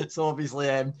obviously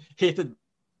hated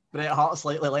Bret Hart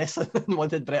slightly less and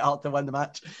wanted Bret Hart to win the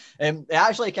match.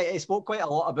 He spoke quite a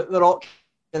lot about The Rock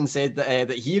and said that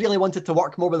he really wanted to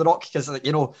work more with The Rock because,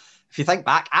 you know, if you think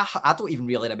back, I don't even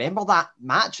really remember that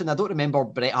match, and I don't remember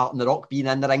Bret Hart and The Rock being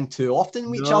in the ring too often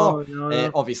with each other.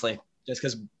 No. Obviously, just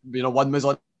because, you know, one was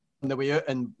on the way out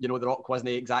and, you know, The Rock wasn't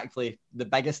exactly the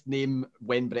biggest name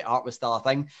when Bret Hart was still a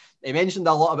thing. He mentioned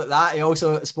a lot about that. He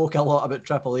also spoke a lot about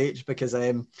Triple H because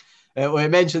he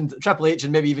mentioned Triple H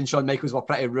and maybe even Shawn Michaels were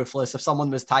pretty ruthless. If someone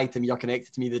was tied to me or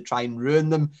connected to me, they'd try and ruin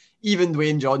them. Even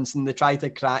Dwayne Johnson, they tried to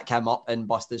crack him up and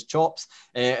bust his chops.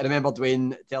 I remember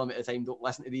Dwayne telling me at the time, don't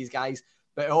listen to these guys.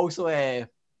 But also had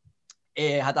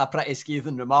a pretty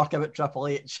scathing remark about Triple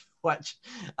H, which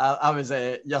I was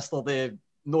yesterday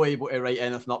not able to write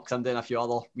anything up because I'm doing a few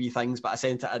other wee things, but I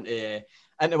sent it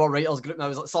into our writers group and I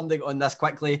was like, somebody got on this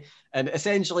quickly. And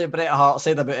essentially Bret Hart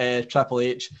said about Triple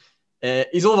H,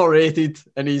 he's overrated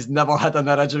and he's never had an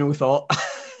original thought.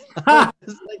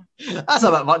 That's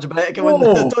a bit much, Bret. Come on,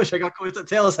 don't sugarcoat it.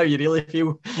 Tell us how you really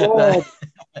feel.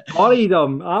 Worried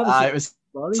him. It was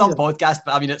some podcast,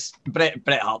 but I mean, it's Bret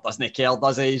Hart doesn't care,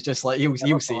 does he? He's just like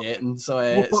he'll say it, and so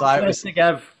it was to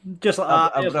give just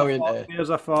like a brilliant. Here's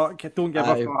a fuck. Don't give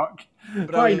a fuck.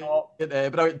 Why not?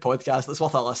 Brilliant podcast. It's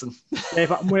worth a listen. Yeah,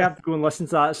 but I'm going to have to go and listen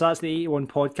to that. So that's the 81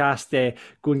 podcast.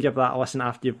 Go and give that a listen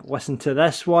after you've listened to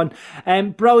this one.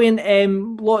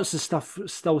 Brilliant. Lots of stuff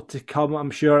still to come,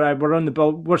 I'm sure. We're on the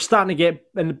build. We're starting to get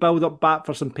in the build up back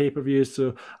for some pay-per-views,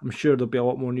 so I'm sure there'll be a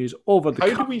lot more news over the.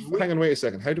 Hang on, wait a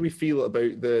second. How do we feel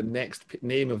about the next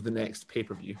name of the next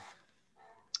pay-per-view?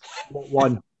 What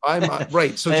one?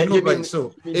 Right. So in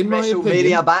my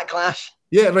opinion, Backlash.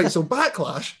 Yeah, right. So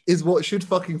Backlash is what should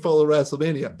fucking follow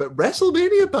WrestleMania. But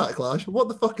WrestleMania Backlash, what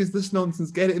the fuck is this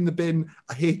nonsense? Get it in the bin.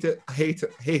 I hate it. I hate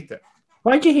it. I hate it.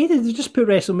 Why'd you hate it? They just put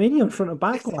WrestleMania in front of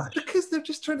Backlash. Because they're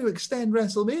just trying to extend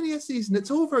WrestleMania season.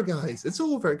 It's over, guys. It's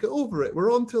over. Get over it.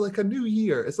 We're on to like a new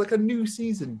year. It's like a new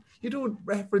season. You don't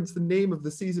reference the name of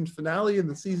the season finale and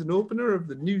the season opener of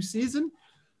the new season.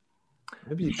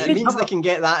 It means they can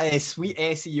get that sweet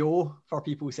SEO for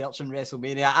people searching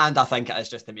WrestleMania, and I think it is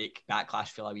just to make Backlash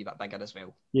feel a wee bit bigger as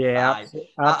well. Yeah, absolutely.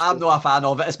 I'm not a fan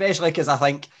of it, especially because I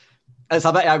think it's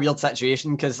a bit of a weird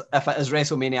situation, because if it is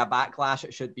WrestleMania Backlash,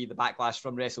 it should be the Backlash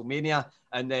from WrestleMania,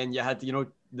 and then you had,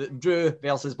 the Drew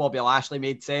versus Bobby Lashley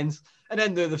made sense, and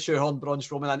then the shoehorn Braun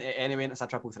Strowman into it anyway, and it's a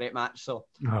triple threat match, so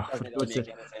it doesn't really make any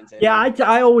sense anyway. Yeah,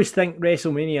 I always think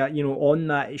WrestleMania, on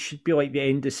that, it should be like the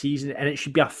end of season, and it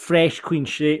should be a fresh, clean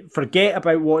slate. Forget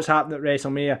about what's happened at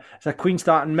WrestleMania. It's a clean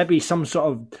start, and maybe some sort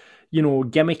of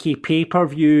gimmicky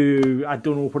pay-per-view. I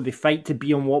don't know where they fight to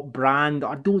be on what brand.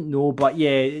 I don't know, but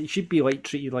yeah, it should be like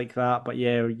treated like that. But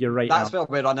yeah, you're right. That's where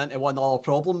we run into one other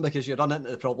problem, because you run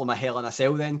into the problem of Hell in a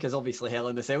Cell then, because obviously Hell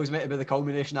in a Cell is meant to be the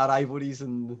culmination of rivalries,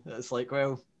 and it's like,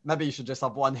 well, maybe you should just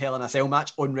have one Hell in a Cell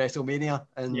match on WrestleMania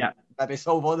and maybe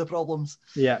solve all the problems.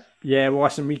 Yeah. Well,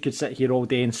 listen, we could sit here all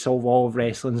day and solve all of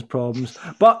wrestling's problems.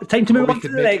 But time to move on to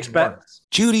the next bit.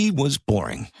 Judy was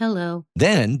boring. Hello.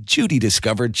 Then Judy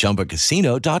discovered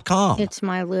ChumbaCasino.com. It's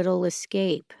my little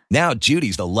escape. Now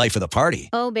Judy's the life of the party.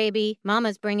 Oh, baby,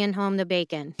 mama's bringing home the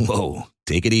bacon. Whoa,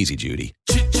 take it easy, Judy.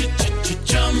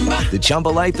 The Chumba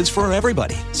life is for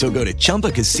everybody. So go to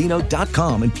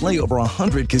ChumbaCasino.com and play over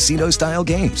 100 casino-style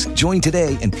games. Join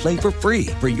today and play for free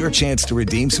for your chance to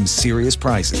redeem some serious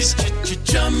prizes.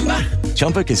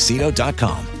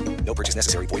 ChumbaCasino.com. No purchase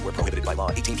necessary. Void where prohibited by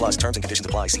law. 18 plus terms and conditions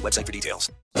apply. See website for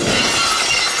details.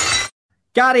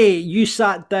 Gary, you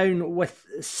sat down with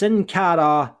Sin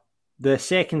Cara, the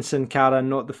second Sin Cara,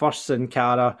 not the first Sin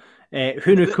Cara.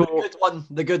 Hunico.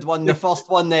 The good one, the first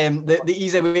one, the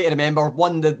easy way to remember,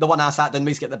 the one I sat down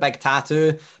with, get the big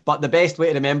tattoo, but the best way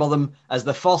to remember them is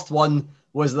the first one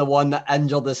was the one that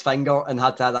injured his finger and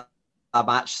had to have a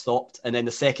match stopped, and then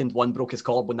the second one broke his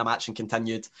collarbone, the match and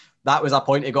continued. That was a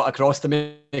point he got across to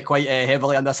me quite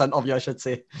heavily in this interview, I should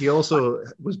say. He also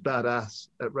was badass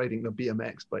at riding the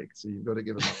BMX bike, so you've got to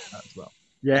give him that as well.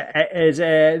 Yeah, it is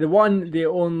the one, the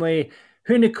only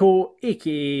Hunico,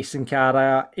 aka Sin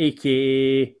Cara,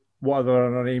 aka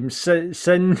whatever her name,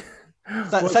 Cinta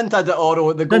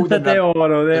d'Oro, the golden Cinta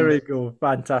d'Oro, there we go.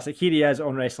 Fantastic. Here he is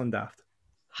on Wrestling Daft.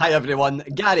 Hi everyone,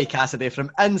 Gary Cassidy from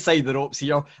Inside the Ropes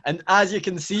here, and as you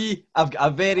can see, I've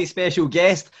got a very special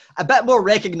guest, a bit more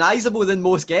recognisable than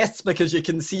most guests because you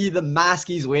can see the mask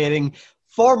he's wearing,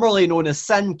 formerly known as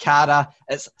Sin Cara.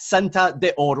 It's Cinta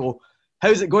d'Oro.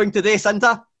 How's it going today,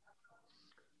 Cinta?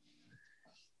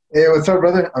 Hey, what's up,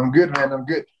 brother? I'm good, man. I'm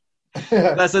good.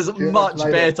 This is much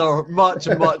better. Much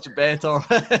better.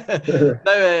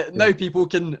 Now people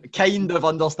can kind of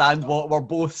understand what we're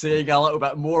both saying a little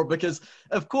bit more because,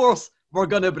 of course, we're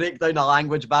going to break down a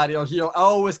language barrier here. I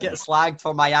always get slagged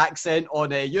for my accent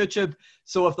on YouTube.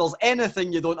 So if there's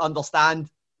anything you don't understand,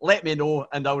 let me know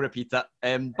and I'll repeat it.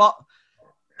 But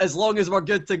as long as we're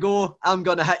good to go, I'm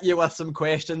going to hit you with some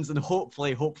questions and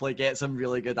hopefully get some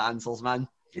really good answers, man.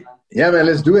 Yeah, man,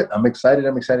 let's do it. I'm excited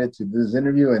to do this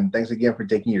interview, and thanks again for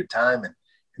taking your time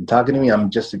and talking to me. I'm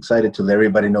just excited to let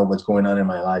everybody know what's going on in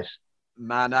my life.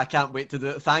 Man, I can't wait to do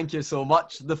it. Thank you so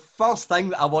much. The first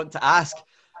thing that I want to ask,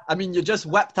 I mean, you just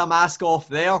whipped a mask off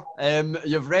there.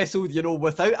 You've wrestled,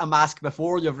 without a mask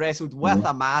before. You've wrestled with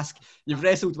a mask. You've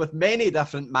wrestled with many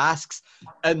different masks.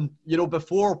 And,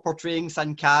 before portraying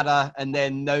Sin Cara and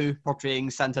then now portraying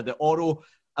Cinta d'Oro,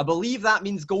 I believe that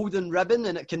means golden ribbon,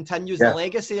 and it continues the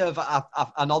legacy of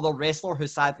another wrestler who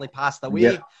sadly passed away.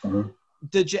 Yeah. Mm-hmm.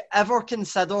 Did you ever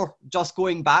consider just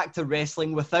going back to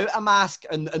wrestling without a mask?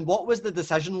 And what was the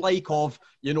decision like of,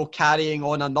 carrying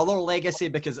on another legacy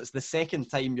because it's the second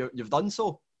time you've done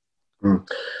so?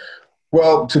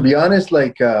 Well, to be honest,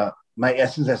 my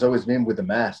essence has always been with the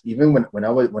mask. Even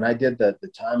when I did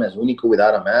the time as Hunico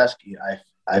without a mask,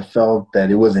 I felt that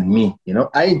it wasn't me.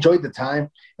 I enjoyed the time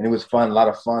and it was fun, a lot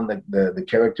of fun, the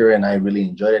character, and I really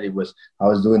enjoyed it. I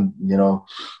was doing,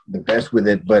 the best with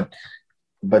it.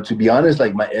 But to be honest,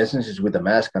 my essence is with the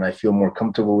mask, and I feel more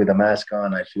comfortable with the mask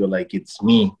on. I feel like it's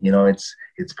me,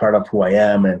 it's part of who I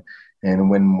am. And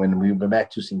when we went back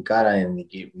to Sin Cara and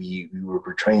we were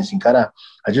portraying Sin Cara,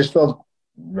 I just felt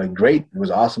great. It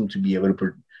was awesome to be able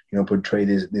to portray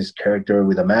this character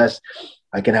with a mask.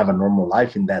 I can have a normal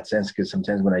life in that sense, because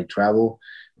sometimes when I travel,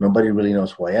 nobody really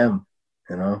knows who I am,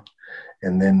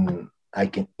 and then I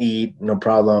can eat, no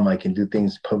problem. I can do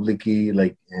things publicly,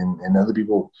 and other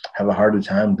people have a harder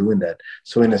time doing that.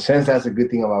 So in a sense, that's a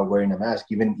good thing about wearing a mask,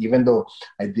 even though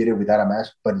I did it without a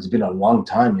mask, but it's been a long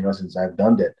time, since I've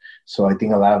done that. So I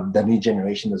think a lot of the new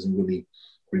generation doesn't really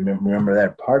remember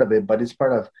that part of it, but it's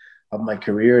part of my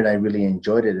career, and I really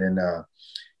enjoyed it. And,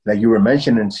 like you were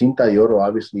mentioning, Cinta d'Oro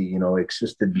obviously,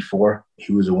 existed before.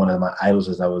 He was one of my idols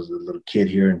as I was a little kid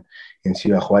here in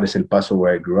Ciudad Juárez, El Paso,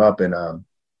 where I grew up. And I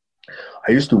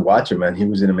used to watch him, man. He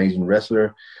was an amazing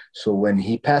wrestler. So when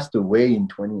he passed away in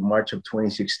March of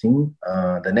 2016,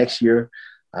 the next year,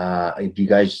 if you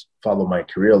guys follow my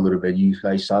career a little bit, you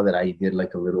guys saw that I did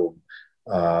a little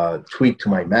tweak to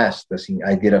my mask.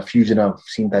 I did a fusion of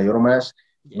Cinta d'Oro mask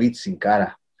with Sin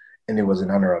Cara, and it was in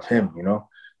honor of him,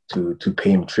 to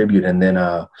pay him tribute. And then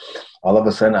all of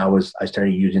a sudden I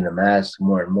started using the mask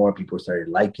more and more. People started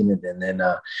liking it. And then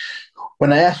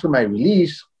when I asked for my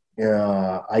release,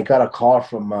 I got a call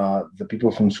from the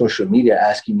people from social media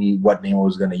asking me what name I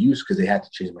was going to use, because they had to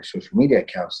change my social media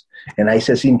accounts. And I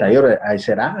said, Cinta d'Oro. I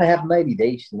said, I have 90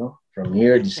 days, from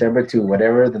here, December to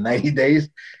whatever, the 90 days.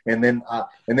 And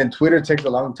then Twitter takes a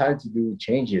long time to do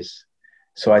changes.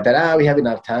 So I thought, we have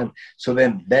enough time. So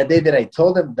then that day that I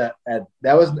told them that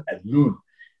was at noon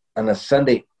on a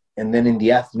Sunday. And then in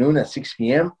the afternoon at 6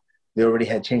 p.m., they already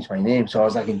had changed my name. So I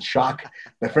was in shock.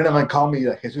 My friend of mine called me,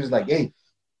 Jesus was like, hey,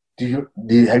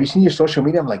 have you seen your social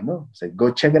media? I'm like, no. It's like,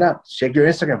 go check it out. Check your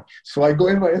Instagram. So I go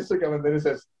in my Instagram, and then it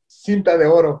says Cinta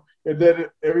d'Oro. And then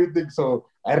everything. So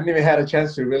I didn't even have a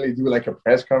chance to really do like a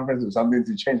press conference or something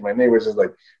to change my name. It was just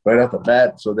like right off the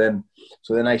bat. So then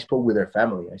I spoke with their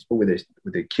family. I spoke with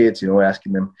their kids,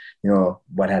 asking them,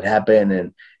 what had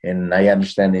happened, and I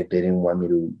understand that they didn't want me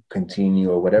to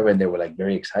continue or whatever, and they were like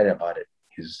very excited about it.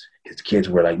 His kids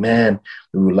were like, man,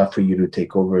 we would love for you to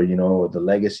take over, the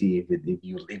legacy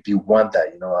if you want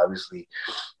that, obviously,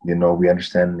 we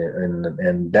understand it,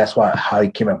 and that's how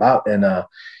it came about. And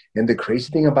the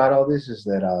crazy thing about all this is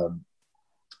that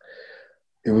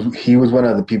he was one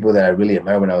of the people that I really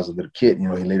admired when I was a little kid. He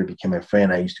later became my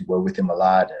friend. I used to work with him a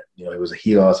lot. He was a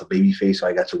heel, I was a baby face, so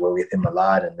I got to work with him a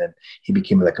lot. And then he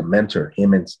became like a mentor.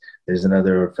 Him and there's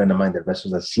another friend of mine that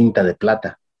wrestles as Cinta de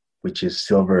Plata, which is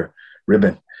silver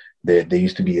ribbon. They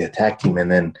used to be a tag team,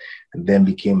 and then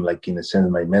became, like, in a sense,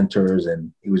 my mentors,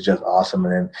 and it was just awesome.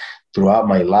 And then throughout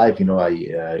my life,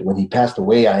 when he passed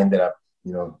away, I ended up,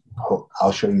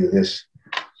 I'll show you this.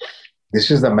 This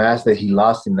is the mask that he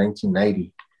lost in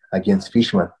 1990 against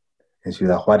Fishman in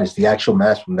Ciudad Juarez, the actual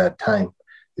mask from that time.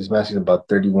 This mask is about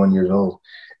 31 years old,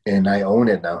 and I own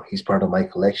it now. He's part of my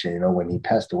collection. When he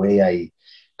passed away, I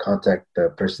contact the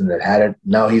person that had it.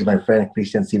 Now he's my friend,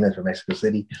 Christian Stevens from Mexico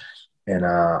City. And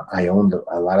I owned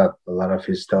a lot of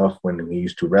his stuff when we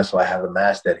used to wrestle. I have a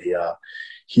mask that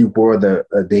he wore the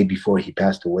day before he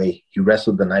passed away. He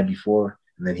wrestled the night before,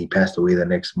 and then he passed away the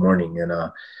next morning. And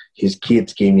his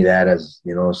kids gave me that as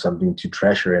something to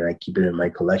treasure, and I keep it in my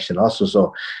collection also.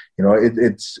 So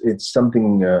it's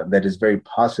something that is very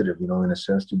positive, in a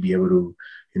sense, to be able to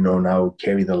now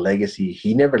carry the legacy.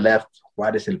 He never left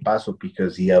Juarez El Paso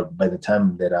because by the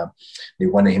time that they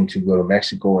wanted him to go to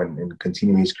Mexico and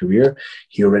continue his career,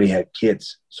 he already had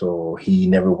kids. So he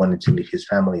never wanted to leave his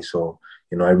family. So,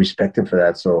 I respect him for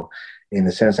that. So in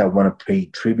a sense, I want to pay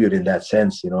tribute in that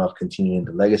sense, of continuing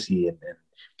the legacy and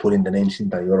putting the name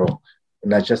Cinta de Oro,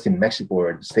 not just in Mexico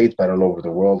or in the States, but all over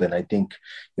the world. And I think,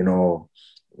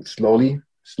 slowly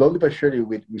but surely,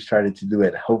 we started to do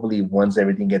it. Hopefully, once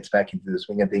everything gets back into the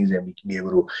swing of things and we can be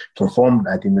able to perform,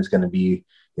 I think there's going to be,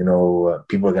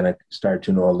 people are going to start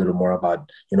to know a little more about,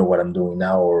 what I'm doing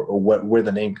now or where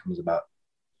the name comes about.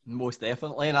 Most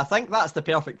definitely. And I think that's the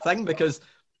perfect thing, because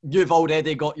you've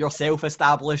already got yourself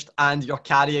established and you're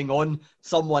carrying on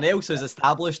someone else who's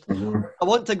established. Mm-hmm. I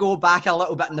want to go back a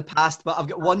little bit in the past, but I've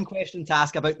got one question to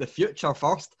ask about the future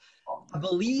first. I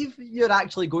believe you're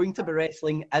actually going to be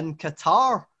wrestling in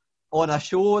Qatar on a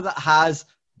show that has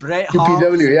Bret Hart.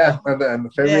 UPW, yeah, on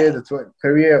February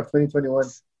of 2021.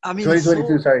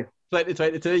 2022, sorry.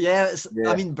 2022, yeah.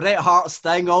 I mean, Bret Hart,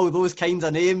 Sting, all those kinds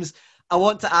of names. I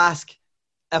want to ask,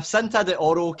 if Cinta de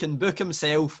Oro can book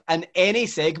himself in any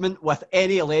segment with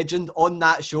any legend on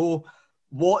that show,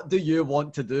 what do you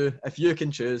want to do if you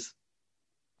can choose?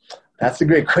 That's a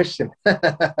great question.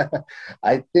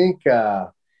 I think...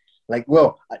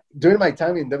 during my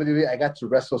time in WWE, I got to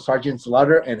wrestle Sergeant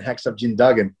Slaughter and Hacksaw Jim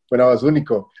Duggan when I was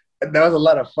Unico. That was a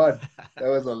lot of fun.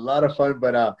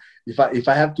 But if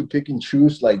I have to pick and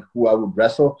choose like who I would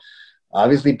wrestle,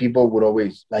 obviously people would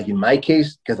always, like in my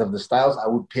case, because of the styles, I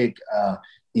would pick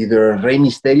either Rey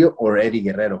Mysterio or Eddie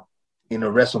Guerrero in a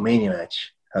WrestleMania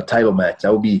match, a title match.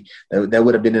 That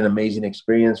would have been an amazing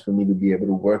experience for me to be able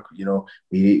to work, with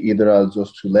either of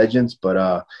those two legends.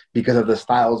 But because of the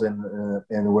styles and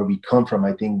where we come from,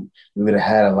 I think we would have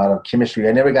had a lot of chemistry.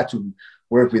 I never got to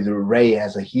work with Rey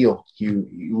as a heel.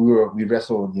 We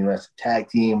wrestled, as a tag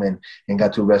team and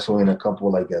got to wrestle in a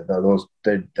couple like those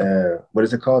what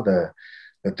is it called, the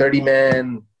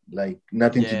 30-man like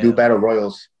nothing to do battle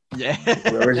royals. Yeah,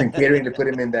 whoever's in catering to put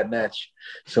him in that match.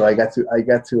 So I got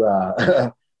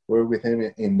to work with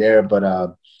him in there. But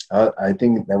I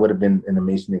think that would have been an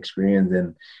amazing experience.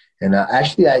 And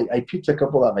actually, I pitched a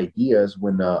couple of ideas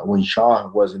when Shaw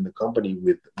was in the company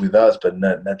with us, but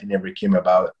nothing ever came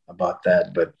about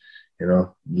that. But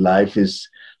life is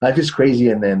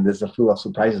crazy, and then there's a full of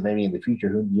surprises maybe in the future.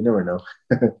 You never know.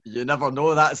 You never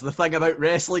know. That's the thing about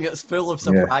wrestling; it's full of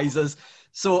surprises. Yeah.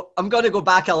 So I'm going to go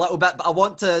back a little bit, but I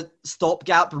want to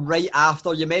stopgap right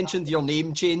after you mentioned your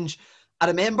name change. I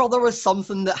remember there was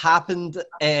something that happened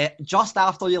just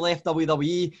after you left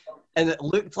WWE, and it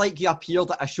looked like you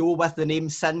appeared at a show with the name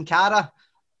Sin Cara,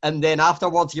 and then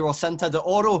afterwards you were Cinta de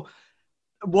Oro.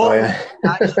 What was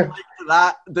actually like to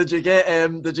that? Did you get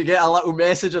a little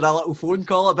message or a little phone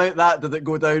call about that? Did it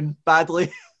go down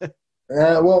badly?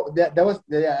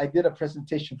 I did a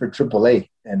presentation for AAA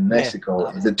in Mexico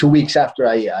the 2 weeks after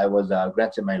I was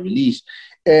granted my release,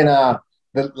 and a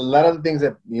lot of the things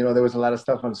that there was a lot of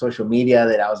stuff on social media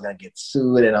that I was gonna get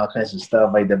sued and all kinds of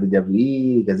stuff by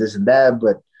WWE because this and that,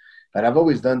 but but I've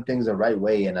always done things the right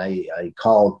way. And I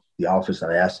called the office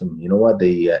and I asked them, you know what,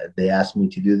 they asked me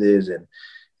to do this,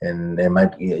 and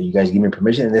you guys give me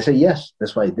permission? And they said yes.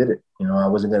 That's why I did it. You know, I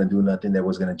wasn't going to do nothing that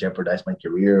was going to jeopardize my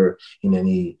career in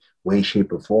any way,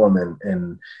 shape, or form.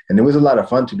 And it was a lot of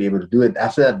fun to be able to do it.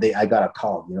 After that, I got a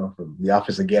call, you know, from the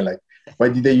office again, like, why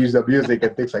did they use the music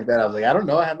and things like that? I was like, I don't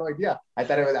know. I had no idea. I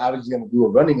thought I was just going to do a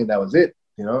running and that was it,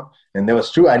 you know? And that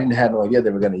was true. I didn't have no idea they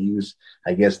were going to use,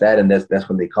 I guess, that. And that's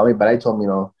when they called me. But I told them, you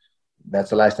know, that's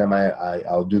the last time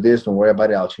I'll do this. Don't worry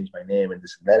about it. I'll change my name and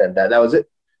this and that. And that was it.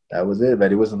 That was it.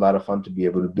 But it was a lot of fun to be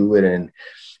able to do it and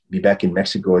be back in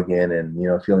Mexico again, and, you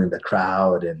know, feeling the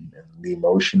crowd and the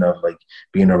emotion of like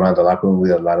being around the locker room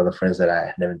with a lot of the friends that I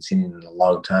had never seen in a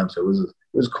long time. So it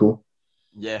was cool.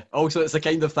 Yeah. Also, it's the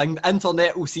kind of thing, the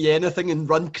internet will see anything and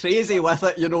run crazy with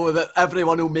it, you know, that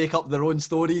everyone will make up their own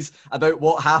stories about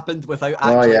what happened without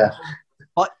actually. Oh, yeah.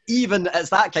 But even it's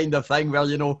that kind of thing where,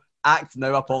 you know, act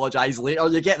now, apologise later.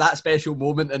 You get that special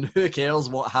moment and who cares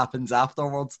what happens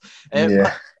afterwards. Yeah.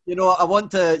 But, you know, I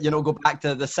want to, you know, go back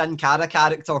to the Sin Cara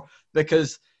character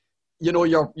because, you know,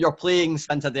 you're playing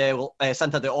Cinta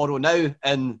de Oro now,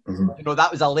 and, you know,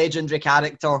 that was a legendary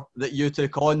character that you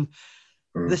took on.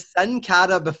 The Sin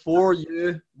Cara before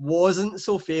you wasn't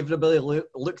so favourably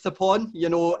looked upon. You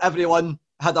know, everyone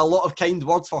had a lot of kind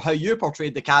words for how you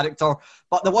portrayed the character,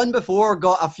 but the one before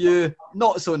got a few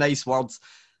not so nice words.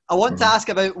 I want to ask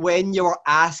about when you were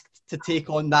asked to take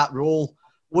on that role.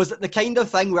 Was it the kind of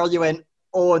thing where you went,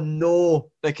 oh no,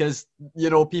 because, you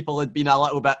know, people had been a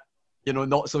little bit, you know,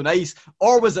 not so nice?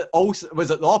 Or was it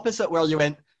the opposite where you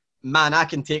went, man, I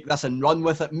can take this and run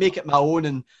with it, make it my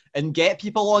own and get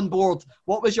people on board?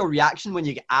 What was your reaction when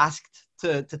you get asked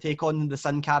to take on the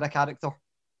Sin Cara character?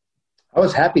 I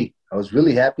was happy. I was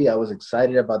really happy. I was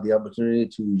excited about the opportunity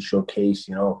to showcase,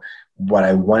 you know, what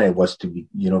I wanted was to be,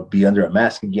 you know, be under a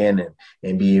mask again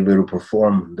and be able to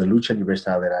perform the lucha libre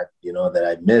style that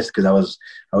I missed, because I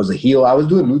was a heel. I was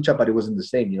doing lucha, but it wasn't the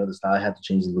same. You know, the style had to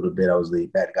change a little bit. I was the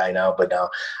bad guy now, but now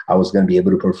I was going to be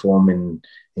able to perform in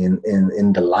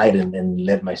the light and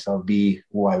let myself be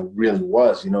who I really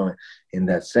was, you know, in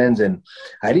that sense. And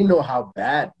I didn't know how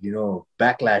bad, you know,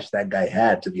 backlash that guy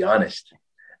had, to be honest.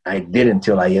 I did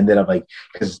until I ended up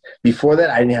because before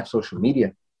that I didn't have social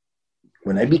media.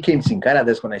 When I became Sin Cara,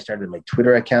 that's when I started my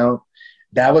Twitter account.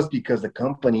 That was because the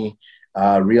company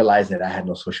realized that I had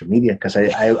no social media, because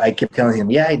I kept telling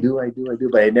him, yeah, I do,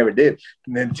 but I never did.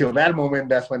 And then till that moment,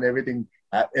 that's when everything,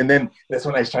 and then that's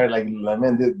when I started like,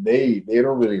 man, they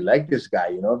don't really like this guy,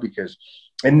 you know, because,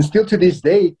 and still to this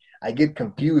day, I get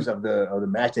confused of the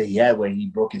match that he had where he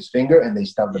broke his finger and they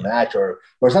stopped the match, or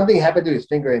something happened to his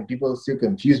finger and people still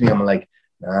confuse me. I'm like,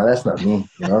 nah, that's not me,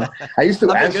 you know. I used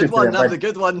to answer to them. That's a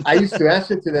good one. I used to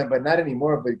answer to them, but not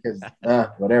anymore because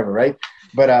whatever, right?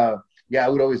 But yeah, I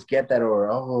would always get that,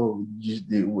 or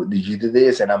did you do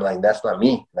this? And I'm like, that's not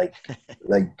me. Like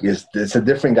it's a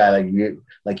different guy.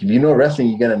 Like if you know wrestling,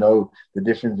 you're gonna know the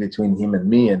difference between him and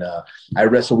me. And I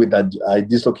wrestled with that. I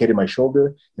dislocated my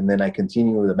shoulder, and then I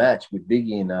continued with the match with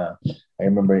Biggie. And I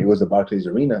remember it was the Barclays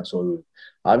Arena, so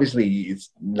obviously it's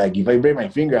like if I break my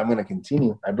finger, I'm gonna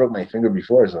continue. I broke my finger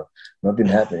before, so nothing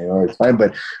happened. You know, it's fine.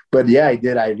 But yeah, I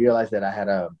did. I realized that I had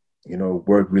to, you know,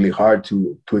 work really hard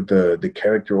to put the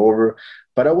character over.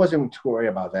 But I wasn't too worried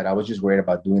about that. I was just worried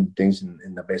about doing things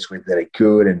in the best way that I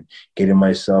could and getting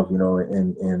myself, you know,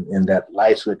 in that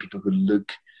light so that people could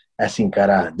look at Sin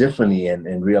Cara differently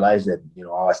and realize that, you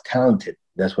know, I was talented.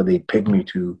 That's why they picked me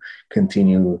to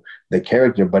continue the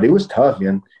character. But it was tough,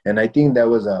 man. And I think that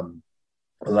was a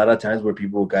lot of times where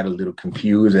people got a little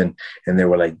confused and they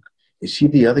were like, is she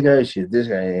the other guy? Is she this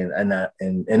guy?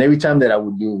 And every time that I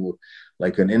would do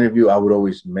like an interview, I would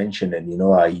always mention it. You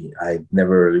know, I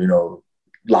never, you know,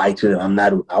 lied to them.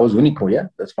 I was Unico, yeah,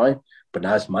 that's fine. But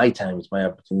now it's my time. It's my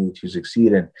opportunity to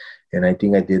succeed. And I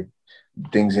think I did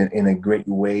things in a great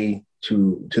way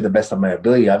to the best of my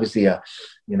ability. Obviously,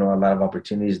 you know, a lot of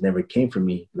opportunities never came for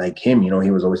me like him. You know, he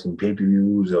was always in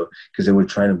pay-per-views because they were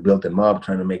trying to build him up,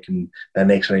 trying to make him the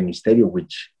next Rey Mysterio,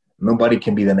 which nobody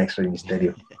can be the next Rey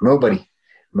Mysterio. Nobody.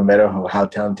 No matter how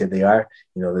talented they are,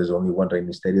 you know, there's only one Rey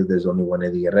Mysterio, there's only one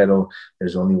Eddie Guerrero,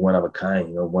 there's only one of a kind,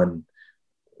 you know,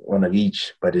 one of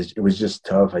each. But it was just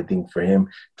tough, I think, for him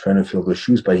trying to fill those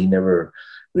shoes, but he never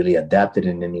really adapted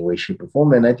in any way, shape, or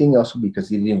form. And I think also because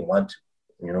he didn't want to,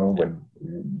 you know, when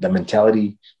the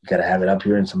mentality, you got to have it up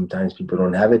here, and sometimes people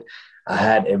don't have it. I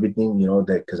had everything, you know,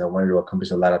 that because I wanted to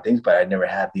accomplish a lot of things, but I never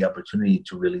had the opportunity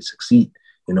to really succeed.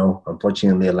 You know,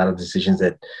 unfortunately, a lot of decisions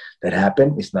that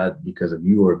happen, it's not because of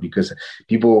you or because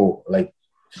people like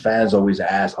fans always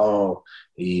ask, oh,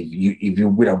 if you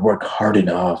would have worked hard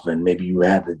enough and maybe you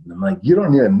had it. And I'm like, you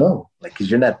don't even know, like, because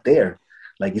you're not there.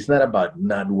 Like, it's not about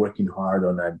not working hard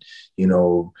or not,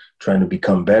 trying to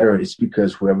become better. It's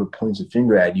because whoever points a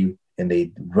finger at you and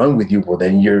they run with you, well,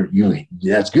 then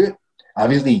that's good.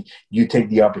 Obviously, you take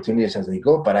the opportunities as they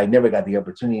go, but I never got the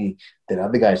opportunity that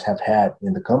other guys have had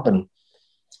in the company.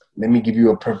 Let me give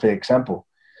you a perfect example.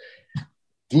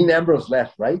 Dean Ambrose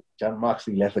left, right? Jon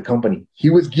Moxley left the company. He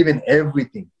was given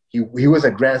everything. He was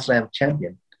a Grand Slam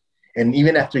champion. And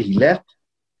even after he left,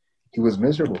 he was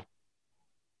miserable.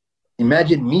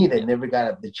 Imagine me that never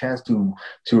got the chance to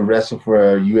wrestle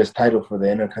for a U.S. title, for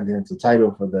the Intercontinental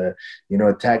title, for the,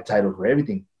 tag title, for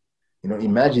everything.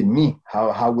 Imagine me.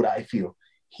 How would I feel?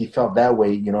 He felt that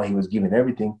way. He was given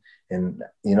everything. And,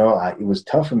 it was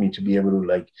tough for me to be able to,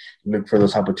 like, look for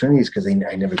those opportunities because I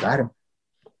never got them.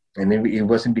 And it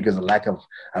wasn't because of lack of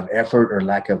effort or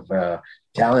lack of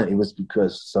talent. It was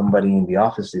because somebody in the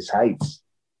office decides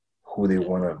who they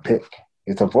want to pick.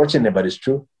 It's unfortunate, but it's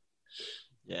true.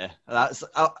 Yeah, that's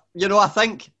I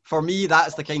think for me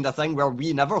that's the kind of thing where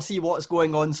we never see what's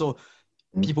going on, so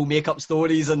people make up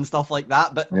stories and stuff like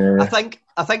that. But yeah.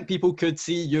 I think people could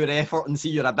see your effort and see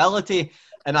your ability.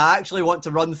 And I actually want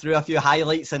to run through a few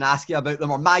highlights and ask you about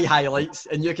them, or my highlights,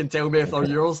 and you can tell me if they're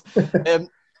yours.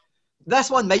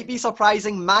 This one might be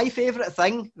surprising. My favourite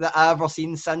thing that I've ever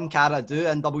seen Sin Cara do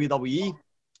in WWE,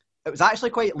 it was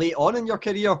actually quite late on in your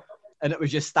career, and it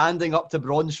was just standing up to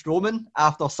Braun Strowman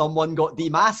after someone got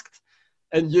demasked,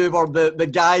 and you were the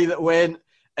guy that went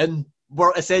and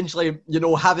were essentially,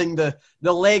 having the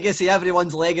legacy,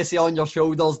 everyone's legacy on your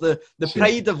shoulders, the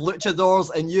pride of luchadors,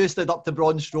 and you stood up to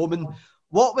Braun Strowman.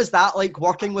 What was that like,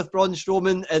 working with Braun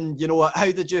Strowman, and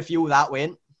how did you feel that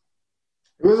went?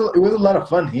 It was a lot of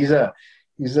fun. He's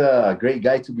a great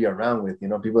guy to be around with.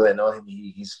 People that know him,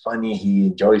 he's funny. He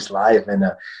enjoys life. And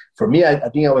for me, I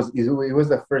think it was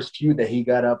the first feud that he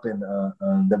got up in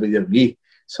WWE.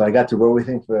 So I got to work with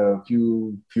him for a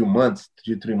few months,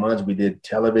 2-3 months. We did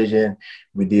television,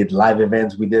 we did live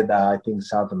events. We did I think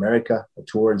South America, a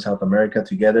tour in South America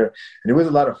together, and it was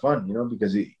a lot of fun.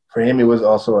 Because for him it was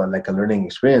also like a learning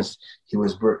experience. It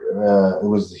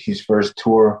was his first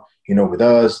tour. With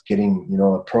us, getting,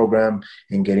 a program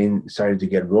and started to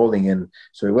get rolling. And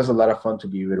so it was a lot of fun to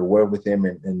be able to work with him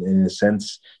and in a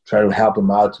sense, try to help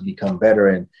him out to become better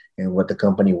and what the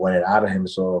company wanted out of him.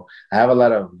 So I have a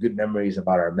lot of good memories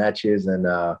about our matches. And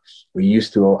I'm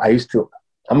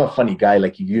a funny guy.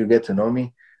 Like, if you get to know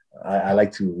me, I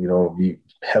like to,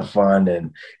 have fun.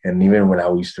 And even when I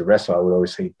used to wrestle, I would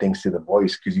always say thanks to the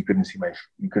voice, because you couldn't see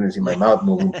my mouth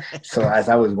moving. So as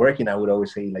I was working, I would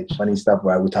always say like funny stuff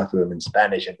where I would talk to them in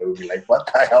Spanish, and they would be like, "What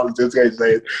the hell is this guy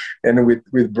saying?" And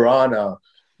with Braun, it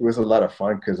was a lot of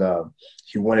fun because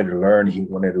he wanted to learn, he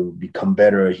wanted to become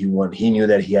better. He knew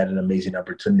that he had an amazing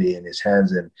opportunity in his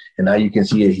hands, and now you can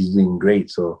see that he's doing great.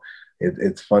 So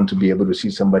it's fun to be able to see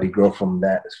somebody grow from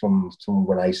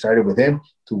when I started with him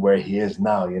to where he is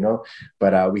now,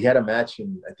 But we had a match,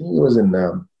 and I think it was in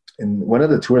one of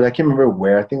the tours. I can't remember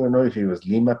where. I think I don't know if it was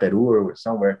Lima, Peru, or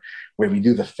somewhere, where we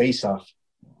do the face-off.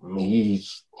 I mean,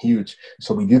 he's huge.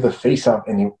 So we do the face-off,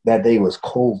 and that day was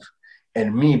cold.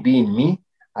 And me being me,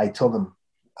 I told him,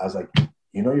 I was like,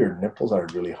 your nipples are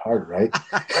really hard, right?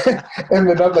 And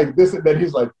then I'm like this, and then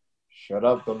he's like, shut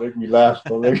up, don't make me laugh.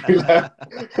 And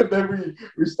then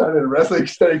we started wrestling,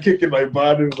 started kicking my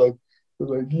butt. It was like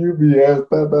UBS,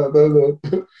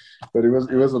 But it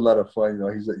was a lot of fun.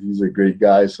 He's a great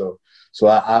guy. So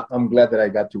I'm glad that I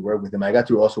got to work with him. I got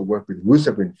to also work with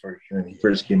Rusev when he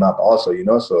first came up also,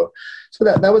 So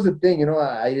that was the thing,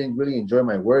 I didn't really enjoy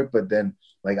my work, but then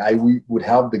we would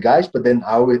help the guys, but then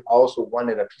I would also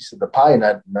wanted a piece of the pie,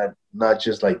 and not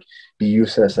just like be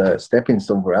used as a stepping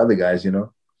stone for other guys,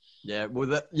 Yeah,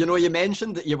 well, you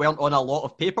mentioned that you weren't on a lot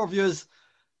of pay-per-views.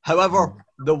 However,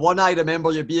 the one I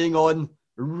remember you being on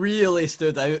really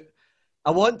stood out. I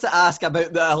want to ask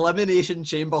about the Elimination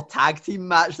Chamber tag team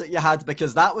match that you had,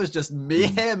 because that was just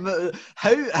mayhem.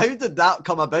 How did that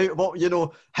come about?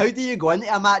 How do you go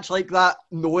into a match like that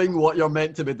knowing what you're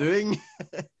meant to be doing?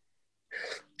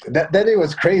 That day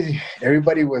was crazy. A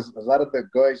lot of the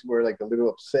guys were like a little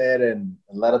upset, and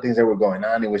a lot of things that were going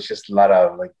on. It was just a lot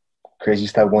of like crazy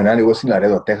stuff going on. It was in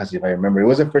Laredo, Texas, if I remember. It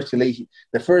was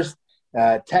the first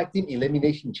tag team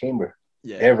elimination chamber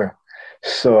ever.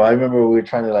 So I remember we were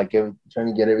trying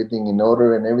to get everything in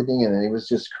order and everything, and it was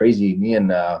just crazy. Me and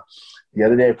the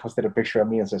other day I posted a picture of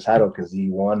me and Cesaro because he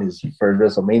won his first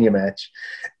WrestleMania match,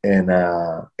 and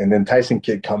then Tyson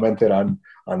Kidd commented on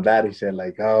that. He said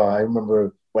like, "Oh, I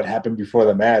remember what happened before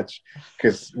the match,"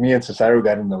 because me and Cesaro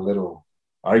got in a little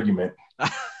argument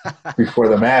before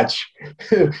the match.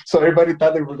 So everybody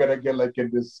thought they were gonna get like in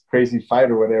this crazy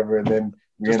fight or whatever, and then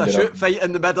we just a ended shoot up, fight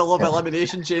in the middle of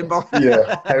Elimination Chamber.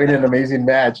 yeah, having an amazing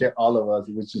match, all of us.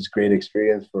 It was just great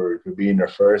experience for being there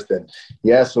first, and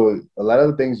yeah, so a lot of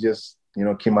the things just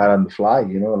came out on the fly. A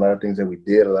lot of things that we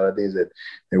did, a lot of things that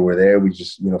were there. We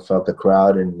just felt the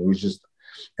crowd, and it was just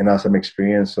an awesome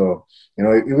experience. So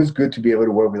it was good to be able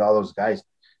to work with all those guys,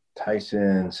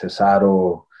 Tyson,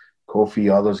 Cesaro,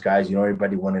 Kofi, all those guys.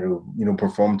 Everybody wanted to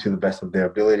perform to the best of their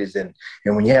abilities, and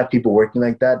when you have people working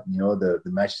like that, the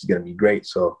match is gonna be great.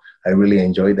 So I really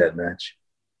enjoyed that match.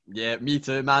 Yeah, me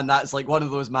too, man. That's like one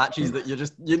of those matches that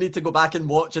you need to go back and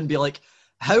watch and be like,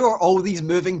 how are all these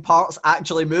moving parts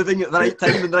actually moving at the right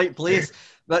time in the right place?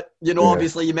 But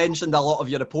obviously you mentioned a lot of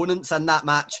your opponents in that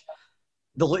match.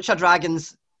 The Lucha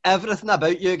Dragons, everything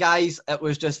about you guys, it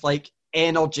was just like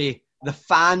energy. The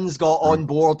fans got on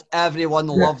board. Everyone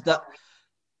loved it.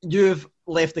 You've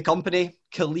left the company.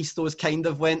 Kalisto's kind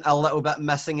of went a little bit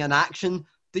missing in action.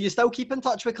 Do you still keep in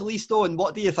touch with Kalisto? And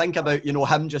what do you think about,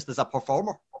 him just as a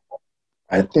performer?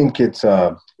 I think it's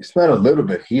not a little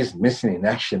bit. He's missing in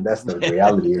action. That's the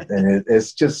reality. And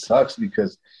it just sucks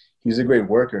because he's a great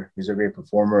worker. He's a great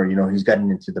performer. He's gotten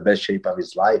into the best shape of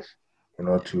his life,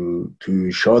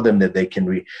 to show them that they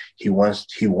can he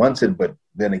wants it. But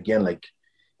then again, like,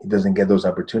 he doesn't get those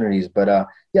opportunities. But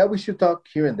yeah, we should talk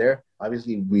here and there.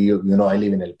 Obviously, I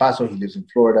live in El Paso. He lives in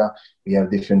Florida. We have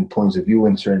different points of view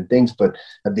in certain things. But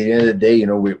at the end of the day,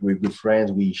 we're good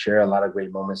friends. We share a lot of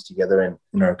great moments together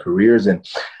in our careers. And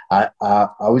I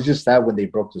was just sad when they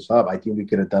broke this up. I think we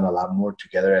could have done a lot more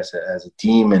together as a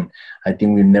team. And I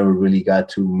think we never really got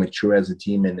to mature as a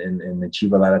team and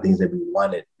achieve a lot of things that we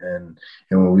wanted. And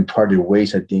when we parted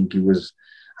ways, I think it was,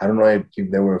 I don't know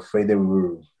if they were afraid that we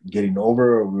were getting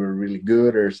over or we were really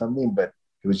good or something, but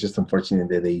it was just unfortunate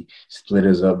that they split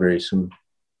us up very soon.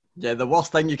 Yeah, the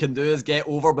worst thing you can do is get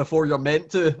over before you're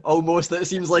meant to, almost. It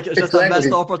seems like it's just a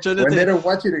missed opportunity. When they don't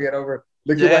want you to get over.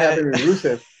 Look at what happened with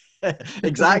Rusev.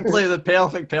 Exactly, the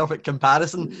perfect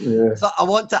comparison. Yeah. So I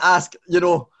want to ask,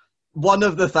 one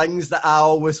of the things that I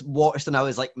always watched and I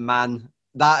was like, man,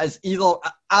 that is either,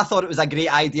 I thought it was a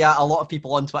great idea. A lot of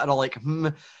people on Twitter are like,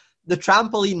 the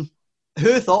trampoline,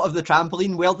 who thought of the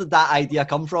trampoline? Where did that idea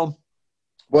come from?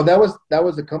 Well, that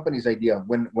was the company's idea.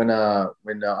 When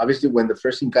obviously when the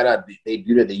first Sin Cara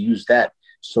debuted it, they used that.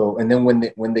 So, and then when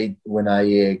I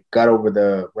took over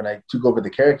the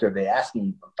character, they asked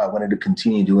me if I wanted to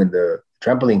continue doing the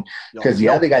trampoline because the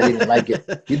other guy didn't like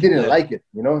it. He didn't like it.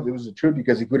 It was the truth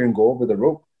because he couldn't go over the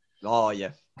rope. Oh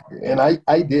yeah. And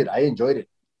I did. I enjoyed it.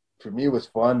 For me, it was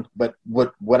fun. But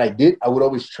what I did, I would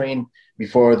always train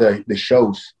before the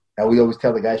shows. I would always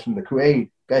tell the guys from the crew,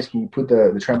 hey, guys, can you put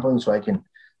the trampoline so I can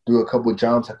do a couple of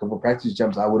jumps, a couple of practice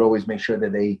jumps? I would always make sure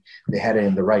that they had it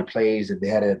in the right place, that they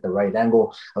had it at the right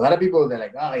angle. A lot of people, they're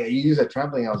like, oh, yeah, you use a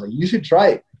trampoline. I was like, you should try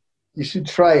it. You should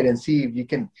try it and see if you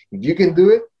can do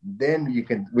it. Then you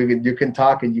can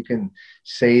talk and you can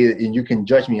say and you can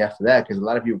judge me after that, because a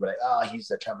lot of people are like, oh, he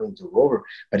used a trampoline to go over,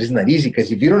 but it's not easy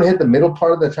because if you don't hit the middle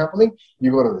part of the trampoline,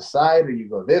 you go to the side or you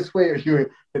go this way or you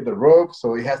hit the rope.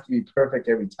 So it has to be perfect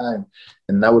every time.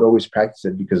 And I would always practice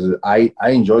it because I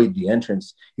enjoyed the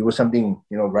entrance. It was something,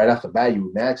 right off the bat, you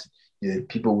would max.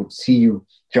 People would see you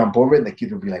jump over it, and the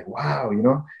kids would be like, wow,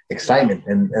 excitement.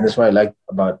 And that's what I like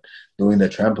about doing the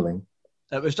trampoline.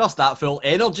 It was just that full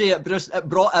energy. It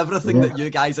brought everything that you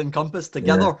guys encompassed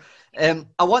together. Yeah.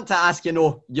 I want to ask,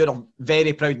 you're a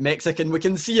very proud Mexican. We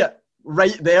can see it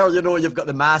right there. You've got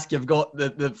the mask, you've got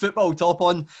the football top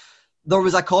on. There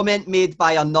was a comment made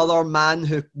by another man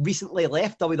who recently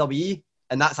left WWE,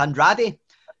 and that's Andrade.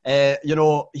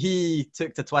 He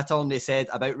took to Twitter and they said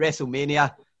about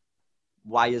WrestleMania,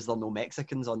 why is there no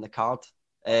Mexicans on the card?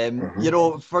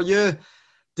 For you,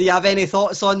 do you have any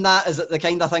thoughts on that? Is it the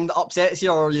kind of thing that upsets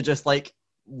you, or are you just like,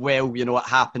 well, it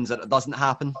happens and it doesn't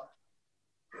happen?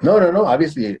 No.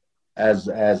 Obviously, as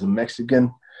a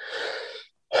Mexican,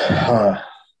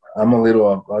 I'm a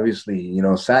little obviously,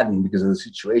 saddened because of the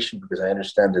situation, because I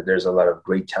understand that there's a lot of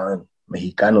great talent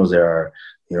Mexicanos there are,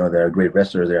 there are great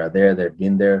wrestlers there, they've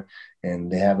been there,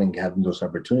 and they haven't had those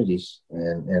opportunities.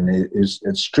 And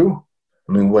it's true.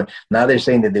 I mean, what now they're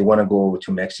saying that they want to go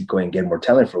to Mexico and get more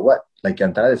talent for what? Like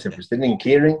Andrade said, for sitting in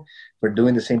catering, for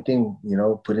doing the same thing,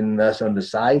 putting us on the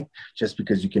side just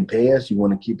because you can pay us. You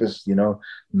want to keep us,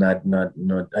 not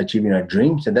achieving our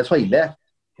dreams. And that's why he left.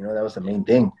 That was the main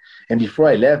thing. And before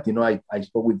I left, I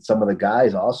spoke with some of the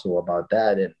guys also about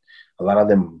that. And a lot of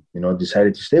them,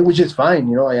 decided to stay, which is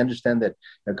fine. I understand that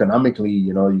economically,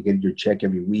 you get your check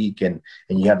every week and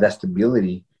you have that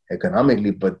stability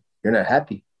economically, but you're not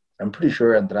happy. I'm pretty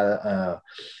sure Andrade,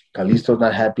 Kalisto's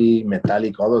not happy,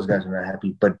 Metallic, all those guys are not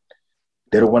happy, but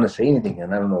they don't want to say anything,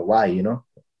 and I don't know why, you know.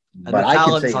 And but I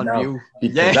can say it now you.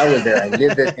 because I was there, I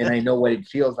lived it, and I know what it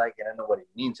feels like, and I know what it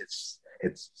means.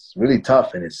 It's really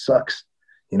tough, and it sucks.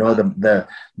 You know,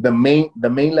 the main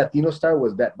Latino star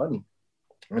was Bad Bunny,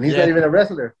 and he's not even a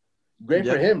wrestler. Great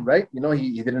for him, right? You know,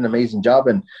 he did an amazing job,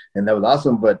 and that was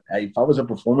awesome. But if I was a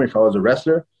performer, if I was a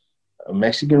wrestler, a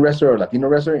Mexican wrestler or Latino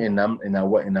wrestler, and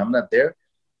I'm not there,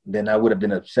 then I would have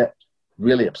been upset,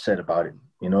 really upset about it.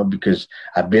 You know, because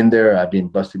I've been there, I've been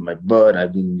busting my butt,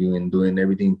 I've been doing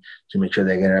everything to make sure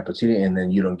they get an opportunity, and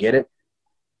then you don't get it.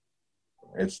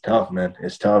 It's tough, man.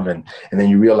 It's tough, and then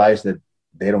you realize that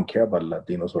they don't care about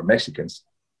Latinos or Mexicans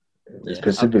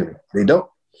specifically. They don't.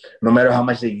 No matter how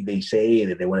much they say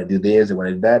that they want to do this, they want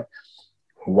to do that.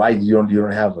 Why you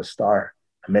don't have a star,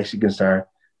 a Mexican star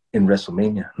in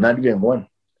WrestleMania? Not even one.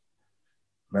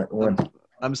 Not one.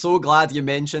 I'm so glad you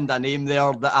mentioned a name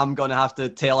there that I'm going to have to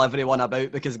tell everyone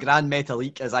about, because Gran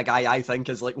Metalik is a guy I think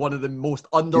is like one of the most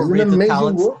underrated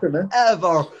talents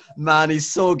ever. Man,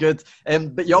 he's so good.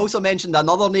 But you also mentioned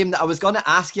another name that I was going to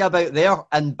ask you about there,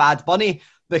 and Bad Bunny,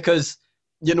 because,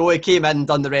 you know, he came in,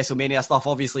 done the WrestleMania stuff.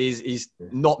 Obviously, he's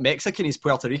not Mexican, he's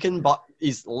Puerto Rican, but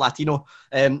he's Latino.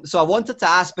 So I wanted to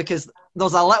ask, because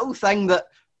there's a little thing that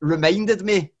reminded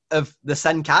me of the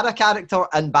Sin Cara character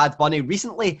in Bad Bunny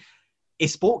recently. He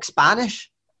spoke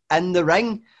Spanish in the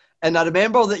ring. And I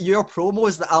remember that your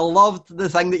promos, that I loved the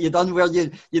thing that you done where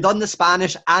you done the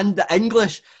Spanish and the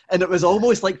English, and it was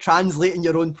almost like translating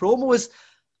your own promos.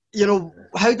 You know,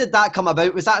 how did that come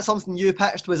about? Was that something you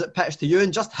pitched? Was it pitched to you?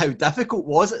 And just how difficult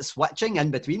was it switching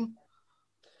in between?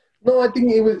 No, I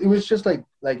think it was just like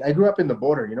I grew up in the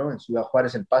border, you know, in Ciudad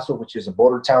Juárez, El Paso, which is a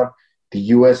border town. The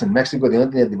U.S. and Mexico, the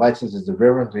only thing that divides us is the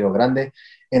river, Rio Grande.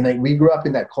 And like we grew up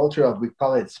in that culture of, we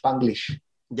call it Spanglish.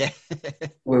 Yeah.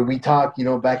 Where we talk, you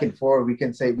know, back and forth. We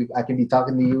can say, I can be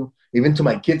talking to you. Even to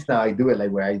my kids now, I do it, like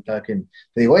where I talk and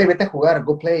they go, "Oye, vete a jugar,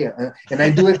 go play." And I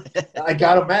do it like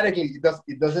automatically.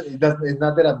 It doesn't, it's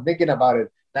not that I'm thinking about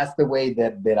it. That's the way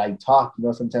that I talk, you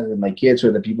know, sometimes with my kids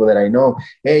or the people that I know.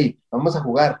 Hey, vamos a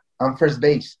jugar. I'm first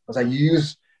base. I was like, you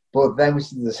use both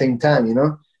languages at the same time, you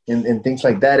know? And things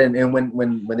like that. And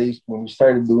when we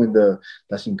started doing the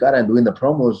Sin Cara and doing the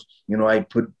promos, you know, I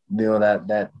put, you know,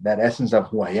 that essence of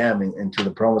who I am into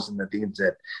the promos and the things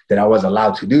that I was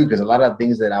allowed to do, because a lot of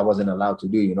things that I wasn't allowed to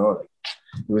do, you know, like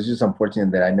it was just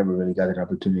unfortunate that I never really got an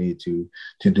opportunity to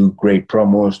do great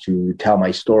promos, to tell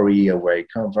my story of where I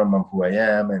come from, of who I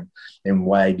am, and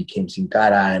why I became Sin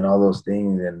Cara and all those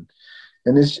things.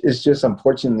 And it's just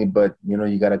unfortunately, but you know,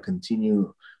 you got to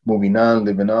continue moving on,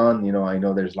 living on. You know, I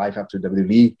know there's life after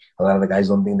WWE. A lot of the guys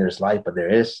don't think there's life, but there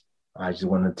is. I just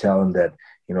want to tell them that,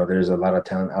 you know, there's a lot of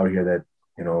talent out here that,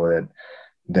 you know,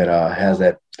 that has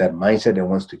that mindset and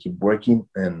wants to keep working.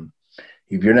 And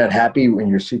if you're not happy in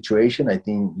your situation, I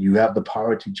think you have the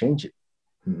power to change it.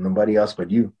 Nobody else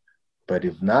but you. But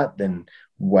if not, then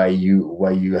why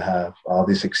you have all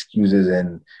these excuses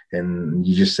and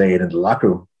you just say it in the locker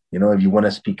room. You know, if you want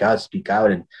to speak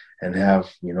out and have,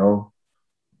 you know,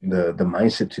 the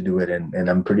mindset to do it. And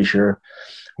I'm pretty sure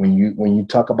when you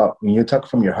talk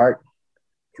from your heart,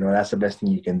 you know, that's the best thing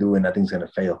you can do, and nothing's going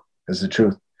to fail. That's the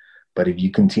truth. But if you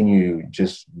continue to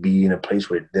just be in a place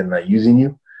where they're not using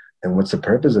you, then what's the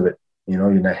purpose of it? You know,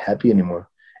 you're not happy anymore.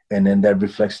 And then that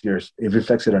reflects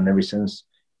it on every sense,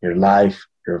 your life,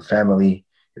 your family,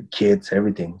 your kids,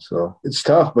 everything. So it's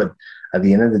tough, but at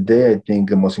the end of the day, I think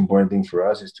the most important thing for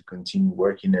us is to continue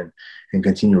working and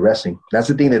continue wrestling. That's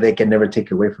the thing that they can never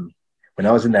take away from me. When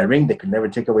I was in that ring, they could never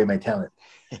take away my talent.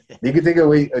 They could take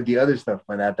away the other stuff,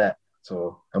 but not that.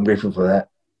 So I'm grateful for that.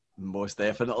 Most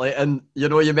definitely. And, you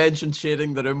know, you mentioned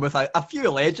sharing the room with a few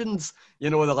legends, you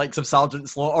know, the likes of Sergeant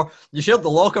Slaughter. You shared the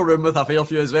locker room with a fair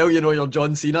few as well, you know, your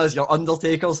John Cena's, your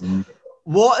Undertakers. Mm-hmm.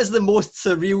 What is the most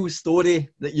surreal story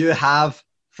that you have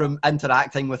from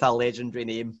interacting with a legendary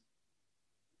name?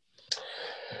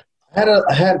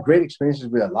 I had great experiences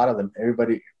with a lot of them.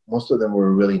 Most of them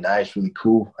were really nice, really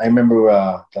cool. I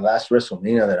remember the last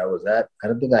WrestleMania that I was at. I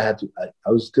don't think I had to. I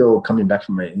was still coming back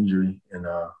from my injury, and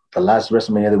the last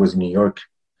WrestleMania that was in New York,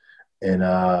 and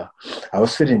I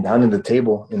was sitting down at the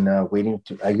table and waiting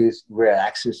to. I guess we're at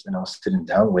Axis, and I was sitting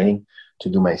down waiting to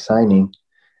do my signing,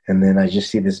 and then I just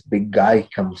see this big guy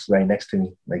comes right next to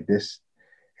me like this,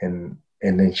 and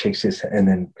then shakes his and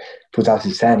then puts out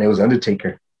his hand. It was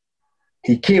Undertaker.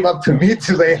 He came up to me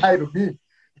to say hi to me.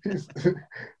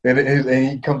 and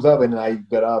he comes up and I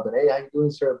got up and, hey, how you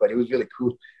doing, sir? But he was really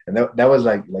cool. And that was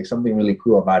like something really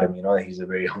cool about him, you know, that he's a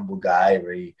very humble guy,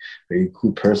 very, very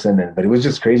cool person. But it was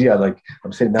just crazy. I'm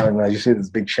sitting down and I just see this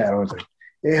big shadow. I was like,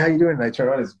 hey, how you doing? And I turn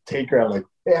around, it's Taker. I'm like,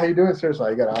 hey, how you doing, sir? So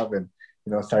I got up and,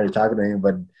 you know, started talking to him.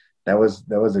 But that was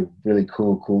a really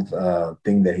cool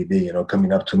thing that he did, you know,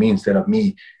 coming up to me instead of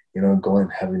me, you know, going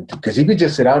having to, because he could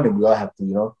just sit down and we all have to,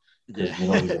 you know, because, you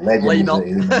know, he's a legend.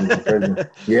 He's a person.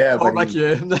 Yeah, but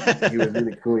he was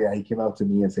really cool. Yeah, he came up to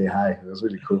me and say hi. It was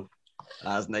really cool.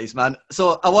 That's nice, man.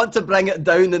 So I want to bring it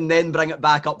down and then bring it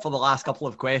back up for the last couple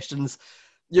of questions.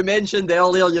 You mentioned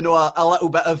earlier, you know, a little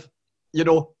bit of, you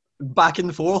know, back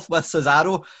and forth with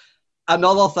Cesaro.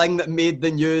 Another thing that made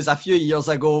the news a few years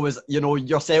ago was, you know,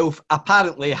 yourself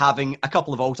apparently having a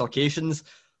couple of altercations.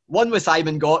 One with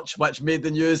Simon Gotch, which made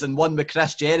the news, and one with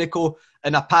Chris Jericho.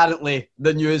 And apparently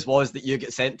the news was that you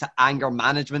get sent to anger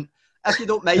management. If you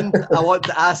don't mind, I want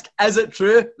to ask, is it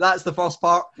true? That's the first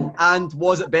part. And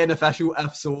was it beneficial,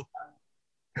 if so?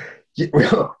 Yeah,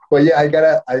 well, yeah, I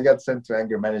got sent to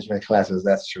anger management classes.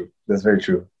 That's true. That's very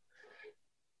true.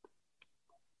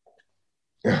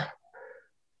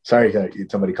 Sorry,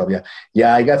 somebody called me.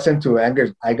 Yeah, I got sent to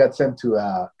anger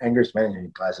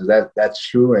management classes. That's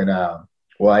true. And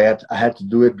well, I had to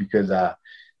do it because I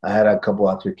had a couple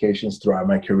altercations throughout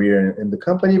my career in the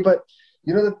company. But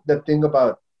you know, the thing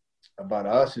about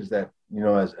us is that, you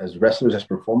know, as wrestlers, as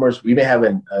performers, we may have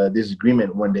a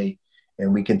disagreement one day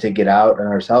and we can take it out on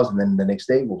ourselves, and then the next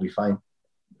day we'll be fine.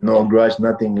 No grudge,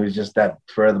 nothing. It was just that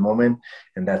for the moment,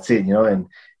 and that's it, you know.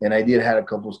 And I did have a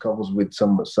couples with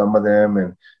some of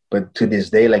them, but to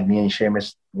this day, like me and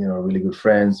Sheamus, you know, really good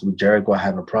friends. With Jericho, I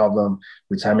have no problem.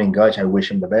 With Simon Gotch, I wish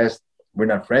him the best. We're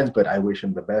not friends, but I wish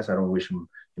him the best. I don't wish him,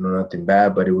 you know, nothing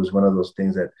bad. But it was one of those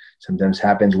things that sometimes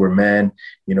happens. We're men,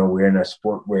 you know, we're in a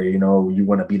sport where, you know, you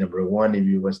want to be number one if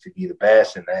you want to be the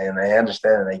best. And I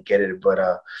understand and I get it.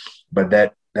 But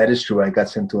that is true. I got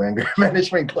sent to anger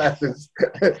management classes.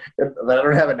 I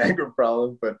don't have an anger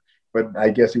problem, but I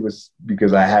guess it was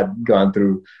because I had gone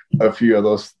through a few of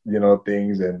those, you know,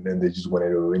 things, and they just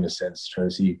wanted to, in a sense, try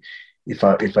to see if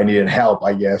I needed help,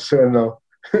 I guess. I don't know.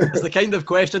 It's the kind of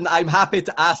question that I'm happy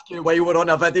to ask you while we're on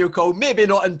a video call, maybe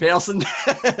not in person.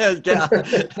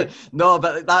 No,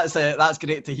 but that's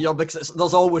great to hear, because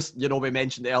there's always, you know, we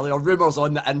mentioned earlier, rumours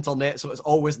on the internet, so it's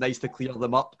always nice to clear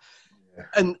them up. Yeah.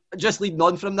 And just leading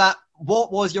on from that,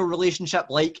 what was your relationship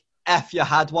like, if you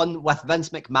had one, with Vince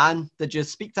McMahon? Did you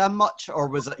speak to him much, or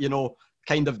was it, you know,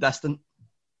 kind of distant?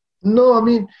 No, I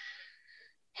mean,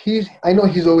 I know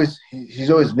he's always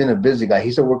been a busy guy.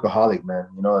 He's a workaholic, man,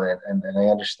 you know, and I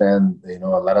understand, you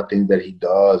know, a lot of things that he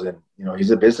does, and, you know,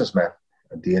 he's a businessman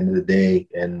at the end of the day,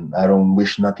 and I don't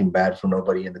wish nothing bad for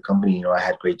nobody in the company. You know, I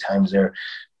had great times there,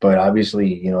 but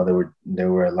obviously, you know,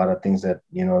 there were a lot of things that,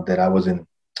 you know, that I wasn't,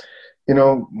 you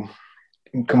know,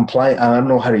 compliant. I don't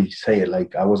know how to say it.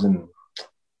 Like, I wasn't,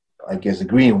 I guess,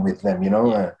 agreeing with them, you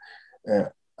know.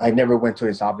 I never went to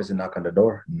his office and knocked on the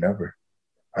door. Never.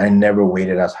 I never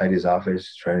waited outside his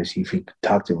office trying to see if he could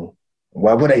talk to me.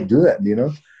 Why would I do that, you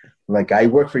know? Like, I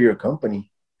work for your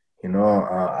company, you know.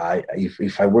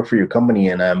 If I work for your company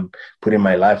and I'm putting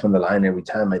my life on the line every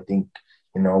time, I think,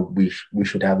 you know, we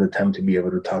should have the time to be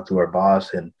able to talk to our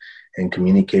boss and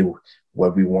communicate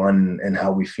what we want and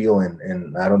how we feel.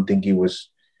 And I don't think it was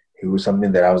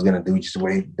something that I was going to do, just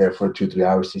wait there for 2-3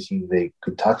 hours to see if they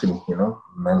could talk to me, you know,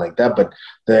 not like that. But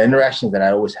the interactions that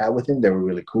I always had with him, they were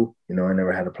really cool. You know, I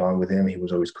never had a problem with him. He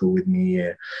was always cool with me.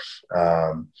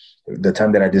 The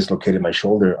time that I dislocated my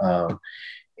shoulder,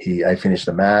 I finished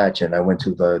the match and I went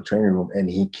to the training room, and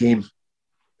he came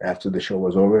after the show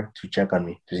was over to check on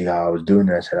me, to see how I was doing.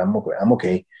 And I said, I'm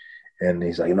okay. And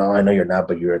he's like, no, I know you're not,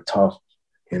 but you're tough,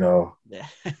 you know. Yeah.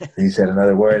 He said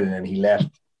another word and then he left.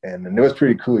 And it was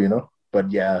pretty cool, you know.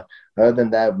 But yeah, other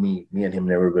than that, me and him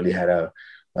never really had a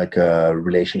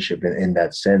relationship in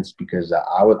that sense, because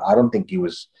I don't think it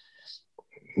was,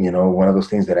 you know, one of those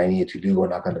things that I needed to do, go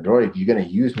knock on the door. If you're gonna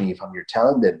use me, if I'm your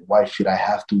talent, then why should I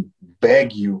have to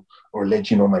beg you or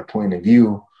let you know my point of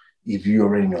view if you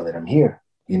already know that I'm here?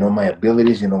 You know my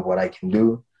abilities, you know what I can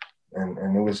do, and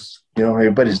it was, you know,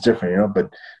 everybody's different, you know.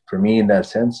 But for me, in that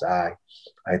sense, I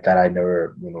thought I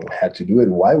never, you know, had to do it.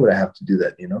 Why would I have to do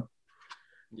that, you know?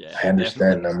 Yeah, I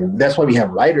understand. Definitely. I mean, that's why we have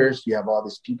writers. You have all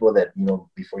these people that, you know,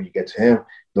 before you get to him,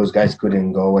 those guys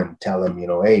couldn't go and tell him, you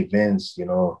know, hey, Vince, you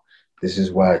know, this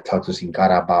is what I talked to Sin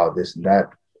Cara about, this and that.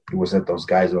 It was that those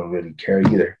guys don't really care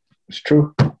either. It's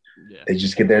true. Yeah. They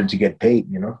just get there to get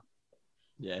paid, you know?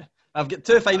 Yeah. I've got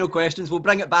 2 final questions. We'll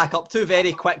bring it back up. 2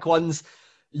 very quick ones.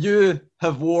 You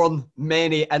have worn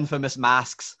many infamous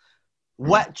masks.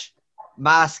 which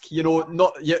mask,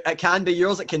 it can be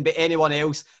yours, it can be anyone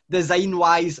else.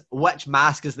 Design-wise, which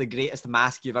mask is the greatest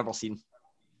mask you've ever seen?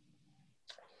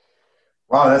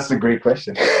 Wow, that's a great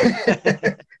question.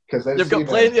 You've got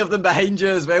plenty of them behind you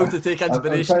as well to take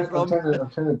inspiration from. I'm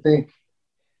trying to think.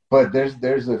 But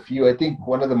there's a few. I think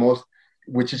one of the most,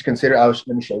 which is considered, let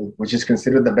me show you, which is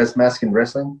considered the best mask in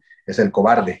wrestling, is El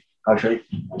Cobarde. I'll show you.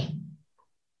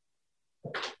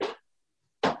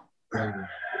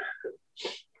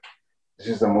 This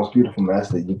is the most beautiful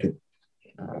mask that you could.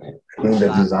 I think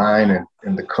the design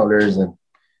and the colors and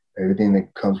everything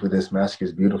that comes with this mask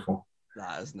is beautiful.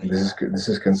 That is nice. This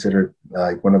is considered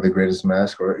like one of the greatest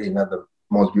masks, or even the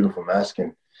most beautiful mask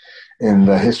in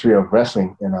the history of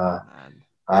wrestling. And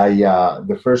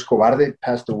the first Cobarde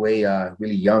passed away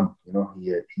really young.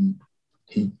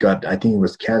 He got, I think it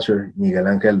was cancer, Miguel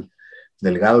Ángel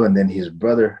Delgado, and then his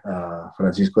brother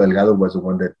Francisco Delgado was the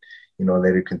one that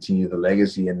later continued the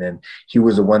legacy. And then he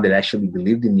was the one that actually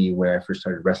believed in me when I first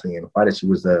started wrestling in Juarez. He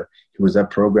was that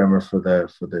programmer for the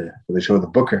show, the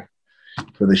booker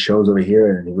for the shows over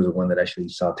here, and he was the one that actually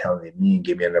saw talent in me and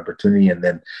gave me an opportunity. And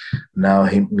then now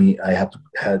I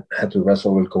had to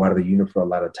wrestle with Cobarde Jr. for a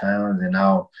lot of times, and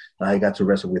now I got to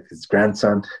wrestle with his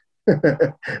grandson.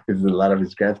 There's a lot of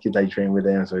his grandkids I train with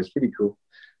them, so it's pretty cool.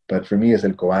 But for me, it's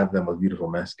El Cobarde, the most beautiful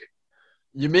mask.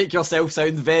 You make yourself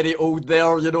sound very old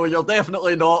there, you're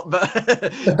definitely not, but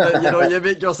you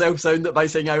make yourself sound it by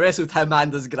saying I wrestled him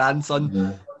and his grandson.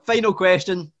 Yeah. Final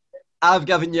question. I've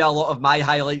given you a lot of my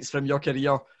highlights from your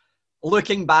career.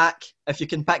 Looking back, if you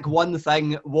can pick one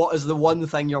thing, what is the one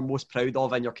thing you're most proud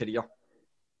of in your career?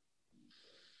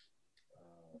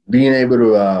 Being able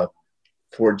to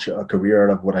forge a career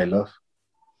out of what I love.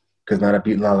 Because not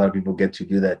a lot of people get to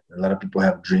do that. A lot of people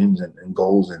have dreams and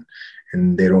goals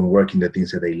and they don't work in the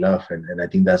things that they love. And I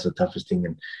think that's the toughest thing.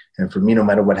 And for me, no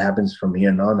matter what happens from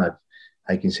here on,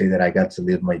 I can say that I got to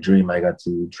live my dream. I got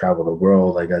to travel the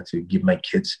world. I got to give my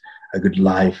kids a good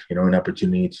life, an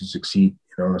opportunity to succeed,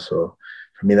 So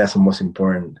for me, that's the most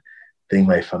important thing,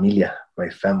 my familia, my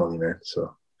family, man.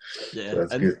 So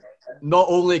that's good. Not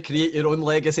only create your own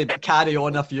legacy, but carry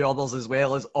on a few others as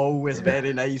well is always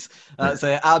very nice. That's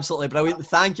absolutely brilliant.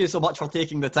 Thank you so much for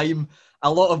taking the time.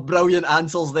 A lot of brilliant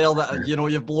answers there that,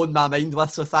 you've blown my mind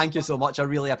with. So thank you so much. I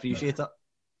really appreciate it.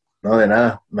 No, de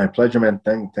nada. My pleasure, man.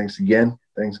 Thanks again.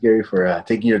 Thanks, Gary, for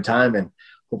taking your time, and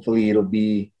hopefully it'll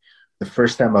be the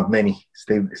first time of many.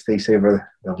 Stay safe,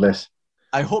 brother. God bless.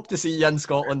 I hope to see you in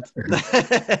Scotland.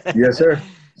 Yes, sir.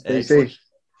 Stay safe.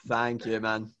 Thank you,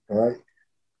 man. All right.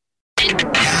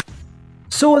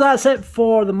 So that's it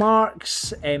for the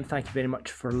marks. Thank you very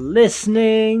much for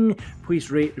listening.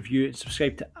 Please rate, review, and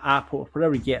subscribe to Apple or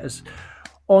wherever you get us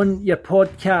on your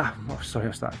podcast. Oh, sorry,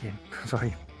 I'll start again.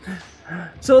 Sorry.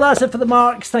 So that's it for the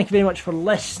marks. Thank you very much for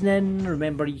listening.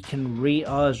 Remember, you can rate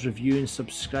us, review and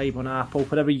subscribe on Apple,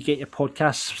 wherever you get your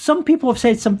podcasts. Some people have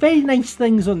said some very nice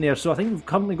things on there, so I think we've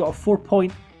currently got a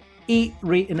 4.8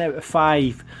 rating out of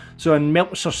 5. So in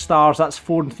Meltzer stars, that's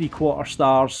 4 3/4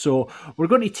 stars. So we're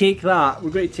going to take that.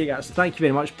 So thank you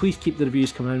very much. Please keep the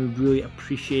reviews coming in. We really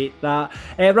appreciate that.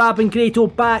 Rab and Grado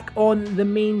back on the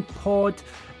main pod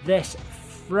this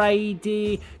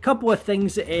Friday. Couple of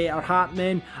things that are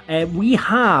happening. We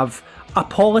have a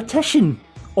politician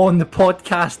on the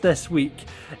podcast this week.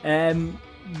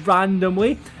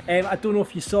 Randomly. I don't know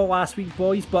if you saw last week,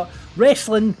 boys, but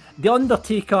wrestling, The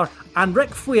Undertaker and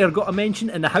Ric Flair got a mention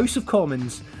in the House of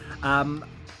Commons. A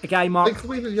guy, Mark... Ric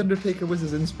Flair, The Undertaker was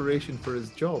his inspiration for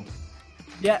his job.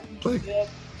 Yeah,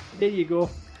 there you go.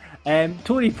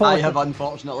 Tory politics. I have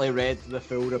unfortunately read the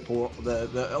full report.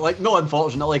 Not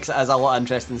unfortunately, because it has a lot of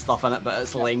interesting stuff in it, but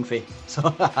it's lengthy.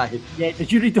 So yeah,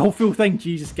 did you read the whole full thing?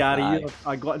 Jesus, Gary,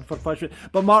 I got in for punishment.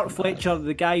 But Mark Fletcher,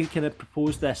 the guy who kind of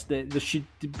proposed this, that there should,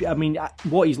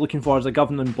 what he's looking for is a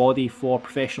governing body for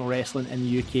professional wrestling in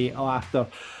the UK after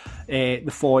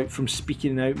the fallout from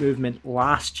Speaking Out movement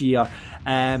last year,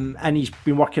 and he's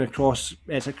been working across.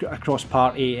 It's a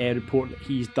cross-party report that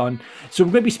he's done. So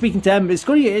we're going to be speaking to him. It's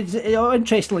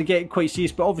interestingly getting quite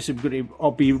serious, but obviously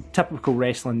I'll be typical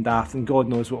wrestling daft, and God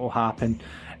knows what will happen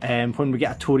when we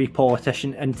get a Tory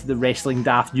politician into the wrestling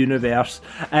daft universe.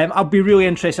 I'll be really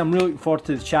interested. I'm really looking forward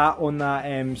to the chat on that.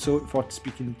 So looking forward to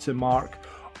speaking to Mark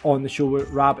on the show with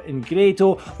Rab and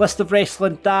Grado. List of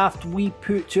wrestling daft we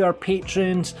put to our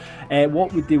patrons.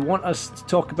 What would they want us to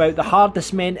talk about? The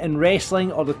hardest men in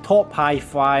wrestling or the top high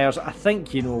flyers? I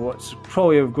think you know what's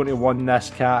probably going to win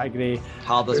this category.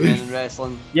 Hardest men in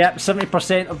wrestling. Yep,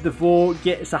 70% of the vote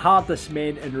gets the hardest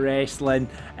men in wrestling.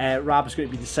 Rab's going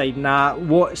to be deciding that.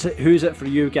 Who's it for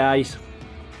you guys?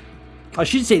 I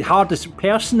should say hardest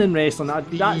person in wrestling.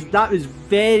 That was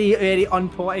very, very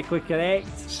unpolitically correct.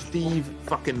 Steve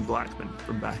fucking Blackman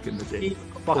from back in the day.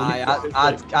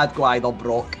 I'd go either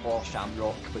Brock or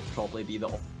Shamrock would probably be the.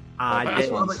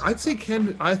 I'd say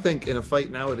Ken. I think in a fight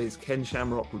nowadays, Ken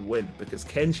Shamrock would win because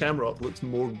Ken Shamrock looks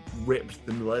more ripped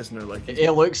than Lesnar. Like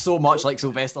it looks so much like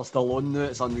Sylvester Stallone now.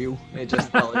 It's unreal. It just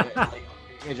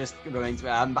it just reminds me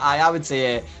of him. But I would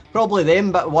say probably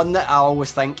them. But one that I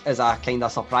always think is a kind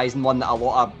of surprising one that a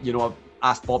lot of I've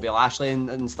asked Bobby Lashley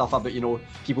and stuff about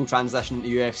people transitioning to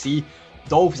UFC.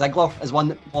 Dolph Ziggler is one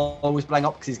that I always bring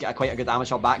up because he's got quite a good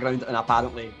amateur background and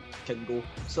apparently can go.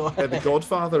 So the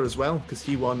Godfather as well, because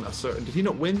he won did he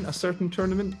not win a certain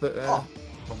tournament that well,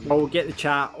 we'll get the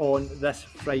chat on this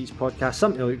Friday's podcast,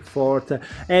 something to look forward to.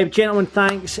 Gentlemen,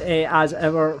 thanks as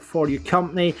ever for your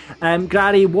company.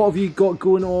 Gary, what have you got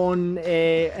going on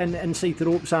inside the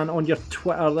ropes and on your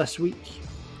Twitter this week?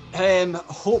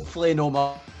 Hopefully no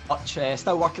much.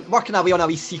 Still working away on a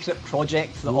wee secret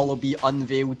project that all will be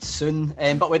unveiled soon.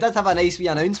 But we did have a nice wee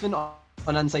announcement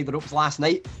on Inside the Ropes last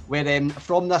night, where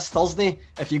from this Thursday,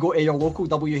 if you go to your local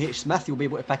WH Smith, you'll be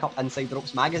able to pick up Inside the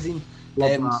Ropes magazine.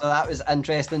 So that was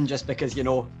interesting, just because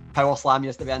Power Slam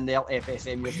used to be in there,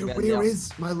 FSM used to be in there. Where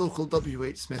is my local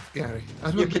WH Smith, Gary?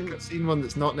 I don't think I've seen one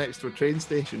that's not next to a train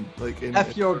station.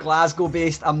 If you're Glasgow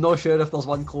based, I'm not sure if there's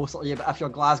one closer to you, but if you're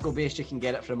Glasgow based, you can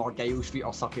get it from Argyle Street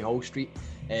or Sucky Hall Street.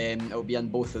 It'll be in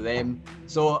both of them.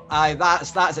 So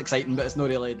that's exciting, but it's not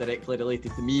really directly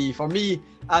related to me. For me,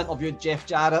 I interviewed Jeff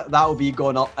Jarrett. That'll be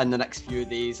going up in the next few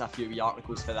days, a few wee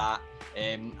articles for that.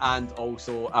 And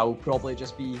also I'll probably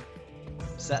just be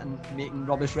sitting making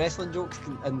rubbish wrestling jokes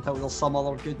until there's some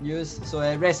other good news. So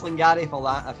Wrestling Gary for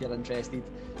that if you're interested.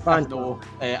 If no,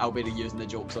 I'll be reusing the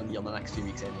jokes on here in the next few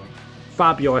weeks anyway.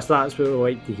 Fabulous, that's what we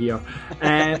like to hear.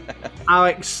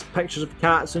 Alex, pictures of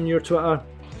cats on your Twitter?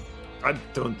 I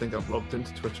don't think I've logged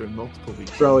into Twitter in multiple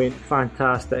weeks. Brilliant,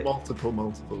 fantastic. Multiple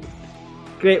weeks.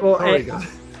 Great, well,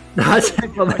 that's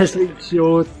it for this week's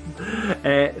show.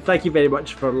 Thank you very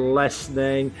much for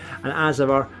listening, and as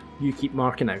ever, you keep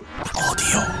marking out.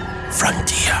 Audio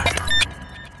Frontier.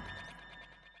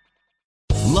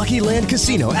 Lucky Land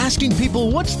Casino, asking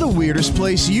people, what's the weirdest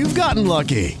place you've gotten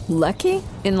lucky? Lucky?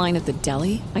 In line at the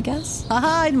deli, I guess?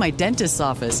 Aha, in my dentist's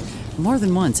office. More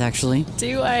than once, actually.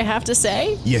 Do I have to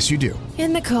say? Yes, you do.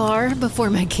 In the car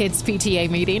before my kids' PTA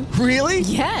meeting. Really?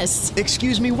 Yes.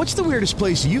 Excuse me, what's the weirdest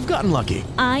place you've gotten lucky?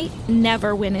 I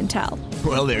never win and tell.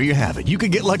 Well, there you have it. You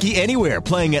can get lucky anywhere,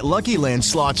 playing at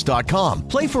LuckyLandSlots.com.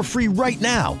 Play for free right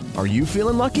now. Are you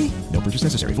feeling lucky? No purchase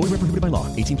necessary. Void where prohibited by law.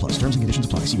 18+. Terms and conditions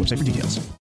apply. See website for details.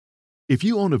 If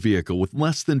you own a vehicle with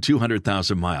less than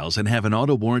 200,000 miles and have an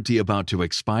auto warranty about to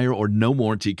expire or no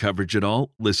warranty coverage at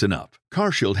all, listen up.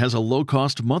 CarShield has a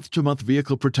low-cost month-to-month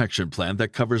vehicle protection plan that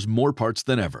covers more parts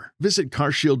than ever. Visit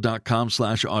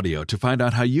carshield.com/audio to find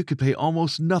out how you could pay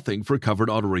almost nothing for covered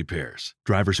auto repairs.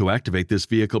 Drivers who activate this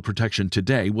vehicle protection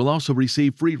today will also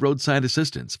receive free roadside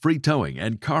assistance, free towing,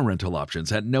 and car rental options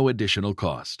at no additional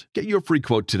cost. Get your free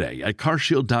quote today at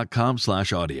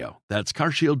carshield.com/audio. That's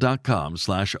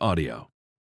carshield.com/audio.